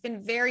fans, it's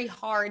been very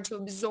hard to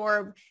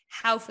absorb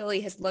how Philly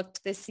has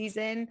looked this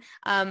season.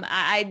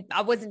 I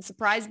wasn't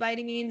surprised by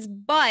any means,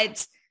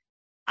 but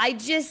I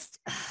just,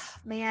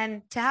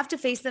 man, to have to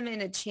face them in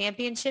a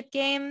championship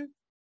game,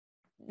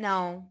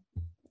 no,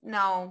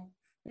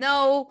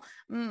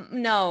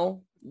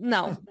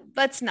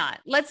 let's not.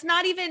 Let's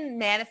not even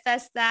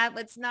manifest that.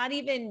 Let's not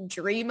even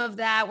dream of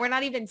that. We're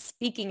not even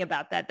speaking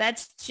about that.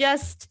 That's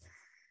just,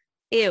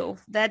 ew.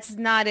 That's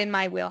not in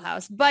my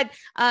wheelhouse. But,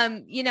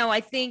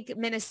 I think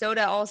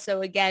Minnesota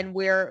also, again,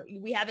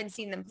 we haven't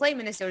seen them play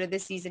Minnesota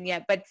this season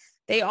yet, but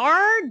they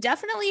are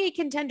definitely a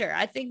contender.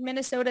 I think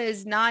Minnesota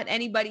is not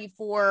anybody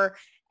for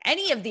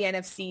any of the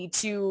NFC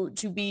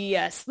to be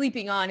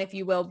sleeping on, if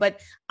you will. But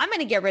I'm going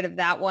to get rid of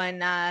that one.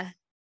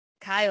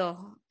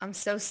 Kyle, I'm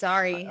so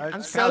sorry. I'm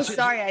Kyle, so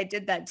sorry I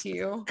did that to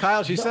you.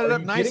 Kyle, she set it are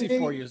up you nicely kidding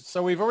me? for you.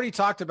 So we've already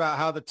talked about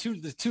how the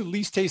two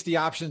least tasty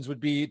options would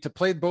be to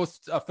play both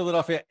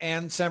Philadelphia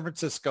and San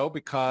Francisco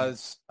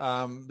because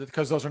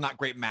those are not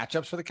great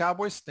matchups for the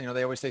Cowboys. You know,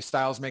 they always say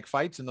styles make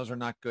fights, and those are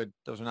not good.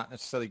 Those are not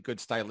necessarily good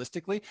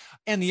stylistically.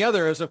 And the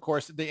other is, of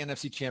course, the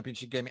NFC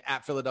Championship game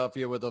at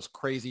Philadelphia with those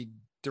crazy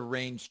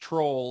deranged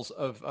trolls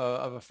of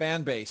a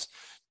fan base.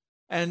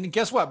 And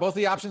guess what? Both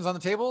the options on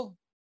the table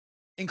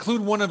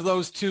include one of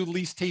those two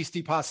least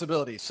tasty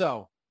possibilities.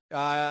 So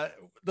the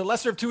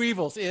lesser of two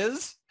evils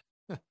is,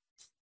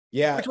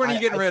 Yeah. which one are you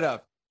getting rid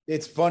of?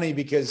 It's funny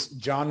because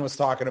John was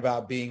talking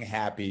about being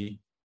happy.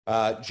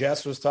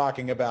 Jess was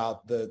talking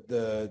about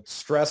the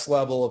stress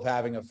level of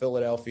having a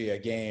Philadelphia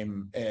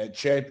game,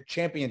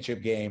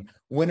 championship game.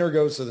 Winner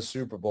goes to the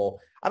Super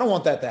Bowl. I don't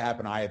want that to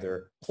happen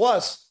either.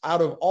 Plus,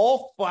 out of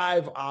all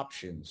five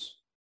options,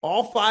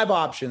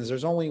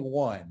 there's only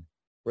one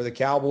where the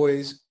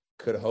Cowboys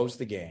could host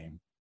the game.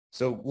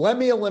 So let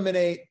me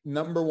eliminate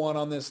number one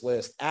on this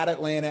list at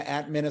Atlanta,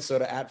 at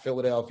Minnesota, at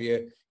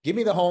Philadelphia. Give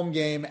me the home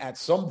game at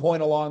some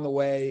point along the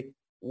way,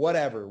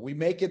 whatever. We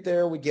make it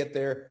there, we get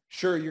there.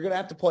 Sure, you're going to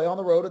have to play on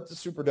the road at the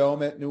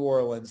Superdome at New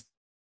Orleans.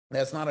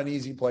 That's not an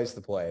easy place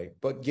to play.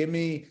 But give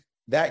me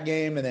that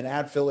game and then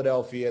at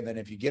Philadelphia. And then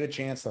if you get a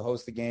chance to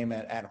host the game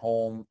at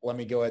home, let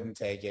me go ahead and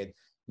take it,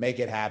 make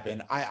it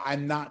happen.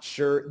 I'm not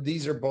sure.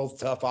 These are both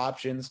tough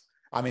options.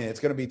 I mean, it's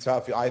going to be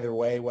tough either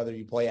way, whether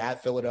you play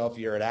at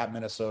Philadelphia or at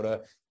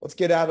Minnesota. Let's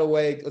get out of the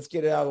way. Let's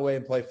get it out of the way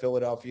and play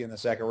Philadelphia in the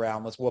second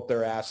round. Let's whoop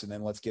their ass, and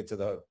then let's get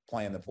to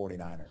playing the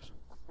 49ers.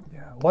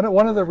 Yeah,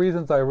 one of the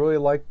reasons I really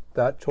like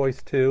that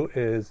choice too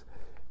is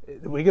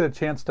we get a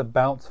chance to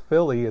bounce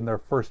Philly in their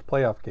first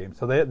playoff game.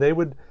 So they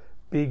would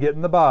be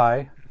getting the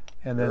bye,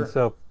 and then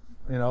and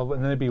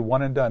then it'd be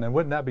one and done. And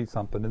wouldn't that be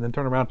something? And then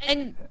turn around.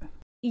 And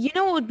you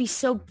know what would be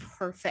so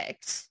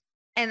perfect?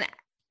 And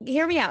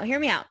hear me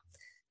out.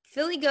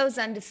 Philly goes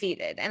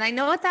undefeated. And I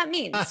know what that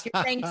means.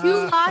 You're saying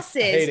two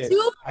losses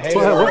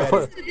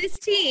to this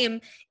team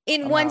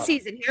in one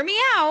season. Hear me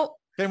out.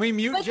 Can we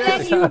mute But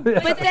Jess?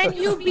 then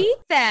you beat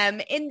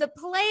them in the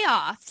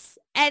playoffs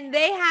and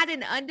they had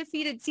an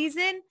undefeated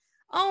season.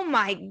 Oh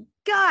my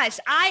gosh.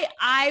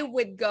 I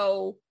would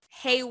go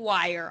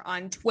haywire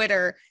on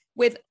Twitter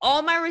with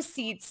all my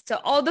receipts to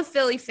all the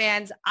Philly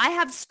fans. I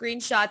have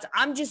screenshots.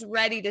 I'm just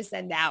ready to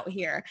send out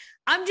here.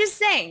 I'm just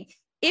saying,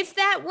 if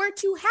that were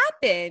to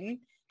happen,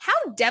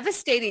 how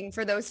devastating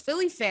for those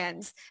Philly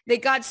fans. They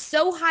got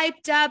so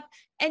hyped up,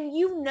 and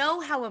you know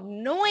how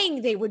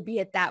annoying they would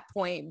be at that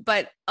point.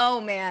 But, oh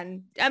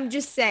man, I'm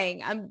just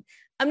saying, I'm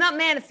not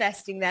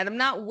manifesting that. I'm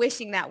not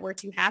wishing that were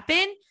to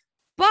happen,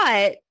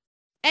 but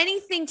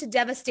anything to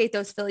devastate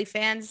those Philly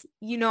fans,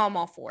 you know, I'm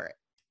all for it.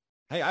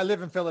 Hey, I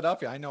live in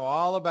Philadelphia. I know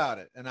all about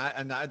it. And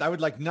I would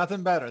like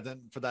nothing better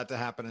than for that to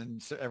happen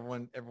and so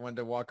everyone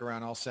to walk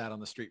around all sad on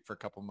the street for a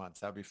couple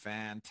months. That would be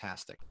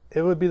fantastic.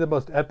 It would be the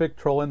most epic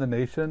troll in the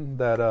nation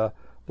that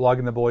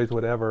Blogging the Boys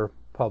would ever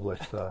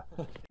publish.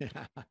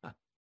 Yeah.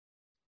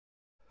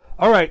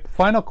 All right,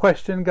 final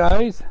question,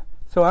 guys.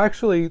 So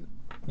actually,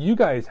 you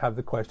guys have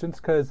the questions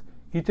because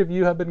each of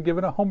you have been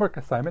given a homework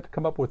assignment to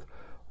come up with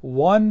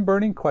one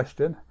burning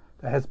question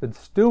that has been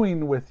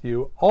stewing with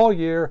you all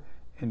year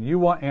and you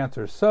want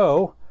answers.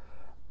 So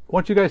I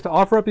want you guys to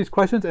offer up these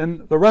questions,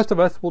 and the rest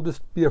of us will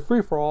just be a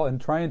free-for-all in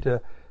trying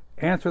to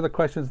answer the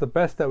questions the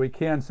best that we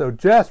can. So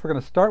Jess, we're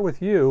going to start with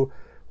you.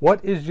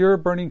 What is your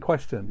burning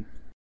question?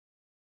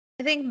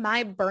 I think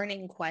my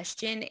burning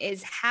question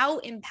is, how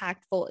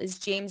impactful is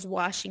James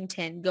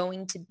Washington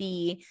going to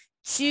be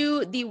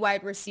to the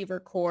wide receiver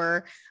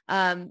core?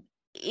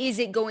 Is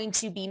it going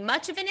to be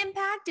much of an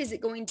impact? Is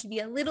it going to be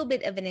a little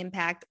bit of an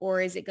impact?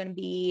 Or is it going to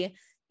be,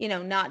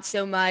 not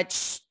so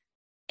much?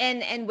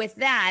 And with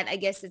that, I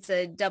guess it's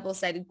a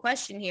double-sided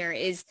question here,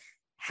 is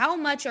how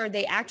much are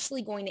they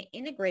actually going to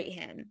integrate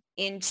him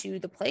into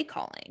the play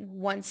calling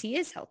once he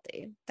is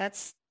healthy?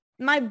 That's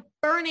my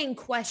burning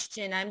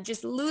question. I'm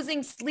just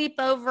losing sleep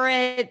over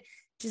it,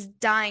 just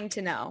dying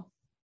to know.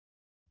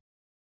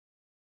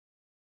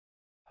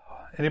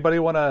 Anybody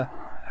want to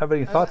have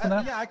any thoughts on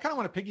that? Yeah, I kind of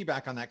want to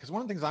piggyback on that because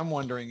one of the things I'm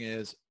wondering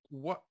is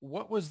what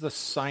was the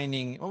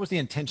signing? What was the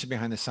intention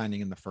behind the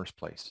signing in the first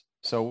place?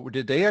 So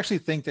did they actually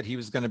think that he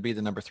was going to be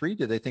the number 3?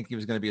 Did they think he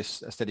was going to be a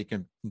steady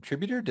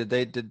contributor? Did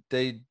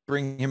they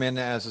bring him in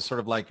as a sort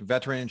of like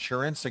veteran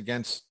insurance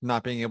against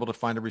not being able to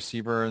find a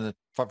receiver in the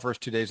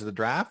first 2 days of the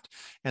draft?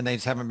 And they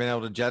just haven't been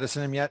able to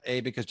jettison him yet,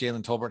 A, because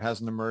Jalen Tolbert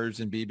hasn't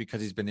emerged, and B,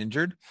 because he's been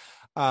injured.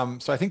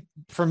 So I think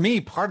for me,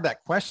 part of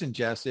that question,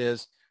 Jess,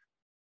 is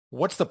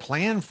what's the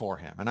plan for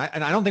him? And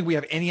I don't think we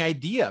have any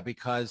idea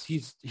because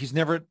he's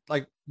never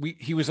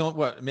he was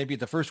on maybe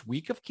the first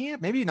week of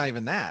camp, maybe not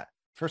even that.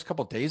 First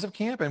couple of days of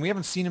camp, and we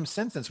haven't seen him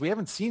since then. So we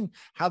haven't seen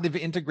how they've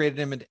integrated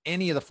him into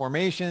any of the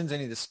formations,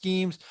 any of the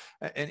schemes,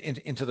 and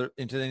into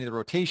any of the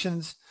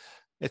rotations.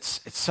 It's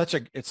such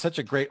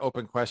a great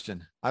open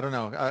question. I don't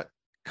know,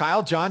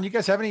 Kyle, John, you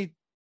guys have any?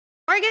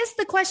 Or I guess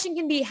the question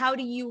can be, how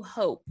do you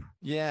hope?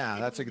 Yeah,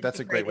 that's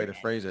a great way to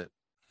phrase it.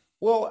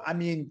 Well, I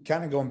mean,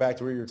 kind of going back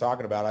to what you were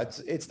talking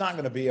about, it's not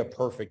going to be a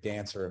perfect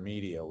answer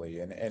immediately.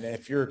 And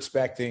if you're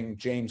expecting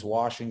James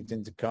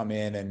Washington to come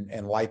in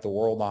and light the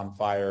world on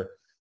fire,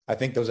 I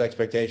think those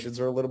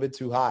expectations are a little bit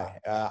too high.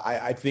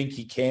 I think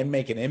he can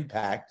make an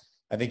impact.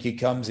 I think he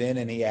comes in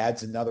and he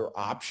adds another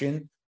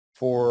option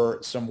for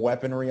some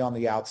weaponry on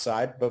the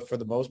outside. But for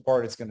the most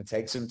part, it's going to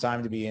take some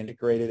time to be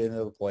integrated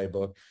into the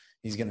playbook.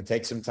 He's going to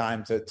take some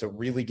time to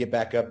really get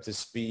back up to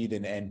speed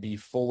and be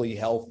fully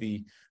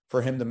healthy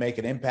for him to make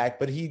an impact.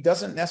 But he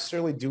doesn't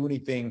necessarily do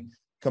anything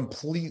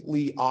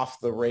completely off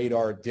the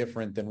radar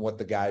different than what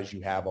the guys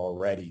you have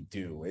already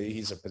do.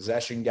 He's a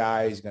possession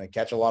guy. He's going to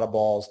catch a lot of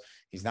balls.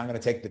 He's not going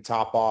to take the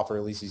top off, or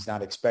at least he's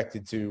not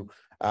expected to.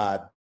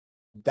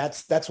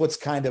 That's what's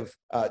kind of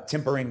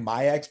tempering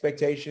my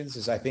expectations,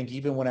 is I think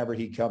even whenever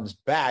he comes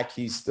back,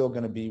 he's still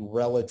going to be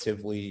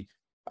relatively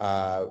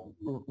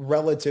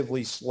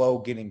slow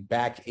getting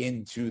back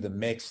into the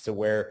mix, to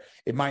where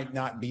it might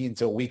not be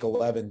until week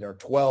 11 or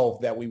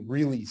 12 that we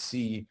really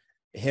see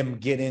him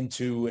get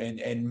into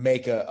and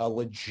make a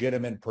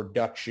legitimate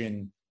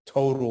production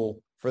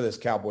total for this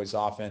Cowboys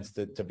offense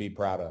to be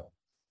proud of.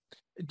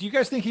 Do you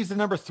guys think he's the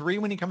number 3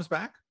 when he comes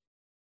back?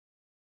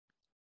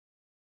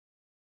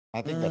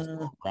 I think that's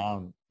Noah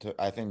Brown.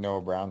 I think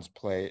Noah Brown's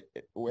play,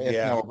 if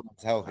Noah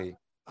Brown's healthy.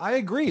 I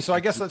agree. So I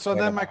guess so.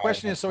 Then my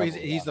question is: so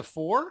he's the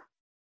 4,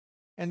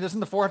 and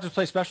doesn't the 4 have to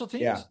play special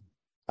teams? Yeah,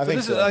 I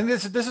think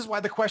this is why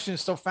the question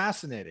is so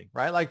fascinating,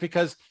 right? Like,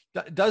 because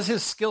does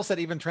his skill set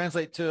even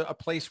translate to a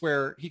place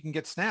where he can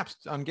get snaps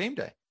on game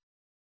day,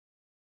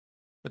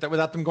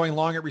 without them going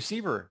long at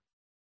receiver?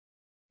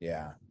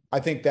 Yeah, I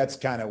think that's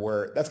kind of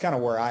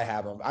where I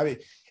have him. I mean,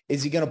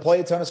 is he going to play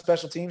a ton of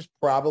special teams?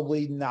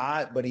 Probably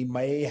not, but he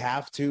may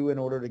have to in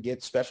order to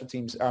get special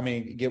teams. I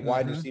mean, get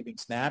wide receiving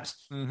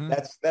snaps.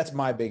 That's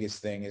my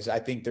biggest thing, is I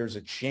think there's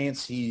a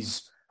chance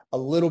he's a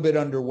little bit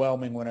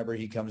underwhelming whenever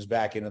he comes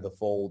back into the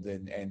fold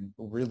and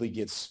really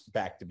gets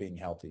back to being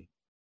healthy.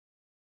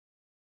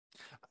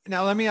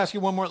 Now, let me ask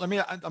you one more.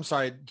 I'm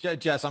sorry,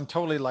 Jess, I'm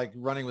totally like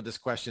running with this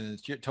question.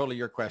 It's totally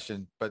your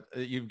question, but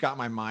you've got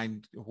my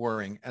mind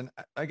whirring. And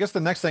I guess the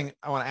next thing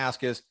I want to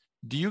ask is,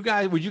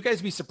 would you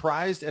guys be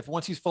surprised if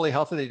once he's fully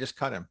healthy, they just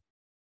cut him?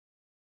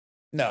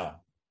 No.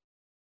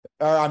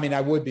 I mean, I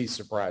would be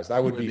surprised.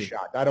 I would be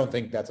shocked. I don't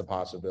think that's a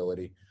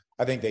possibility.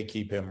 I think they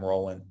keep him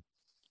rolling.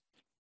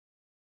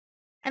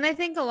 And I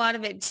think a lot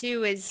of it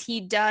too is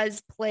he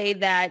does play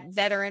that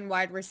veteran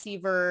wide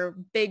receiver,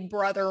 big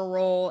brother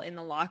role in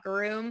the locker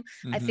room.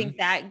 I think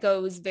that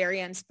goes very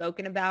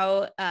unspoken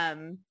about.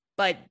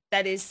 But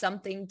that is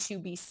something to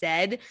be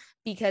said,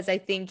 because I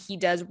think he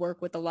does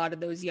work with a lot of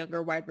those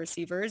younger wide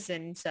receivers.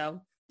 And so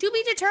to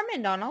be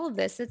determined on all of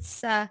this,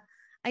 it's, I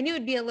knew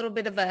it'd be a little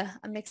bit of a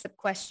mix-up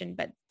question,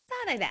 but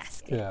thought I'd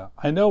ask it. Yeah,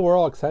 I know we're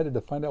all excited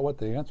to find out what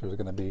the answer is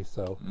going to be.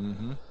 So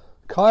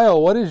Kyle,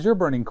 what is your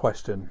burning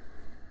question?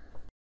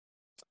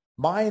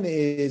 Mine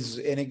is,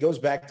 and it goes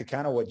back to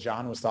kind of what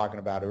John was talking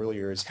about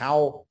earlier, is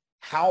how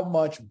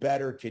much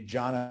better could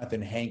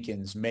Jonathan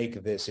Hankins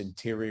make this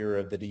interior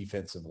of the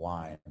defensive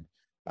line?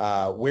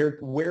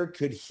 Where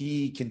could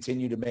he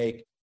continue to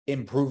make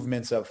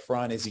improvements up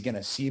front? Is he going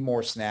to see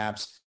more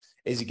snaps?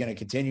 Is he going to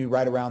continue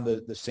right around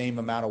the same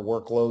amount of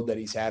workload that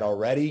he's had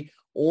already?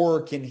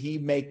 Or can he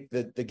make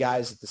the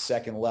guys at the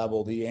second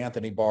level, the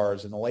Anthony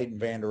Barrs and the Leighton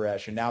Vander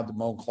Esch and now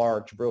Damone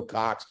Clark, Jabril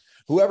Cox,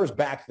 whoever's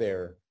back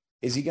there,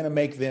 is he going to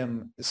make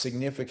them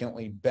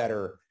significantly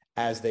better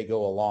as they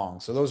go along?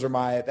 So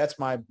that's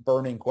my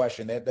burning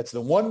question. That's the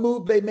one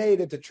move they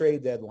made at the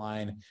trade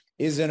deadline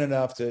isn't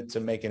enough to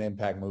make an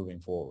impact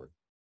moving forward.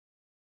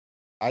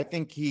 I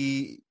think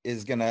he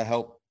is going to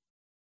help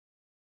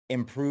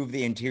improve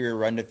the interior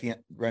run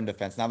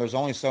defense. Now, there's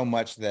only so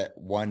much that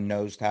one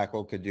nose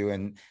tackle could do,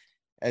 and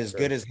as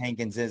good as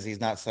Hankins is, he's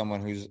not someone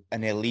who's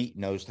an elite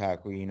nose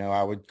tackle. You know,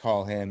 I would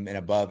call him an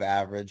above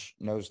average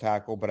nose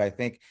tackle, but I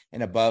think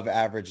an above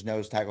average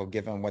nose tackle,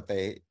 given what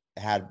they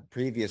had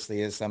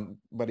previously, is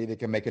somebody that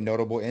can make a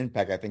notable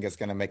impact. I think it's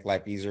going to make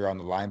life easier on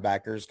the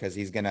linebackers, because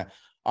he's going to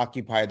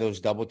occupy those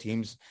double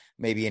teams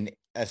maybe in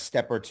a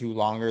step or two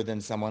longer than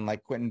someone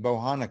like Quinton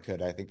Bohanna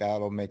could. I think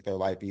that'll make their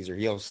life easier.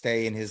 He'll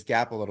stay in his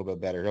gap a little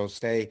bit better. He'll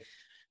stay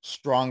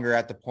stronger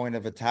at the point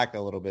of attack a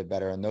little bit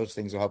better, and those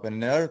things will help.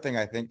 And another thing,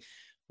 I think,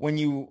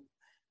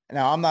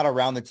 now I'm not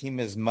around the team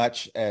as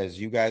much as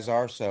you guys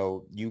are,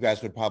 so you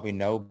guys would probably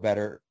know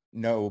better, be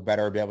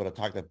able to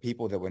talk to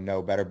people that would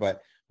know better.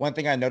 But one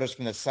thing I noticed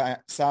from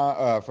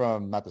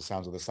from not the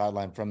sounds of the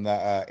sideline, from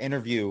the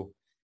interview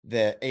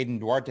that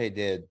Aiden Duarte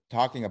did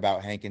talking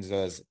about Hankins,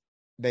 was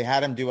they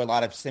had him do a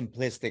lot of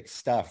simplistic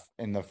stuff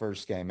in the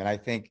first game. And I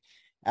think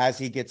as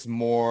he gets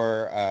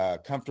more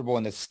comfortable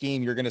in the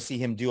scheme, you're going to see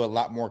him do a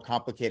lot more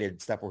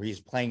complicated stuff where he's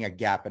playing a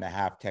gap and a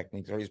half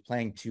techniques, or he's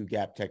playing 2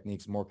 gap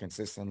techniques more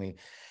consistently.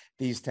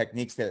 These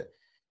techniques that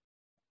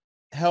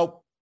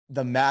help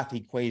the math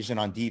equation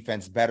on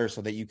defense better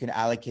so that you can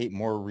allocate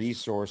more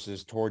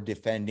resources toward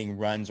defending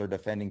runs or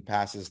defending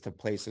passes to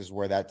places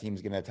where that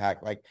team's going to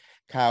attack. Like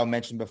Kyle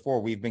mentioned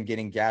before, we've been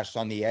getting gashed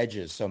on the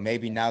edges. So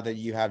maybe now that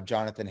you have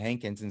Jonathan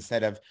Hankins,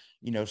 instead of,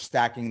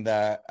 stacking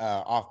the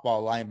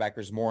off-ball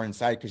linebackers more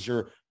inside, because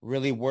you're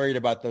really worried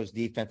about those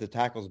defensive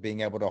tackles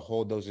being able to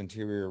hold those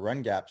interior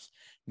run gaps.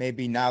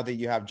 Maybe now that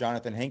you have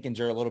Jonathan Hankins,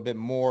 you're a little bit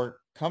more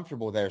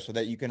comfortable there so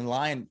that you can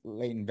line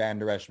Leighton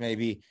Vander Esch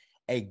maybe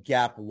a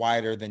gap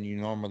wider than you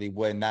normally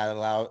would. And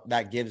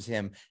that gives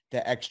him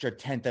the extra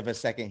 1/10 of a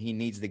second he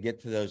needs to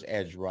get to those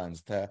edge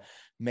runs to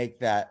make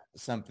that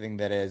something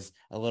that is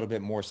a little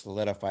bit more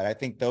solidified. I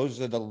think those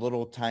are the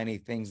little tiny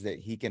things that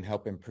he can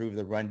help improve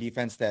the run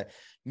defense that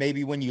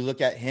maybe when you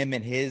look at him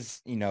and his,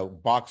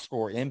 box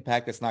score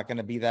impact, it's not going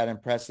to be that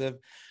impressive,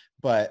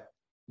 but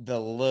the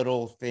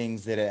little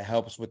things that it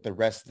helps with the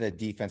rest of the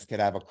defense could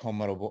have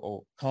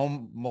a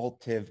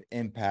cumulative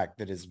impact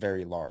that is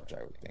very large,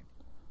 I would think.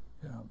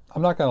 Yeah,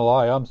 I'm not going to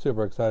lie. I'm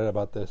super excited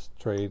about this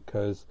trade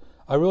because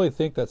I really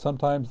think that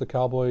sometimes the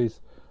Cowboys,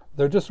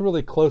 they're just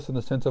really close in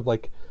the sense of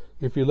like,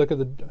 if you look at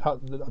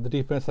the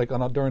defense, like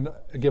during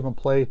a given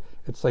play,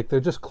 it's like they're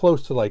just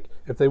close to like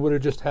if they would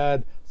have just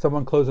had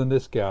someone closing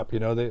this gap,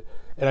 and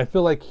I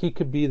feel like he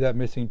could be that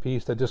missing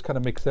piece that just kind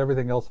of makes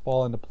everything else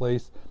fall into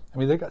place. I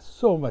mean, they got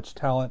so much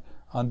talent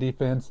on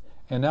defense,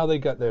 and now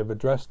they've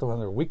addressed one of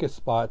their weakest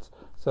spots.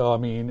 So I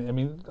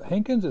mean,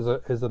 Hankins is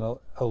an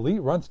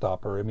elite run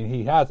stopper. I mean,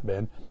 he has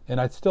been, and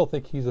I still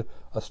think he's a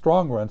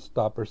strong run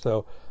stopper.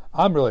 So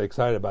I'm really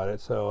excited about it.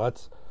 So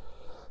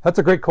that's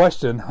a great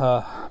question.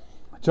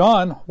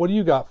 John, what do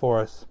you got for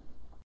us?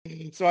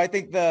 So I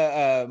think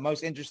the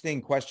most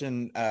interesting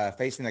question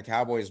facing the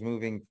Cowboys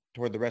moving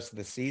toward the rest of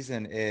the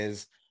season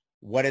is,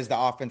 what is the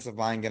offensive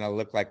line going to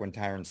look like when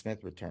Tyron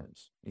Smith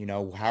returns?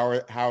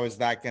 How is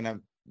that going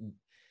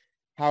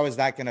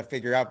to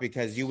figure out?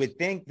 Because you would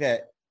think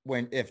that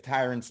if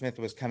Tyron Smith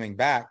was coming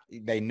back,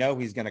 they know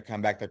he's going to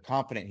come back. They're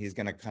confident he's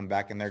going to come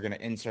back, and they're going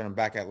to insert him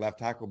back at left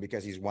tackle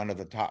because he's one of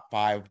the top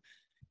 5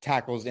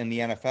 tackles in the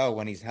NFL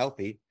when he's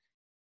healthy.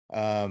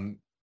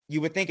 You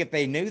would think if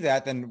they knew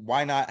that, then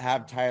why not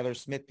have Tyler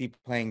Smith be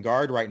playing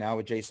guard right now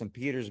with Jason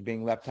Peters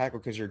being left tackle?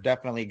 Because you're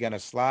definitely going to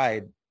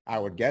slide, I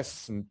would guess,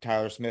 some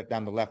Tyler Smith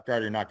down the left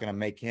guard. You're not going to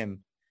make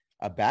him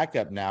a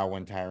backup now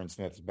when Tyron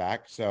Smith's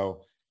back.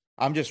 So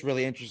I'm just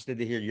really interested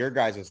to hear your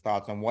guys'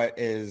 thoughts on what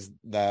is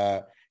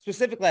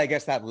specifically, I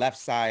guess, that left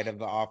side of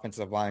the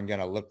offensive line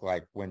going to look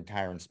like when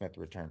Tyron Smith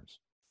returns.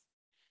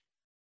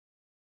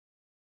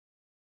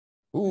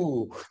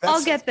 Ooh,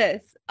 I'll get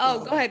this.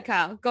 Oh, go ahead,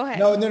 Kyle. Go ahead.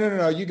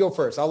 No. You go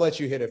first. I'll let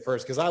you hit it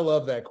first because I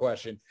love that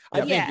question. I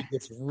think Yeah. it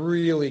gets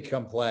really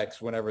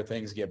complex whenever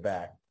things get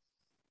back.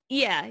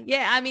 Yeah.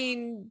 I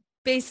mean,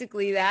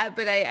 basically that,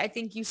 but I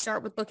think you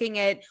start with looking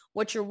at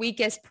what your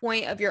weakest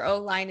point of your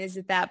O-line is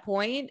at that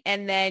point,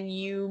 and then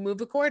you move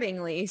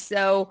accordingly.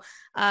 So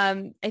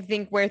I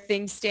think where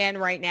things stand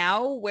right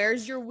now,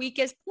 where's your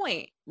weakest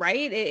point,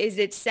 right? Is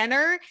it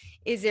center?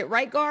 Is it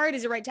right guard?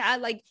 Is it right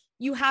tackle? Like,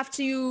 you have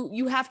to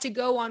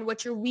go on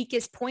what your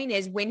weakest point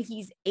is when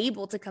he's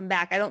able to come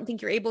back. I don't think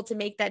you're able to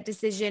make that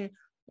decision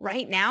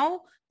right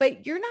now,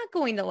 but you're not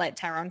going to let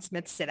Tyron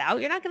Smith sit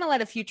out. You're not going to let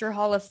a future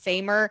Hall of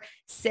Famer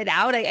sit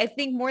out. I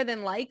think more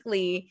than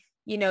likely,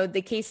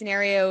 the case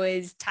scenario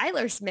is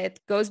Tyler Smith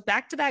goes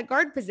back to that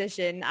guard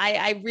position.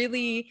 I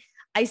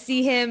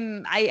see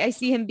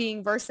him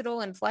being versatile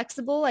and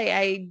flexible.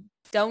 I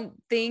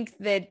don't think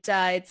that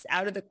it's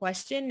out of the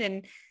question.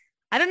 And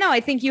I don't know. I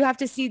think you have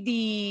to see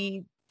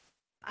the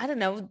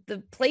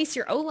place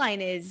your O-line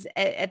is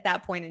at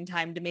that point in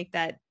time to make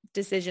that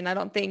decision. I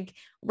don't think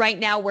right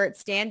now where it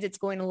stands, it's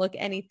going to look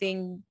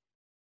anything,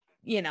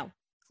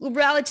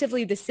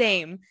 relatively the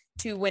same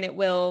to when it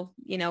will,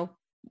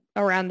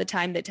 around the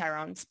time that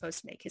Tyron's supposed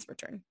to make his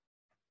return.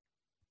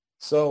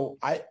 So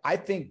I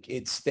think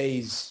it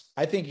stays,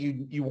 I think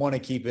you want to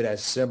keep it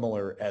as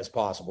similar as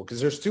possible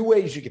because there's 2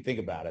 ways you can think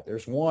about it.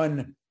 There's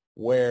one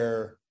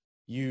where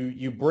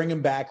you bring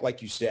him back,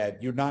 like you said,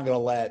 you're not going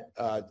to let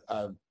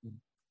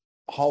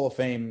Hall of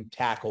Fame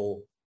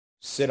tackle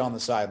sit on the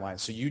sideline.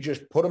 So you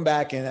just put him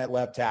back in at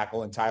left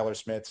tackle and Tyler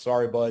Smith,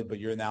 sorry, bud, but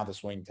you're now the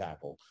swing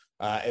tackle,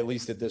 at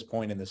least at this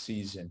point in the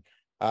season.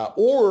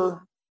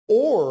 Or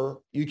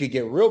you could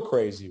get real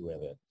crazy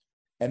with it.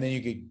 And then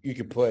you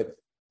could put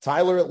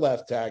Tyler at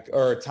left tackle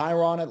or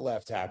Tyron at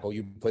left tackle.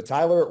 You put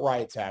Tyler at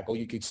right tackle.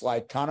 You could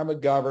slide Connor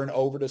McGovern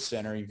over to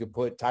center. You could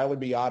put Tyler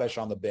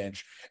Biadasz on the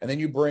bench. And then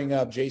you bring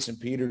up Jason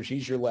Peters.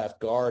 He's your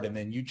left guard. And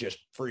then you just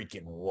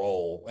freaking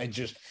roll and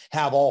just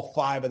have all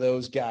 5 of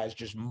those guys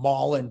just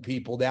mauling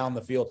people down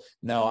the field.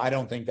 No, I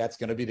don't think that's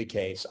going to be the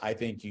case. I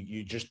think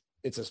you just,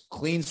 it's a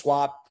clean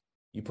swap.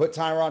 You put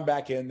Tyron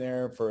back in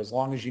there for as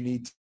long as you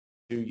need to.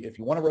 If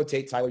you want to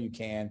rotate Tyler, you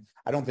can.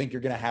 I don't think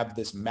you're going to have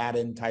this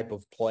Madden type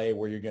of play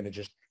where you're going to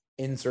just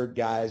insert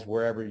guys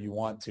wherever you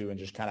want to and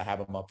just kind of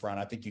have them up front.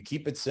 I think you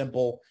keep it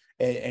simple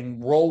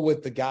and roll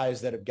with the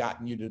guys that have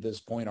gotten you to this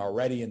point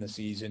already in the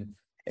season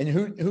And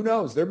who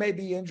knows? There may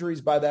be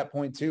injuries by that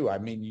point too. I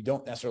mean, you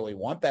don't necessarily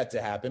want that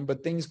to happen,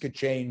 but things could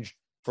change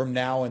from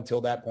now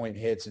until that point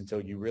hits, until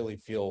you really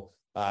feel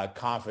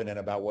confident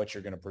about what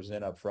you're going to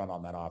present up front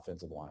on that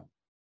offensive line.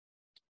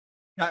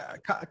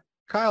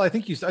 Kyle, I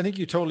think you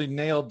totally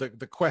nailed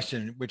the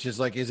question, which is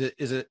like, is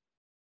it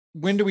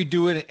when do we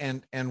do it,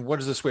 and what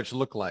does the switch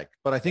look like?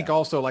 But I think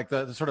also like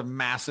the sort of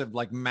massive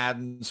like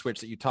Madden switch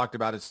that you talked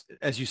about is,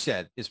 as you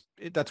said,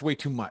 that's way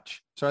too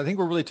much. So I think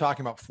we're really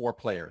talking about 4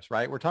 players,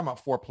 right? We're talking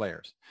about 4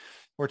 players.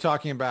 We're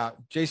talking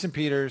about Jason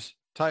Peters,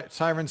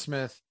 Tyron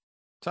Smith,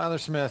 Tyler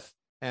Smith,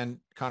 and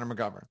Connor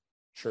McGovern.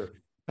 Sure.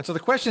 And so the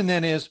question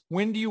then is,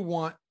 when do you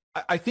want?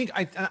 I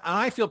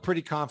feel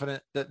pretty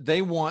confident that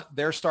they want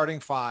their starting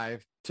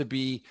 5 to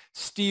be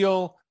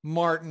Steele,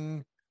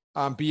 Martin,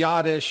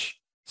 Biadasz,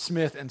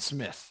 Smith, and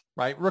Smith,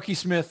 right? Rookie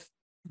Smith,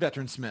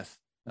 veteran Smith,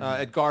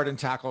 at guard and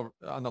tackle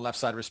on the left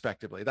side,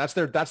 respectively. That's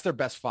their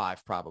best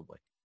 5, probably,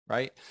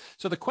 right?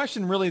 So the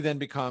question really then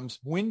becomes,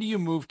 when do you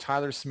move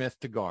Tyler Smith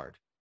to guard?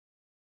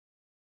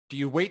 Do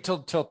you wait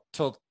till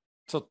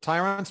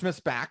Tyron Smith's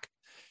back,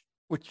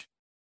 which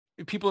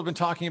people have been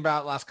talking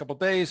about last couple of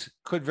days,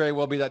 could very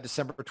well be that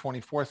December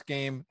 24th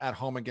game at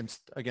home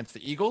against the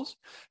Eagles?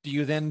 Do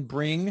you then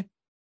bring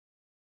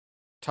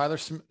Tyler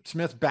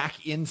Smith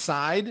back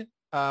inside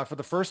for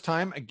the first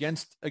time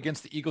against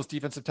the Eagles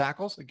defensive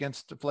tackles,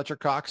 against Fletcher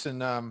Cox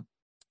and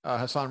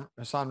Hassan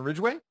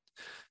Ridgeway?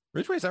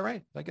 Ridgeway, is that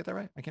right? Did I get that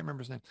right? I can't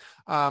remember his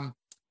name.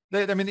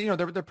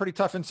 They're pretty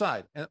tough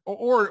inside.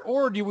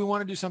 Or do we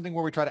want to do something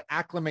where we try to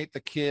acclimate the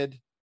kid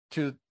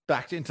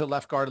back into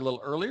left guard a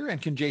little earlier?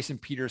 And can Jason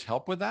Peters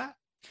help with that?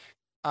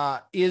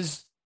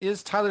 Is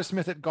Tyler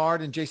Smith at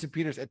guard and Jason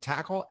Peters at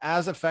tackle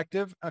as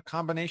effective a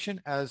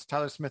combination as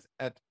Tyler Smith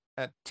at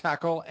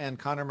tackle and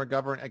Connor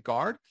McGovern at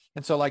guard?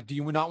 And so, like, do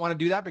you not want to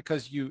do that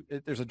because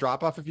there's a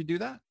drop off if you do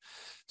that?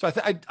 So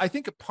I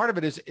think a part of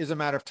it is a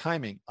matter of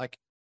timing. Like,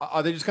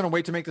 are they just going to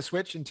wait to make the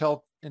switch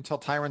until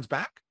Tyron's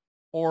back?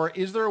 Or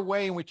is there a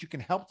way in which you can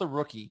help the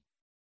rookie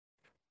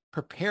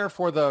prepare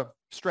for the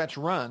stretch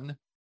run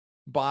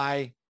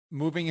by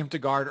moving him to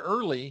guard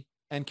early?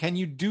 And can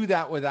you do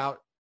that without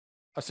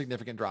a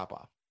significant drop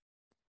off?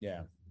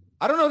 Yeah.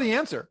 I don't know the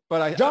answer,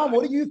 but John,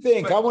 what do you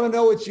think? I want to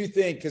know what you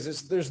think,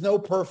 because there's no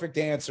perfect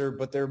answer,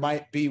 but there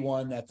might be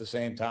one at the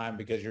same time,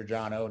 because you're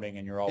John Owning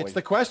and you're always. It's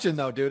the question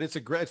though, dude. It's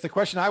the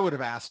question I would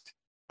have asked.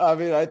 I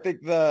mean, I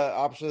think the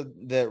option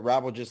that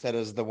Rabble just said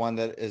is the one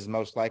that is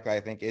most likely,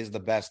 I think, is the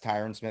best.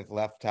 Tyron Smith,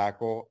 left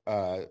tackle,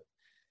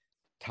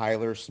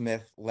 Tyler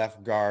Smith,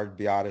 left guard,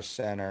 Biadasz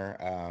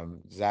center,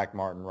 Zach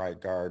Martin, right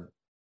guard,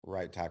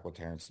 right tackle,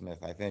 Terrence Smith,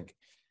 I think,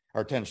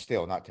 or Terrence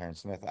Steele, not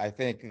Terrence Smith. I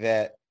think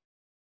that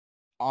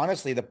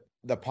honestly,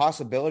 the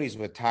possibilities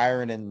with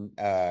Tyron and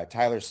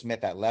Tyler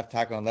Smith at left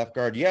tackle and left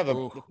guard, you have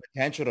the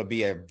potential to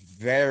be a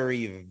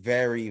very,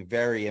 very,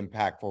 very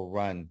impactful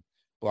run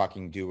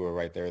blocking duo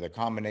right there. The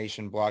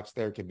combination blocks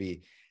there could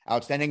be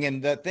outstanding.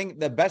 And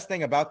the best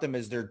thing about them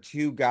is they're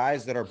 2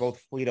 guys that are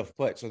both fleet of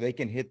foot, so they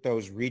can hit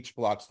those reach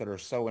blocks that are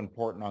so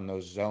important on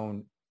those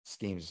zone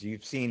schemes.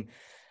 You've seen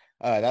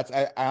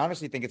I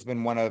honestly think it's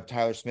been one of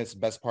Tyler Smith's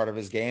best part of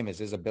his game, is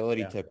his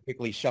ability to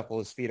quickly shuffle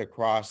his feet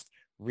across,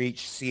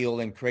 reach,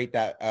 seal, and create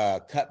that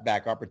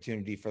cutback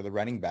opportunity for the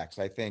running backs.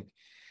 I think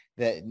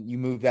that you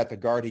move that to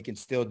guard, he can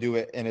still do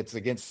it, and it's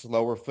against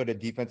slower footed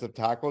defensive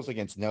tackles,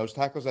 against nose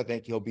tackles. I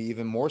think he'll be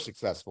even more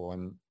successful.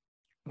 And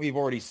we've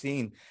already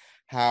seen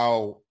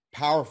how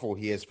powerful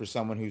he is for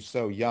someone who's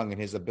so young,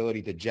 and his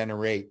ability to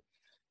generate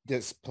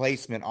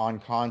displacement on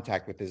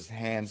contact with his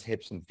hands,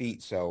 hips, and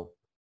feet. So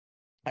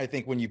I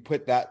think when you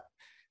put that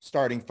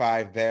starting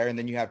 5 there, and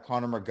then you have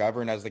Connor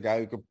McGovern as the guy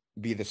who could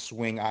be the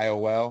swing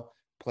IOL,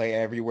 play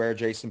everywhere.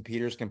 Jason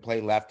Peters can play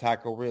left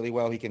tackle really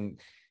well. He can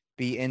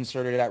be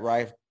inserted at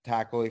right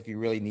tackle if you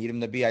really need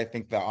him to be. I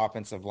think the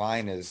offensive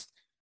line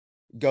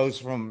goes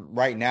from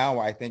right now,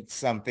 I think,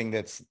 something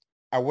that's,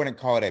 I wouldn't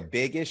call it a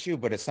big issue,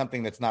 but it's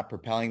something that's not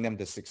propelling them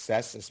to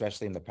success,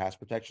 especially in the pass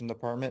protection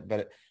department.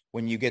 But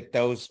when you get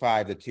those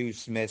 5, the 2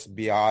 Smiths,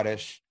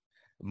 Biadasz,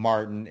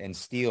 Martin, and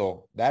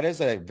Steele, that is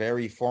a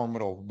very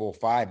formidable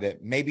 5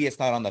 that maybe it's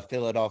not on the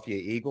Philadelphia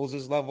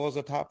Eagles' level as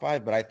a top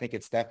 5, but I think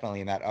it's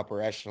definitely in that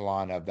upper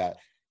echelon of that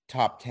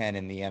top 10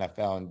 in the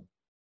NFL, and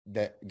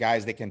the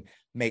guys that can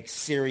make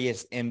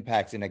serious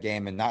impacts in a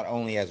game, and not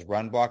only as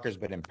run blockers,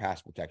 but in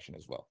pass protection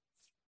as well.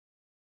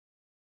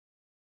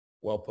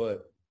 Well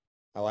put.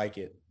 I like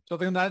it. So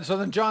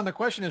then, John, the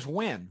question is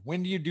when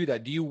do you do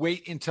that? Do you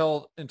wait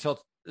until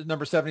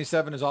number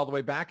 77 is all the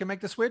way back and make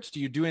the switch?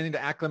 Do you do anything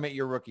to acclimate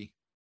your rookie?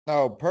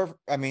 No, perfect.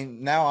 I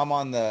mean, now I'm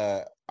on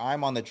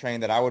the train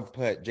that I would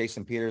put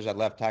Jason Peters at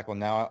left tackle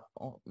now,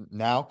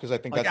 because I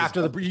think like that's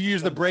after you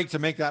use the break to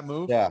make that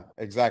move. Yeah,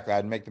 exactly.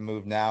 I'd make the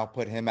move now,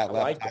 put him at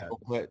left tackle,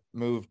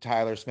 move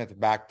Tyler Smith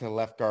back to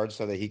left guard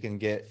so that he can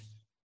get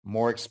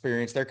more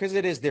experience there, because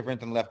it is different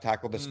than left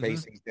tackle. The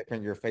spacing is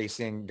different. You're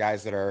facing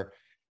guys that are,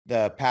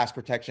 the pass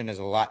protection is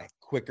a lot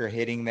quicker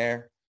hitting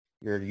there.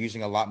 You're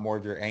using a lot more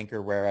of your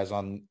anchor, whereas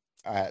on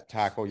at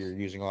tackle, you're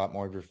using a lot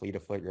more of your fleet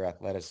of foot, your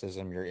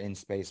athleticism, your in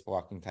space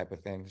blocking type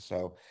of thing.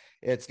 So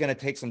it's going to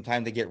take some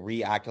time to get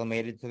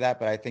reacclimated to that.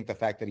 But I think the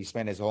fact that he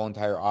spent his whole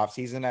entire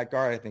offseason at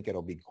guard, I think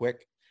it'll be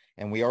quick.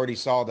 And we already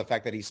saw the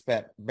fact that he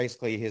spent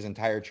basically his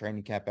entire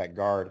training camp at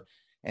guard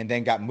and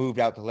then got moved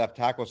out to left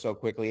tackle so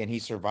quickly, and he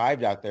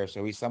survived out there.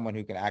 So he's someone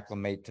who can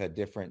acclimate to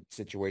different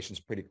situations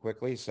pretty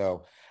quickly.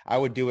 So I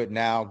would do it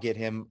now, get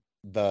him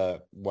a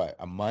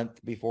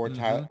month before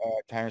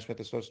Tyron Smith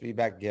is supposed to be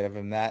back, give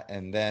him that,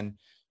 and then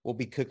we'll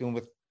be cooking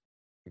with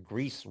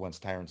grease once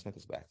Tyron Smith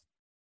is back.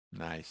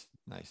 Nice.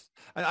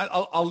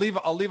 I'll leave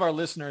our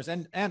listeners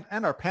and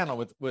our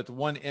panel with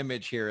one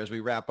image here as we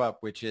wrap up,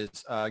 which is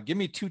give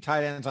me 2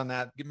 tight ends on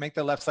that. Make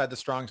the left side the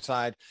strong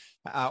side,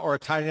 or a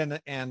tight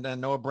end and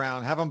Noah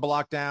Brown. Have them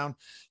blocked down,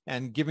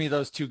 and give me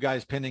those 2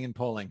 guys pinning and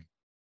pulling.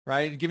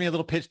 Right, give me a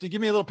little pitch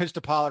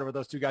to Pollard with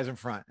those 2 guys in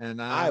front,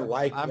 and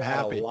I'm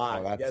happy. A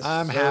lot. Oh, yes,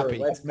 I'm happy.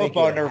 Let's make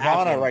football it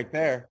nirvana happen. right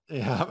there.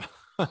 Yeah.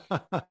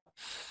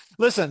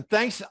 Listen,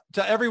 thanks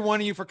to every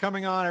one of you for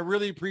coming on. I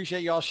really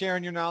appreciate you all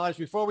sharing your knowledge.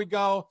 Before we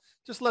go,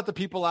 just let the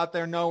people out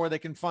there know where they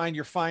can find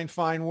your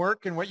fine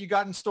work and what you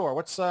got in store.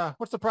 What's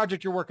the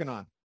project you're working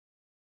on?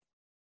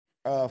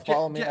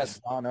 Follow me at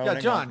John Owning.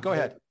 Yeah, John, go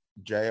ahead.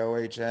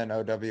 JOHNOWNING.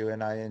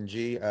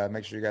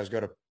 Make sure you guys go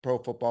to Pro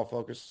Football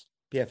Focus,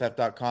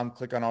 PFF.com.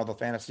 Click on all the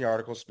fantasy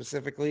articles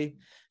specifically.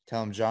 Tell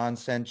them John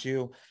sent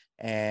you,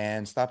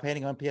 and stop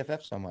hating on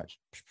PFF so much.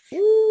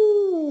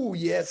 Ooh,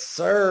 yes,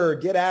 sir.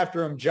 Get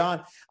after him,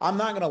 John. I'm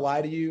not going to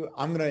lie to you.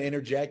 I'm going to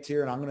interject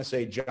here, and I'm going to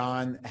say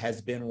John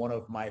has been one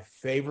of my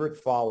favorite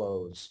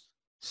follows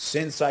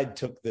since I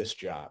took this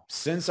job,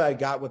 since I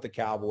got with the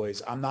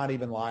Cowboys. I'm not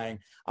even lying.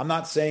 I'm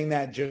not saying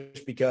that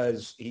just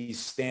because he's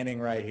standing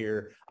right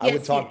here. I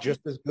would talk just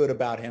as good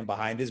about him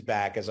behind his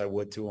back as I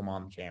would to him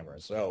on camera.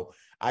 So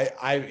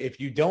if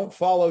you don't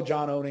follow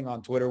John Owning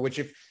on Twitter, which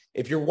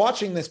if you're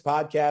watching this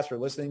podcast or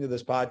listening to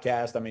this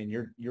podcast, I mean,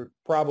 you're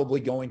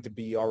probably going to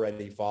be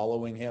already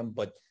following him,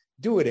 but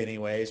do it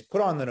anyways. Put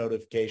on the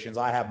notifications.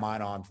 I have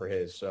mine on for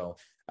his. So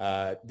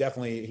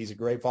definitely he's a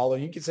great follower.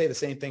 You can say the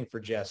same thing for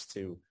Jess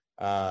too.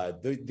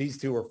 These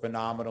 2 are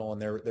phenomenal,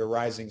 and they're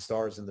rising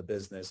stars in the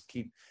business.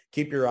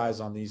 Keep your eyes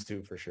on these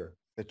 2 for sure.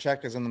 The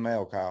check is in the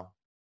mail, Kyle.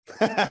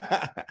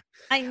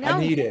 I know. I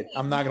need it.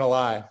 I'm not going to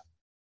lie.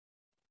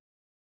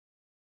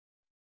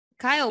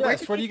 Kyle,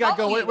 Jess, what do you got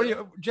going?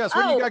 Jess,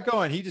 what do you got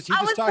going? He just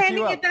I was talked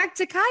handing you up. it back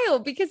to Kyle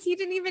because he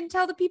didn't even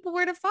tell the people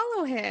where to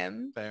follow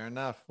him. Fair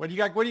enough. What do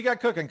you got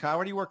cooking, Kyle?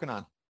 What are you working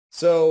on?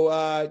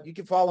 So you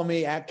can follow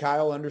me at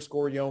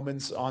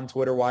Kyle_Yeomans on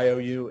Twitter,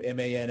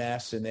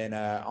 YOUMANS, and then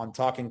on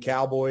Talking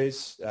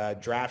Cowboys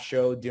draft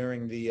show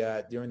during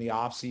the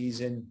off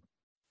season.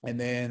 And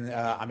then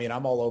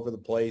I'm all over the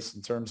place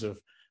in terms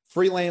of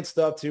freelance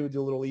stuff too. Do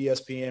a little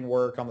ESPN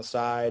work on the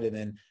side, and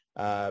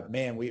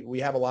then we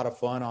have a lot of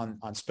fun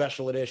on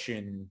special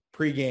edition,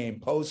 pregame,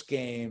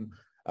 postgame.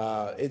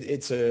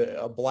 It's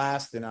a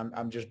blast, and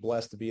I'm just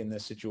blessed to be in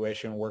this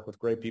situation and work with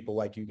great people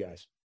like you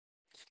guys.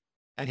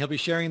 And he'll be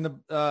sharing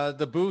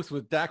the booth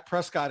with Dak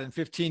Prescott in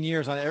 15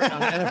 years on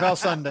NFL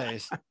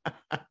Sundays.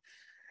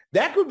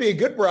 Dak would be a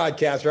good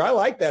broadcaster. I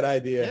like that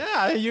idea.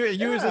 Yeah,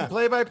 you as a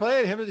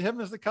play-by-play, and him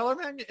as the color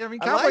man. I mean,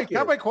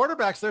 Cowboy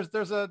quarterbacks.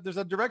 There's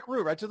a direct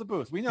route right to the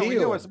booth. We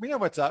know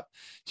what's up.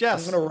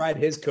 Jess, I'm gonna ride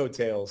his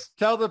coattails.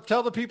 Tell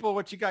the people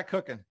what you got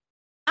cooking.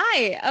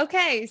 Hi.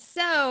 Okay.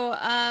 So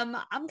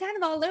I'm kind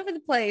of all over the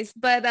place,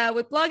 but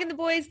with Blogging the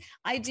Boys,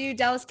 I do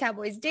Dallas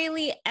Cowboys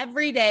Daily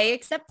every day,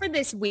 except for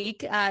this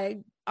week.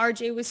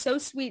 RJ was so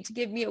sweet to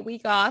give me a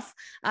week off.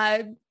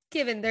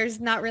 Given there's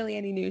not really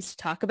any news to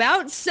talk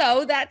about.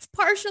 So that's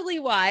partially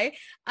why.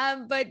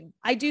 But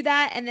I do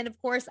that. And then,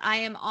 of course, I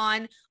am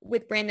on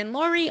with Brandon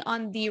Laurie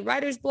on the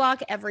Writer's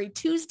Block every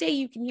Tuesday.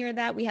 You can hear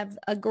that. We have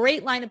a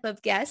great lineup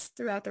of guests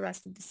throughout the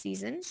rest of the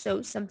season.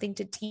 So something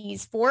to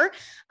tease for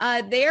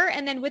there.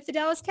 And then with the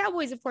Dallas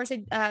Cowboys, of course,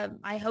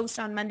 I host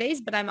on Mondays,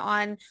 but I'm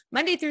on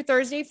Monday through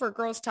Thursday for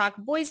Girls Talk,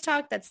 Boys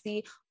Talk. That's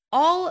the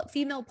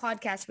all-female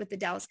podcast with the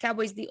Dallas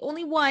Cowboys, the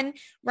only one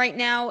right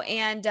now.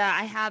 And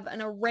I have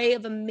an array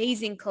of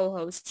amazing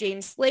co-hosts,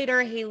 James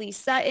Slater, Haley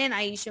Sutton,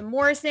 Aisha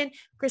Morrison.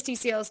 Christy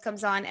Sales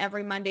comes on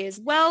every Monday as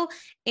well.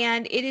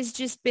 And it has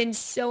just been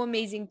so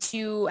amazing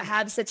to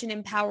have such an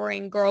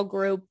empowering girl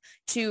group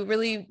to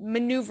really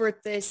maneuver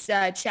this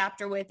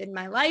chapter with in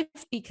my life,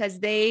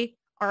 because they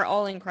are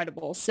all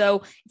incredible.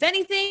 So if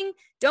anything,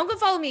 don't go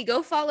follow me.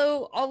 Go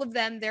follow all of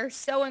them. They're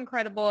so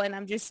incredible, and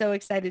I'm just so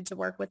excited to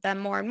work with them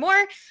more and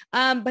more.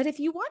 But if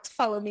you want to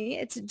follow me,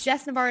 it's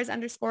Jess Navarez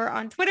 _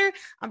 on Twitter.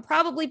 I'm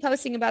probably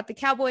posting about the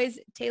Cowboys,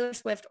 Taylor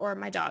Swift, or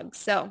my dog.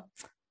 So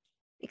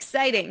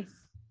exciting.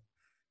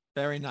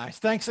 Very nice.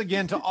 Thanks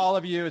again to all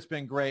of you. It's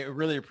been great. We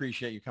really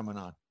appreciate you coming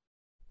on.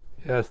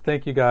 Yes,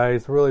 thank you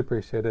guys. Really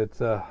appreciate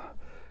it.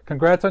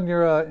 Congrats on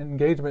your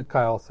engagement,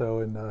 Kyle. So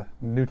in a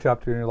new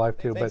chapter in your life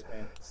too. Thanks, but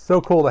man. So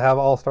cool to have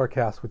All-Star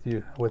Cast with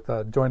you, with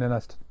joining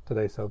us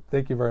today. So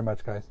thank you very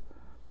much, guys.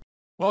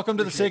 Welcome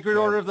to the Sacred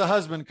Order of the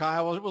Husband,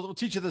 Kyle. We'll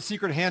teach you the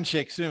secret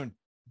handshake soon.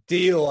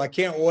 Deal. I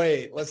can't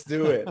wait. Let's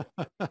do it.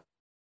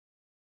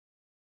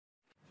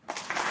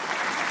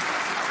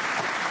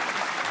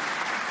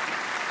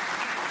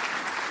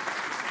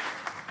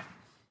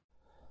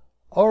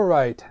 All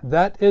right,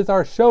 that is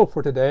our show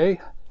for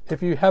today.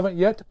 If you haven't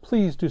yet,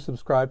 please do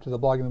subscribe to the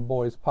Blogging the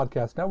Boys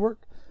Podcast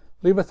Network.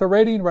 Leave us a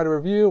rating, write a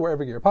review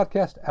wherever you get your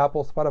podcast,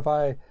 Apple,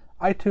 Spotify,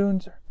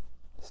 iTunes,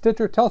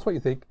 Stitcher. Tell us what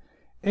you think.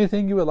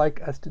 Anything you would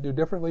like us to do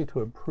differently to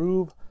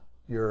improve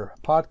your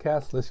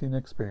podcast listening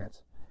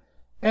experience.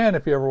 And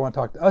if you ever want to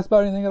talk to us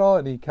about anything at all,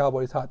 any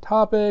Cowboys hot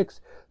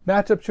topics,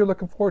 matchups you're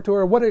looking forward to,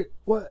 or what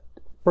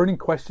burning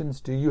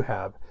questions do you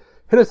have,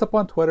 hit us up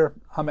on Twitter.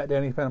 I'm at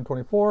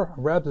DannyPhantom24.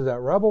 Rabs is at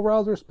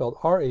RabbleRouser, spelled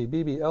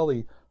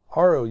RabbleRousr.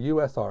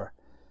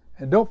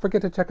 And don't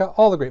forget to check out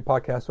all the great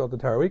podcasts throughout the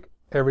entire week.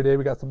 Every day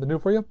we got something new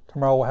for you.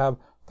 Tomorrow we'll have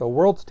The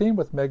World's Team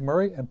with Meg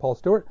Murray and Paul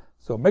Stewart,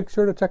 so make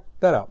sure to check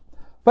that out.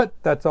 But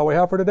that's all we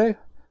have for today.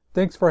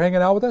 Thanks for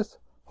hanging out with us.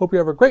 Hope you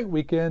have a great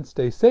weekend.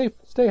 Stay safe,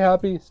 stay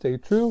happy, stay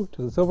true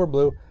to the silver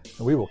blue,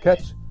 and we will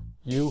catch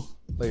you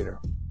later.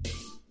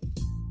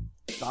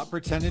 Stop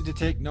pretending to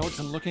take notes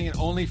and looking at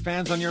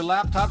OnlyFans on your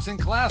laptops in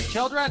class,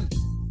 children!